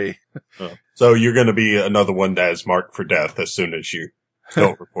very. So you're going to be another one that is marked for death as soon as you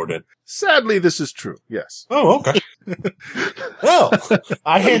don't report it. Sadly, this is true. Yes. Oh, okay. Well,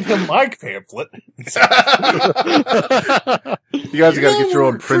 I hand him my pamphlet. You guys got to get your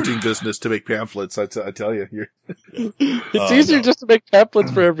own printing business to make pamphlets. I tell you. It's easier just to make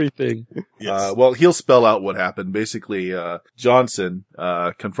pamphlets for everything. Yes. Well, he'll spell out what happened. Basically, Johnson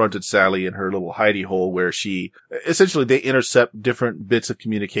confronted Sally in her little hidey hole where essentially they intercept different bits of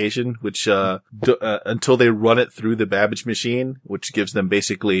communication, which until they run it through the Babbage machine, which gives them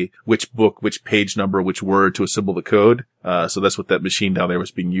basically which book, which page number, which word to assemble the code. So that's what that machine down there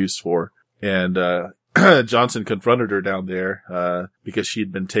was being used for. And Johnson confronted her down there because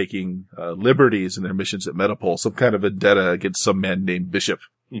she'd been taking liberties in their missions at Metapole, some kind of vendetta against some man named Bishop.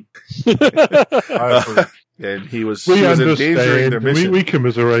 And he was endangering their mission. We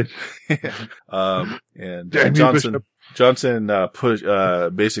commiserate. And Johnson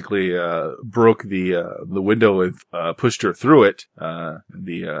basically broke the window and pushed her through it.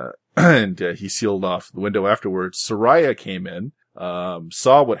 And he sealed off the window afterwards. Soraya came in,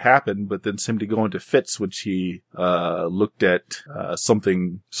 saw what happened, but then seemed to go into fits when she looked at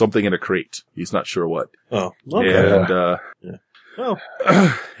something in a crate. He's not sure what. Oh, okay.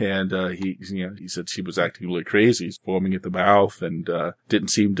 And and he said she was acting really crazy. He's foaming at the mouth and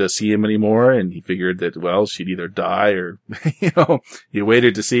didn't seem to see him anymore. And he figured that, well, she'd either die or, he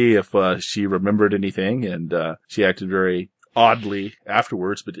waited to see if she remembered anything. And she acted very oddly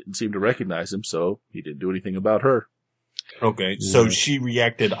afterwards, but didn't seem to recognize him. So he didn't do anything about her. Okay, so she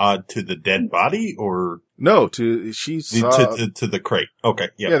reacted odd to the dead body, or no? To the crate. Okay,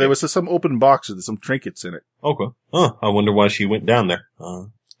 yeah. There was some open box with some trinkets in it. Okay. I wonder why she went down there.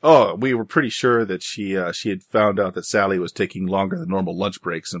 We were pretty sure that she had found out that Sally was taking longer than normal lunch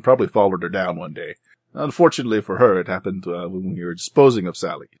breaks and probably followed her down one day. Unfortunately for her, it happened when we were disposing of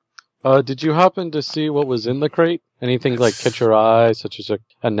Sally. Did you happen to see what was in the crate? Anything like catch your eye, such as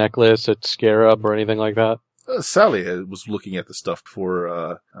a necklace, a scarab, or anything like that? Sally was looking at the stuff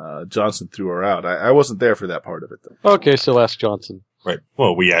before Johnson threw her out. I wasn't there for that part of it, though. Okay, so ask Johnson. Right.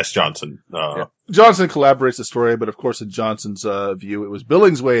 Well, we asked Johnson. Yeah. Johnson collaborates the story, but of course, in Johnson's view, it was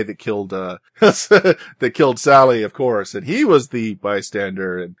Billingsway that killed Sally, of course, and he was the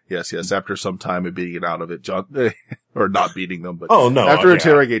bystander. And yes, after some time of beating it out of it, or not beating them, but after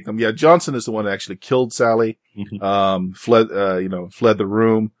interrogating them, Johnson is the one that actually killed Sally. Mm-hmm. Fled the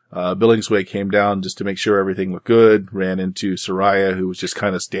room. Billingsway came down just to make sure everything looked good, ran into Soraya, who was just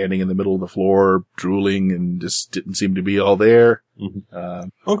kind of standing in the middle of the floor, drooling, and just didn't seem to be all there. Mm-hmm.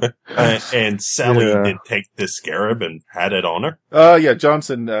 Okay. And Sally did take the scarab and had it on her?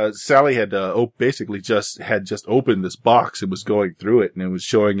 Johnson, Sally had basically just opened this box and was going through it, and it was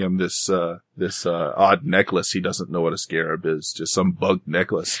showing him this odd necklace. He doesn't know what a scarab is, just some bug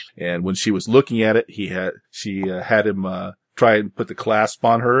necklace. And when she was looking at it, she had him try and put the clasp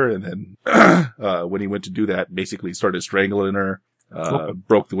on her, and then when he went to do that, basically started strangling her,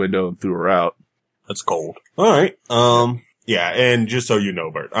 broke the window and threw her out. That's cold. All right. And just so you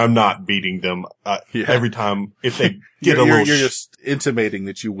know, Bert, I'm not beating them every time. If they get you're just intimating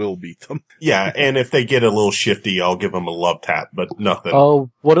that you will beat them. Yeah, and if they get a little shifty, I'll give them a love tap, but nothing.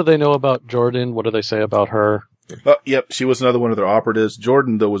 Oh, what do they know about Jordan? What do they say about her? Yep, she was another one of their operatives.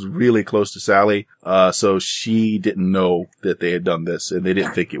 Jordan, though, was really close to Sally, so she didn't know that they had done this, and they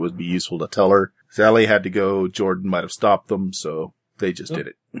didn't think it would be useful to tell her. Sally had to go. Jordan might have stopped them, so they just did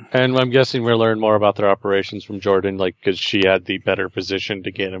it. And I'm guessing we'll learn more about their operations from Jordan, because she had the better position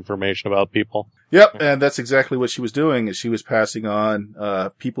to get information about people. Yep, and that's exactly what she was doing, is she was passing on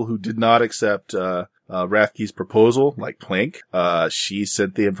people who did not accept Rathke's proposal, like Plank. She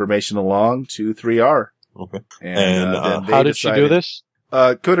sent the information along to 3R. Okay. And how did she do this?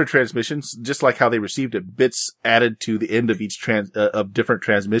 Coder transmissions, just like how they received it, bits added to the end of each of different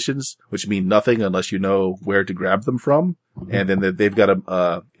transmissions, which mean nothing unless you know where to grab them from. Mm-hmm. And then they've got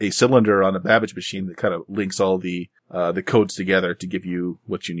a cylinder on a Babbage machine that kind of links all the codes together to give you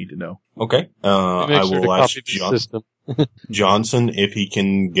what you need to know. Okay. I will ask Johnson if he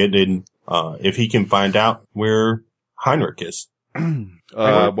can get in, if he can find out where Heinrich is.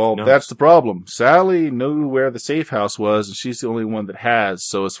 That's the problem. Sally knew where the safe house was, and she's the only one that has.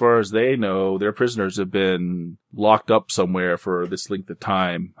 So as far as they know, their prisoners have been locked up somewhere for this length of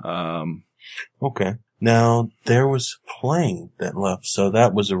time. Okay. Now, there was a plane that left, so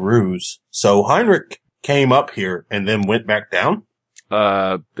that was a ruse. So Heinrich came up here and then went back down?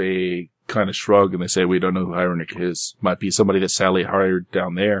 They kind of shrug and they say, we don't know who Heinrich is. Might be somebody that Sally hired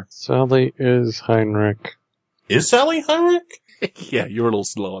down there. Sally is Heinrich. Is Sally Heinrich? Yeah, you're a little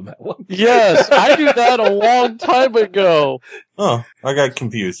slow on that one. Yes, I did that a long time ago. Oh, I got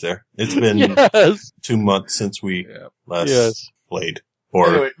confused there. It's been Yes. 2 months since we last played. Or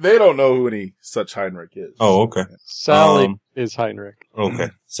Anyway, they don't know who any such Heinrich is. Oh, okay. Sally is Heinrich. Okay.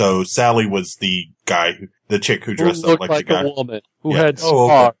 So Sally was the guy, the chick who dressed up looked like the guy. a woman who Yeah. had Oh,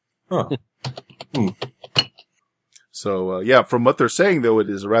 scar. okay. Huh. So, from what they're saying, though, it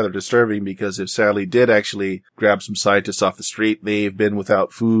is rather disturbing because if Sally did actually grab some scientists off the street, they've been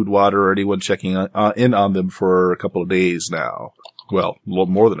without food, water, or anyone checking in on them for a couple of days now. Well, a little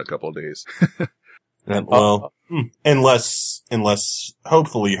more than a couple of days. Unless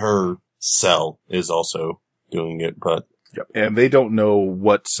hopefully her cell is also doing it, but. Yep. And they don't know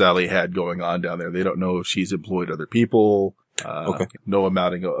what Sally had going on down there. They don't know if she's employed other people. Okay. No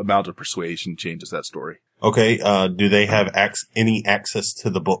amount of persuasion changes that story. Okay, do they have any access to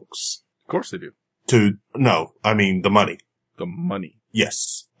the books? Of course they do. No, I mean the money. The money.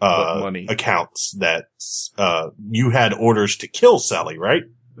 Yes. What money? Accounts that, you had orders to kill Sally, right?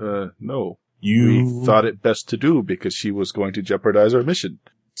 No. You We thought it best to do because she was going to jeopardize our mission.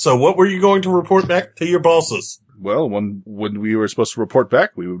 So what were you going to report back to your bosses? Well, when we were supposed to report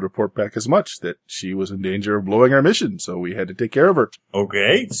back, we would report back as much that she was in danger of blowing our mission, so we had to take care of her.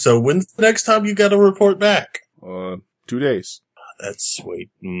 Okay, so when's the next time you got to report back? 2 days. That's 3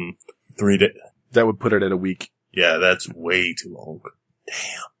 days. That would put it at a week. Yeah, that's way too long.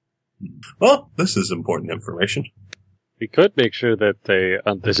 Damn. Well, this is important information. We could make sure that they,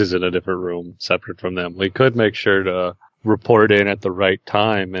 this is in a different room, separate from them. We could make sure to report in at the right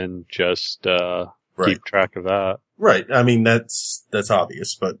time and just, keep track of that. Right. I mean, that's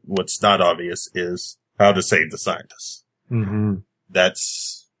obvious, but what's not obvious is how to save the scientists. Mm-hmm.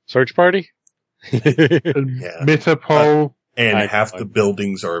 That's Search party? Yeah. Metapole. And I- half the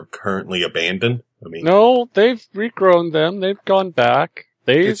buildings are currently abandoned. I mean, No, they've regrown them. They've gone back.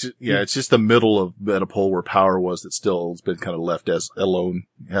 It's just the middle of Metapole where power was that still has been kind of left as alone.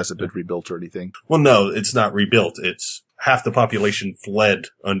 It hasn't been rebuilt or anything. well, no, it's not rebuilt. It's half the population fled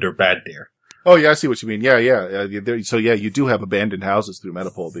under Bad Dare. Oh, yeah, I see what you mean. Yeah. So, you do have abandoned houses through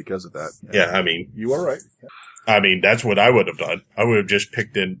Metapole because of that. Yeah, I mean, You are right. I mean, that's what I would have done. I would have just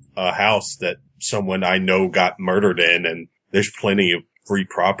picked in a house that someone I know got murdered in, and there's plenty of free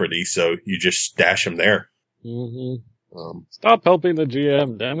property, so you just stash them there. Mm-hmm. Stop helping the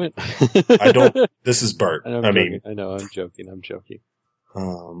GM, damn it. I don't, this is Bert. I'm I mean, joking. I know, I'm joking.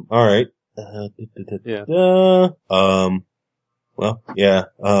 all right. Yeah. Well, yeah.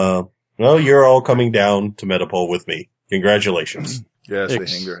 Well, you're all coming down to Metapole with me. Congratulations. Yes, they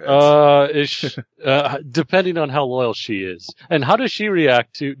hang their heads. Depending on how loyal she is. And how does she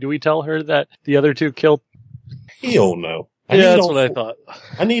react to, do we tell her that the other two killed? Hell no. Yeah, that's what I thought.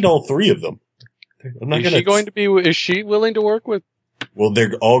 I need all three of them. I'm not Is she willing to work with? Well,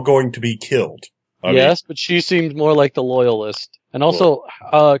 they're all going to be killed. Yes, but she seems more like the loyalist. And also,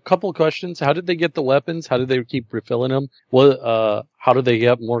 a couple questions. How did they get the weapons? How did they keep refilling them? How do they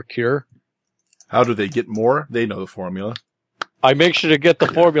get more cure? How do they get more? They know the formula. I make sure to get the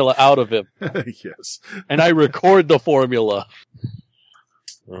formula out of him. Yes. And I record the formula.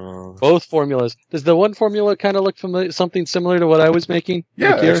 Both formulas. Does the one formula kind of look familiar, something similar to what I was making?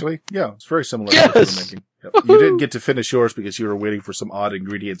 Yeah, Like here? actually. Yeah, it's very similar Yes! to what you were making. Yep. You didn't get to finish yours because you were waiting for some odd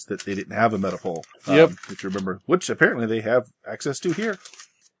ingredients that they didn't have in Metapole. Yep. If you remember, which apparently they have access to here.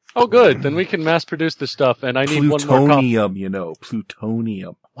 Oh, good. Then we can mass produce the stuff, and I need one more copy. Plutonium,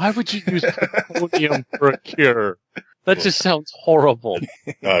 plutonium. Why would you use plutonium for a cure? That just sounds horrible.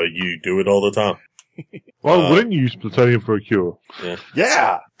 You do it all the time. Why wouldn't you use plutonium for a cure?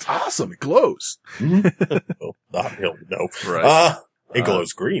 Yeah, it's awesome. It glows. Oh, hell no. Right. It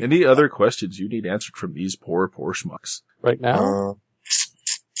glows green. Any other questions you need answered from these poor schmucks? Right now?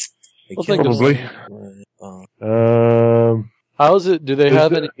 I think can't- How's it? Do they Is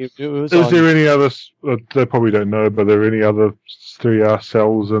have there- any news Is on? there any other, they probably don't know, but are there any other 3R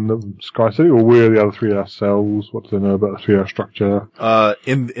cells in the Sky City? Or where are the other 3R cells? What do they know about the 3R structure?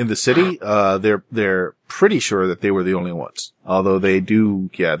 In the city, they're pretty sure that they were the only ones. Although they do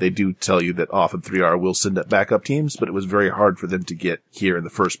tell you that often 3R will send up backup teams, but it was very hard for them to get here in the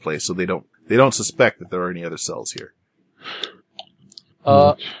first place, so they don't suspect that there are any other cells here.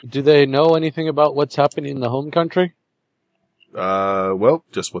 Do they know anything about what's happening in the home country? Well,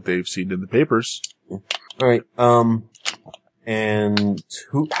 just what they've seen in the papers. All right. And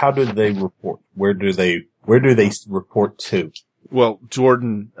how do they report? Where do they report to? Well,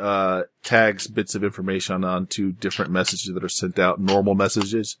 Jordan, tags bits of information onto different messages that are sent out, normal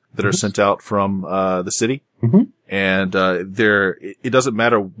messages that are sent out from the city. Mhm. And it doesn't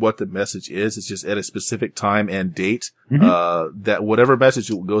matter what the message is, it's just at a specific time and date, that whatever message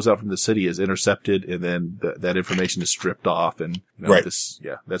goes out from the city is intercepted, and then that information is stripped off, and Right.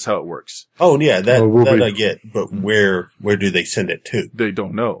 that's how it works. Oh yeah, that we'll be- I get. But where do they send it to? They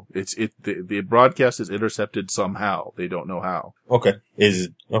don't know. The broadcast is intercepted somehow. They don't know how. Okay,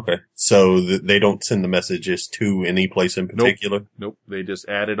 So they don't send the messages to any place in particular. Nope. They just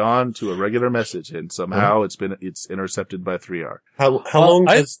add it on to a regular message, and somehow it's intercepted by 3R. How long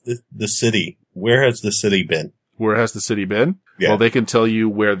has the city? Where has the city been? Where has the city been? Yeah. Well, they can tell you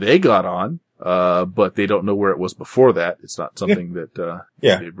where they got on, but they don't know where it was before that. It's not something that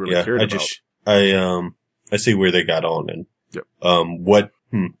they really cared about. I see where they got on, and Yep.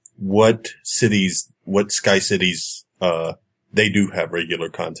 what Sky Cities they do have regular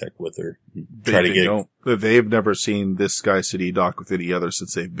contact with, or try to They get. don't. They've never seen this Sky City dock with any other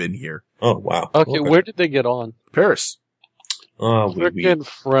since they've been here. Oh wow. Okay, where did they get on? Paris. Freaking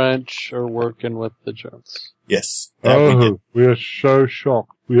French are working with the Germans. Yes. That we did. We are so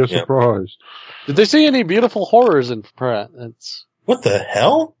shocked. We are surprised. Did they see any beautiful horrors in Pratt? What the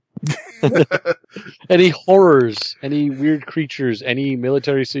hell? Any horrors, any weird creatures, any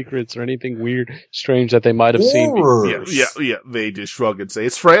military secrets, or anything weird, strange that they might have seen? Horrors. Yeah. They just shrug and say,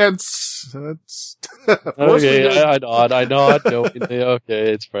 "It's France." That's Okay, I nod.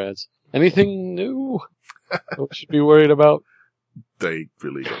 Okay, it's France. Anything new? What we should be worried about? They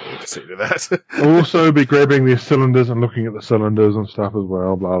really don't know what to say to that. We'll also be grabbing the cylinders and looking at the cylinders and stuff as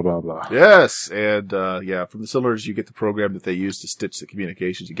well, blah, blah, blah. Yes, and from the cylinders you get the program that they use to stitch the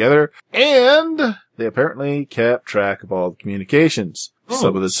communications together, and they apparently kept track of all the communications.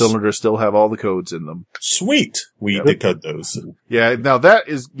 Some of the cylinders still have all the codes in them. Sweet. We decode those. Yeah, now that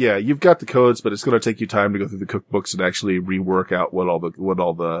is, you've got the codes, but it's going to take you time to go through the cookbooks and actually rework out what all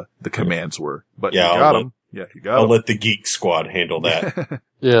the commands were. But Yeah, you got them. Yeah, you got I'll them. let the Geek Squad handle that.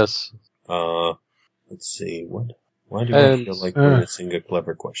 Yes. Let's see. Why do I feel like we're missing a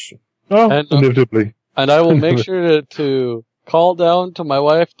clever question? Oh, And, inevitably. And I will make sure to call down to my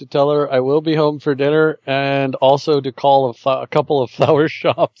wife to tell her I will be home for dinner, and also to call a couple of flower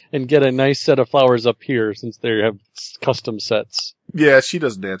shops and get a nice set of flowers up here since they have custom sets. Yeah, she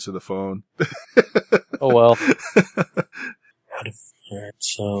doesn't answer the phone. Oh well. Alright,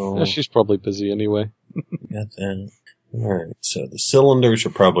 so Yeah, she's probably busy anyway. got that. Alright, so the cylinders are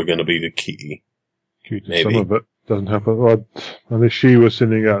probably going to be the key. Maybe. Some of it doesn't happen. Well, I think she was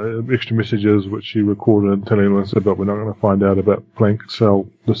sending out extra messages which she recorded and telling us about. We're not going to find out about Plank cell,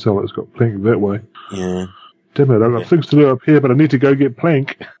 the cell that's got Plank that way. Yeah. Damn it, I've got things to do up here, but I need to go get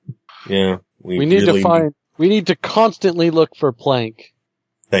Plank. Yeah. We need to constantly look for Plank.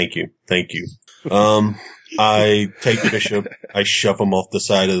 Thank you. I take Bishop, I shove him off the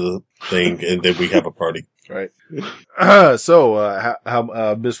side of the thing, and then we have a party. Right. So,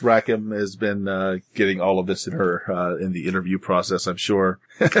 how Miss Rackham has been getting all of this in her in the interview process, I'm sure.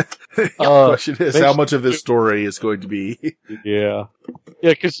 The question is, how much of this story is going to be? Yeah,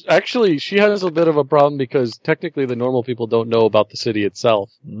 because actually she has a bit of a problem because technically the normal people don't know about the city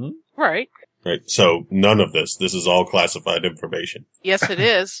itself. Mm-hmm. Right. Right. So none of this is all classified information. Yes, it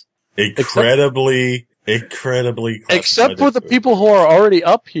is. Incredibly classified. Except for the people who are already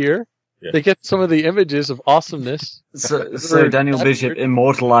up here. Yeah. They get some of the images of awesomeness. So Daniel Bishop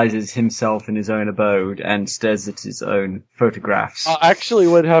immortalizes himself in his own abode and stares at his own photographs. Actually,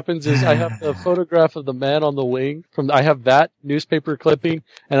 what happens is I have the photograph of the man on the wing. I have that newspaper clipping,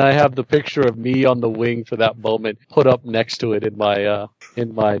 and I have the picture of me on the wing for that moment put up next to it in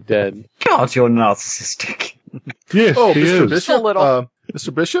my den. God, you're narcissistic. Yes, Oh, he Mr. is. Bishop, A little.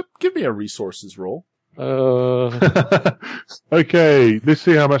 Mr. Bishop, give me a resources roll. Okay, let's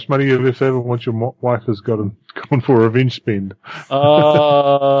see how much money you've left over once your wife has gone for a revenge spend.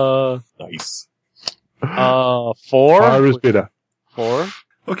 Nice. 4? Higher is better. 4?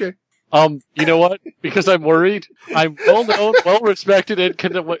 Okay. You know what? Because I'm worried, I'm well known, well respected,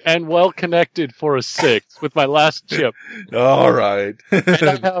 and well connected for a 6 with my last chip. All right.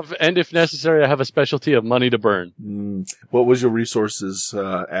 And if necessary, I have a specialty of money to burn. What was your resources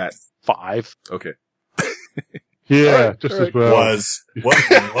at? 5. Okay. Yeah, just as well.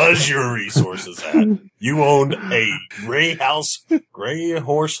 What was your resources at? You owned a Greyhound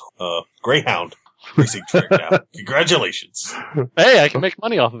racing track now. Congratulations. Hey, I can make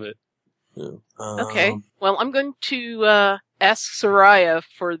money off of it. Okay. Well, I'm going to ask Soraya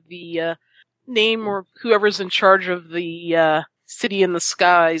for the name or whoever's in charge of the city in the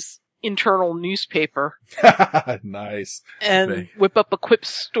skies internal newspaper Nice. and They- whip up a quick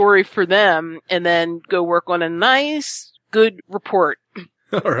story for them and then go work on a nice, good report.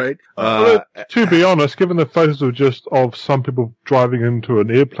 All right. To be honest, given the photos of some people driving into an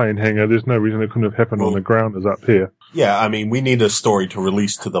airplane hangar, there's no reason it couldn't have happened on the ground as up here. Yeah, I mean, we need a story to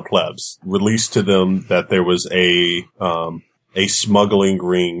release to the plebs. Release to them that there was a smuggling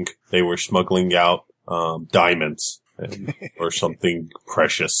ring. They were smuggling out, diamonds or something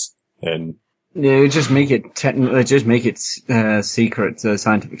precious. And Yeah, just make it just make it secret,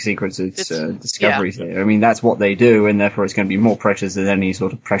 scientific secrets. It's discoveries there. I mean, that's what they do, and therefore it's going to be more precious than any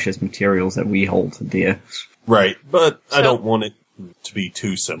sort of precious materials that we hold dear. right, but I So- don't want it to be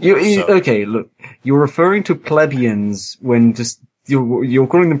too simple. Okay, look, you're referring to plebeians when you're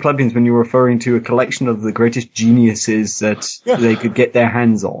calling them plebeians when you're referring to a collection of the greatest geniuses that they could get their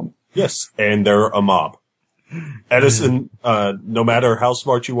hands on. Yes, and they're a mob. Edison, no matter how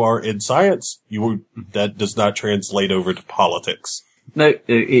smart you are in science, that does not translate over to politics. No,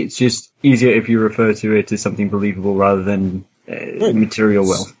 it's just easier if you refer to it as something believable rather than material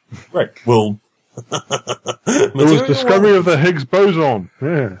wealth. Right. Well, There was discovery of the Higgs boson.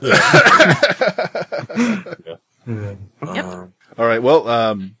 Yeah. All right. Well,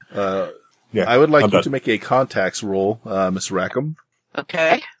 I would like I'm you done. to make a contacts roll, Miss Rackham.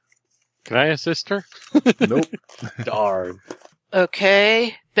 Okay. Can I assist her? Nope. Darn.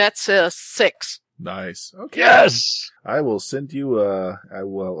 Okay. That's a 6. Nice. Okay. Yes! I will send you.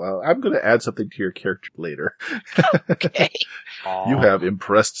 I'm going to add something to your character later. Okay. You have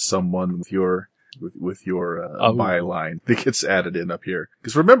impressed someone with your byline that gets added in up here.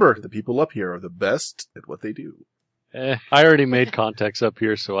 Because remember, the people up here are the best at what they do. I already made contacts up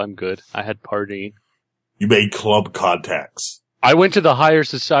here, so I'm good. I had partying. You made club contacts. I went to the higher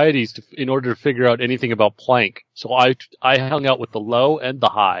societies in order to figure out anything about Planck. So I hung out with the low and the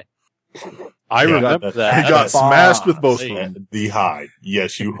high. I Yeah, remember that- that. You got smashed with both of them. And the high.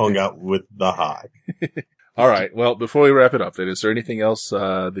 Yes, you hung out with the high. All right. Well, before we wrap it up, then, is there anything else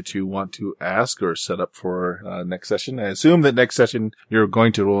that you want to ask or set up for next session? I assume that next session you're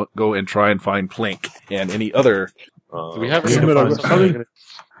going to go and try and find Planck and any other. Do we have Wait a minute,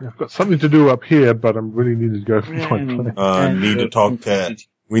 I've got something to do up here, but I'm really needing to go find Planck.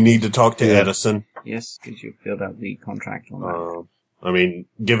 We need to talk to Edison. Yes, because you filled out the contract on that. I mean,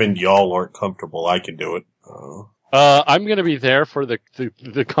 given y'all aren't comfortable, I can do it. I'm gonna be there for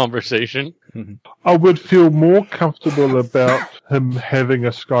the conversation. I would feel more comfortable about him having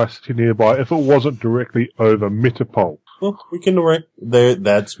a Sky City nearby if it wasn't directly over Metapole. Well, we can arrange.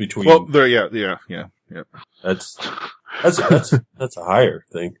 That's between. Well, there, yeah. That's a higher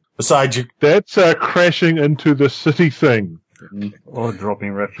thing. Besides, you. That's crashing into the city thing. Or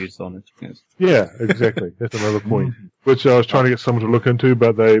dropping refuse on it. Yes. Yeah, exactly. That's another point, which I was trying to get someone to look into,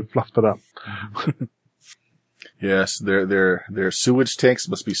 but they fluffed it up. Yes, their sewage tanks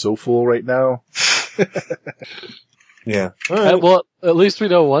must be so full right now. Yeah. All right. Well, at least we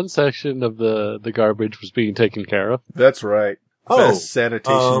know one section of the garbage was being taken care of. That's right. Oh, Best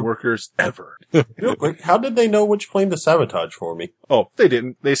sanitation workers ever. Real quick, how did they know which plane to sabotage for me? Oh, they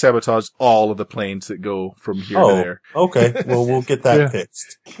didn't. They sabotaged all of the planes that go from here to there. Okay. Well, we'll get that Yeah.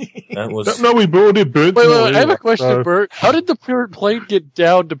 fixed. That was. No, we already burnt Wait, them all I have a anyway, question, so- Bert. How did the plane get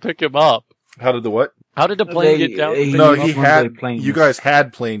down to pick him up? How did the what? How did the plane get down? they- No, not he one of had. the planes. You guys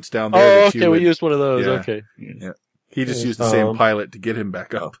had planes down there. Oh, that okay, you we would- used one of those. Yeah. Okay. He just used the same pilot to get him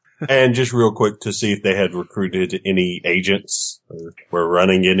back up. And just real quick to see if they had recruited any agents or were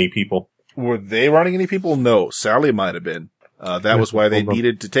running any people. Were they running any people? No. Sally might have been. That was why they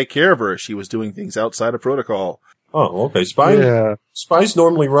needed to take care of her. She was doing things outside of protocol. Oh, okay. Spies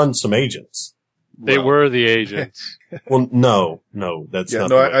normally run some agents. They Well, were the agents. Well, no, that's Yeah, not.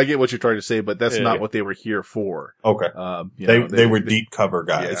 no, the way. I get what you're trying to say, but that's Yeah. not what they were here for. Okay. They were deep cover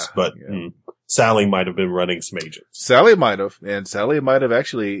guys, Yeah, but yeah. Sally might have been running some agents. Sally might have, and Sally might have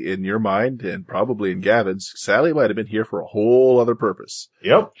actually, in your mind, and probably in Gavin's, Sally might have been here for a whole other purpose.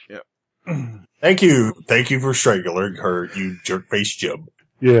 Yep. Yep. Thank you for strangling her, you jerk-faced Jim.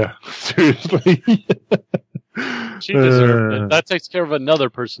 Yeah, seriously. She deserved it. That takes care of another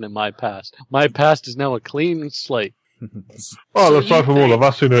person in my past. My past is now a clean slate. Well, So aside you from all of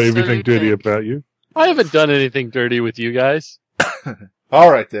us who know so everything you dirty think- about you. I haven't done anything dirty with you guys. All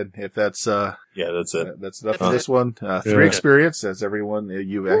right then, if that's Yeah, that's it. that's enough Uh, for this one. 3 yeah. experience, as everyone,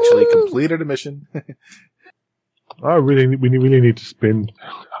 you actually completed a mission. We really need to spend.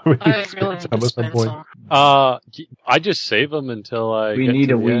 We need I to really spend need time to at some spend point. some. I just save them until I. We get need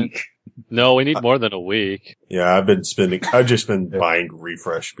to a the end. week. No, we need more than a week. Yeah, I've just been buying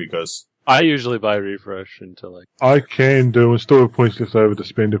refresh because I usually buy refresh until I can do and store points left over to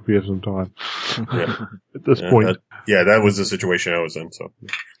spend if we have some time. Yeah. At this point. That was the situation I was in, so.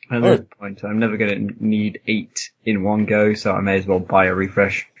 At this point, I'm never going to need 8 in one go, so I may as well buy a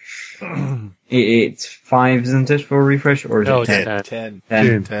refresh. It's 5, isn't it, for a refresh? Or is it 10?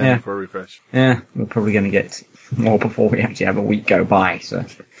 10 Yeah. for a refresh. Yeah, we're probably going to get more before we actually have a week go by, so.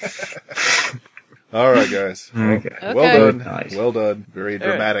 All right, guys. Okay. Well done. Nice. Well done. Very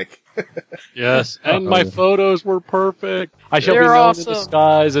dramatic. Yes, and my photos were perfect. I shall They're be known awesome. in the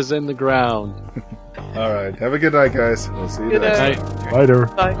skies as in the ground. All right. Have a good night, guys. We'll see you Good next night. time. Later.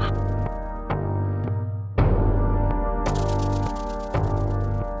 Bye.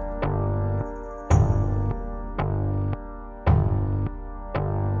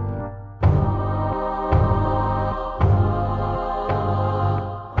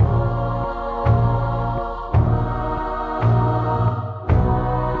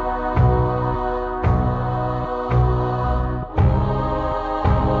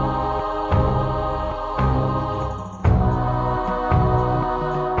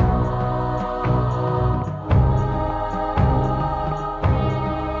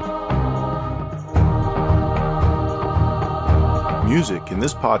 Music in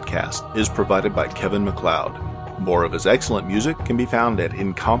this podcast is provided by Kevin MacLeod. More of his excellent music can be found at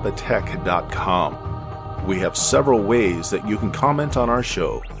incompetech.com. We have several ways that you can comment on our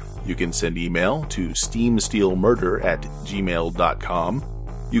show. You can send email to steamsteelmurder@gmail.com.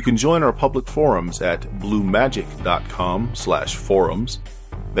 You can join our public forums at bluemagic.com/forums.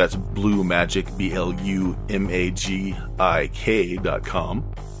 That's bluemagic, BLUMAGIK.com.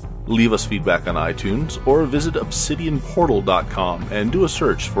 Leave us feedback on iTunes or visit obsidianportal.com and do a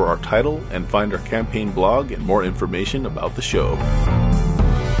search for our title and find our campaign blog and more information about the show.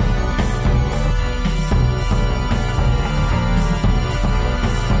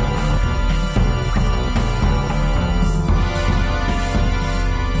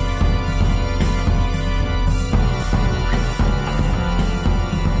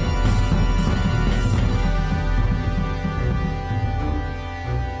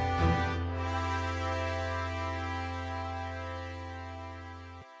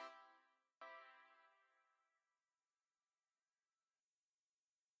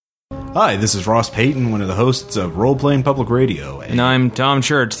 Hi, this is Ross Payton, one of the hosts of Role Playing Public Radio. And I'm Tom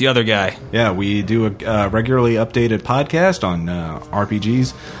Church, the other guy. Yeah, we do a regularly updated podcast on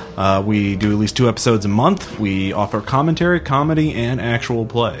RPGs. We do at least 2 episodes a month. We offer commentary, comedy, and actual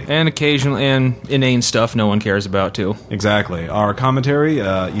play. And occasionally, and inane stuff no one cares about, too. Exactly. Our commentary,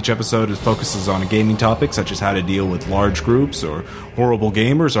 each episode focuses on a gaming topic, such as how to deal with large groups, or horrible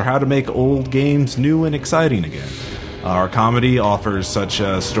gamers, or how to make old games new and exciting again. Our comedy offers such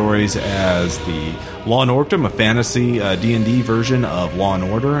stories as the Law & Order, a fantasy D&D version of Law &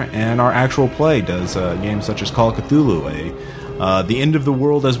 Order, and our actual play does games such as Call of Cthulhu, the end of the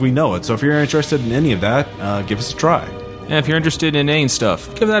world as we know it. So if you're interested in any of that, give us a try. And if you're interested in inane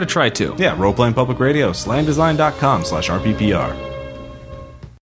stuff, give that a try, too. Yeah, Role Playing Public Radio, slamdesign.com/RPPR.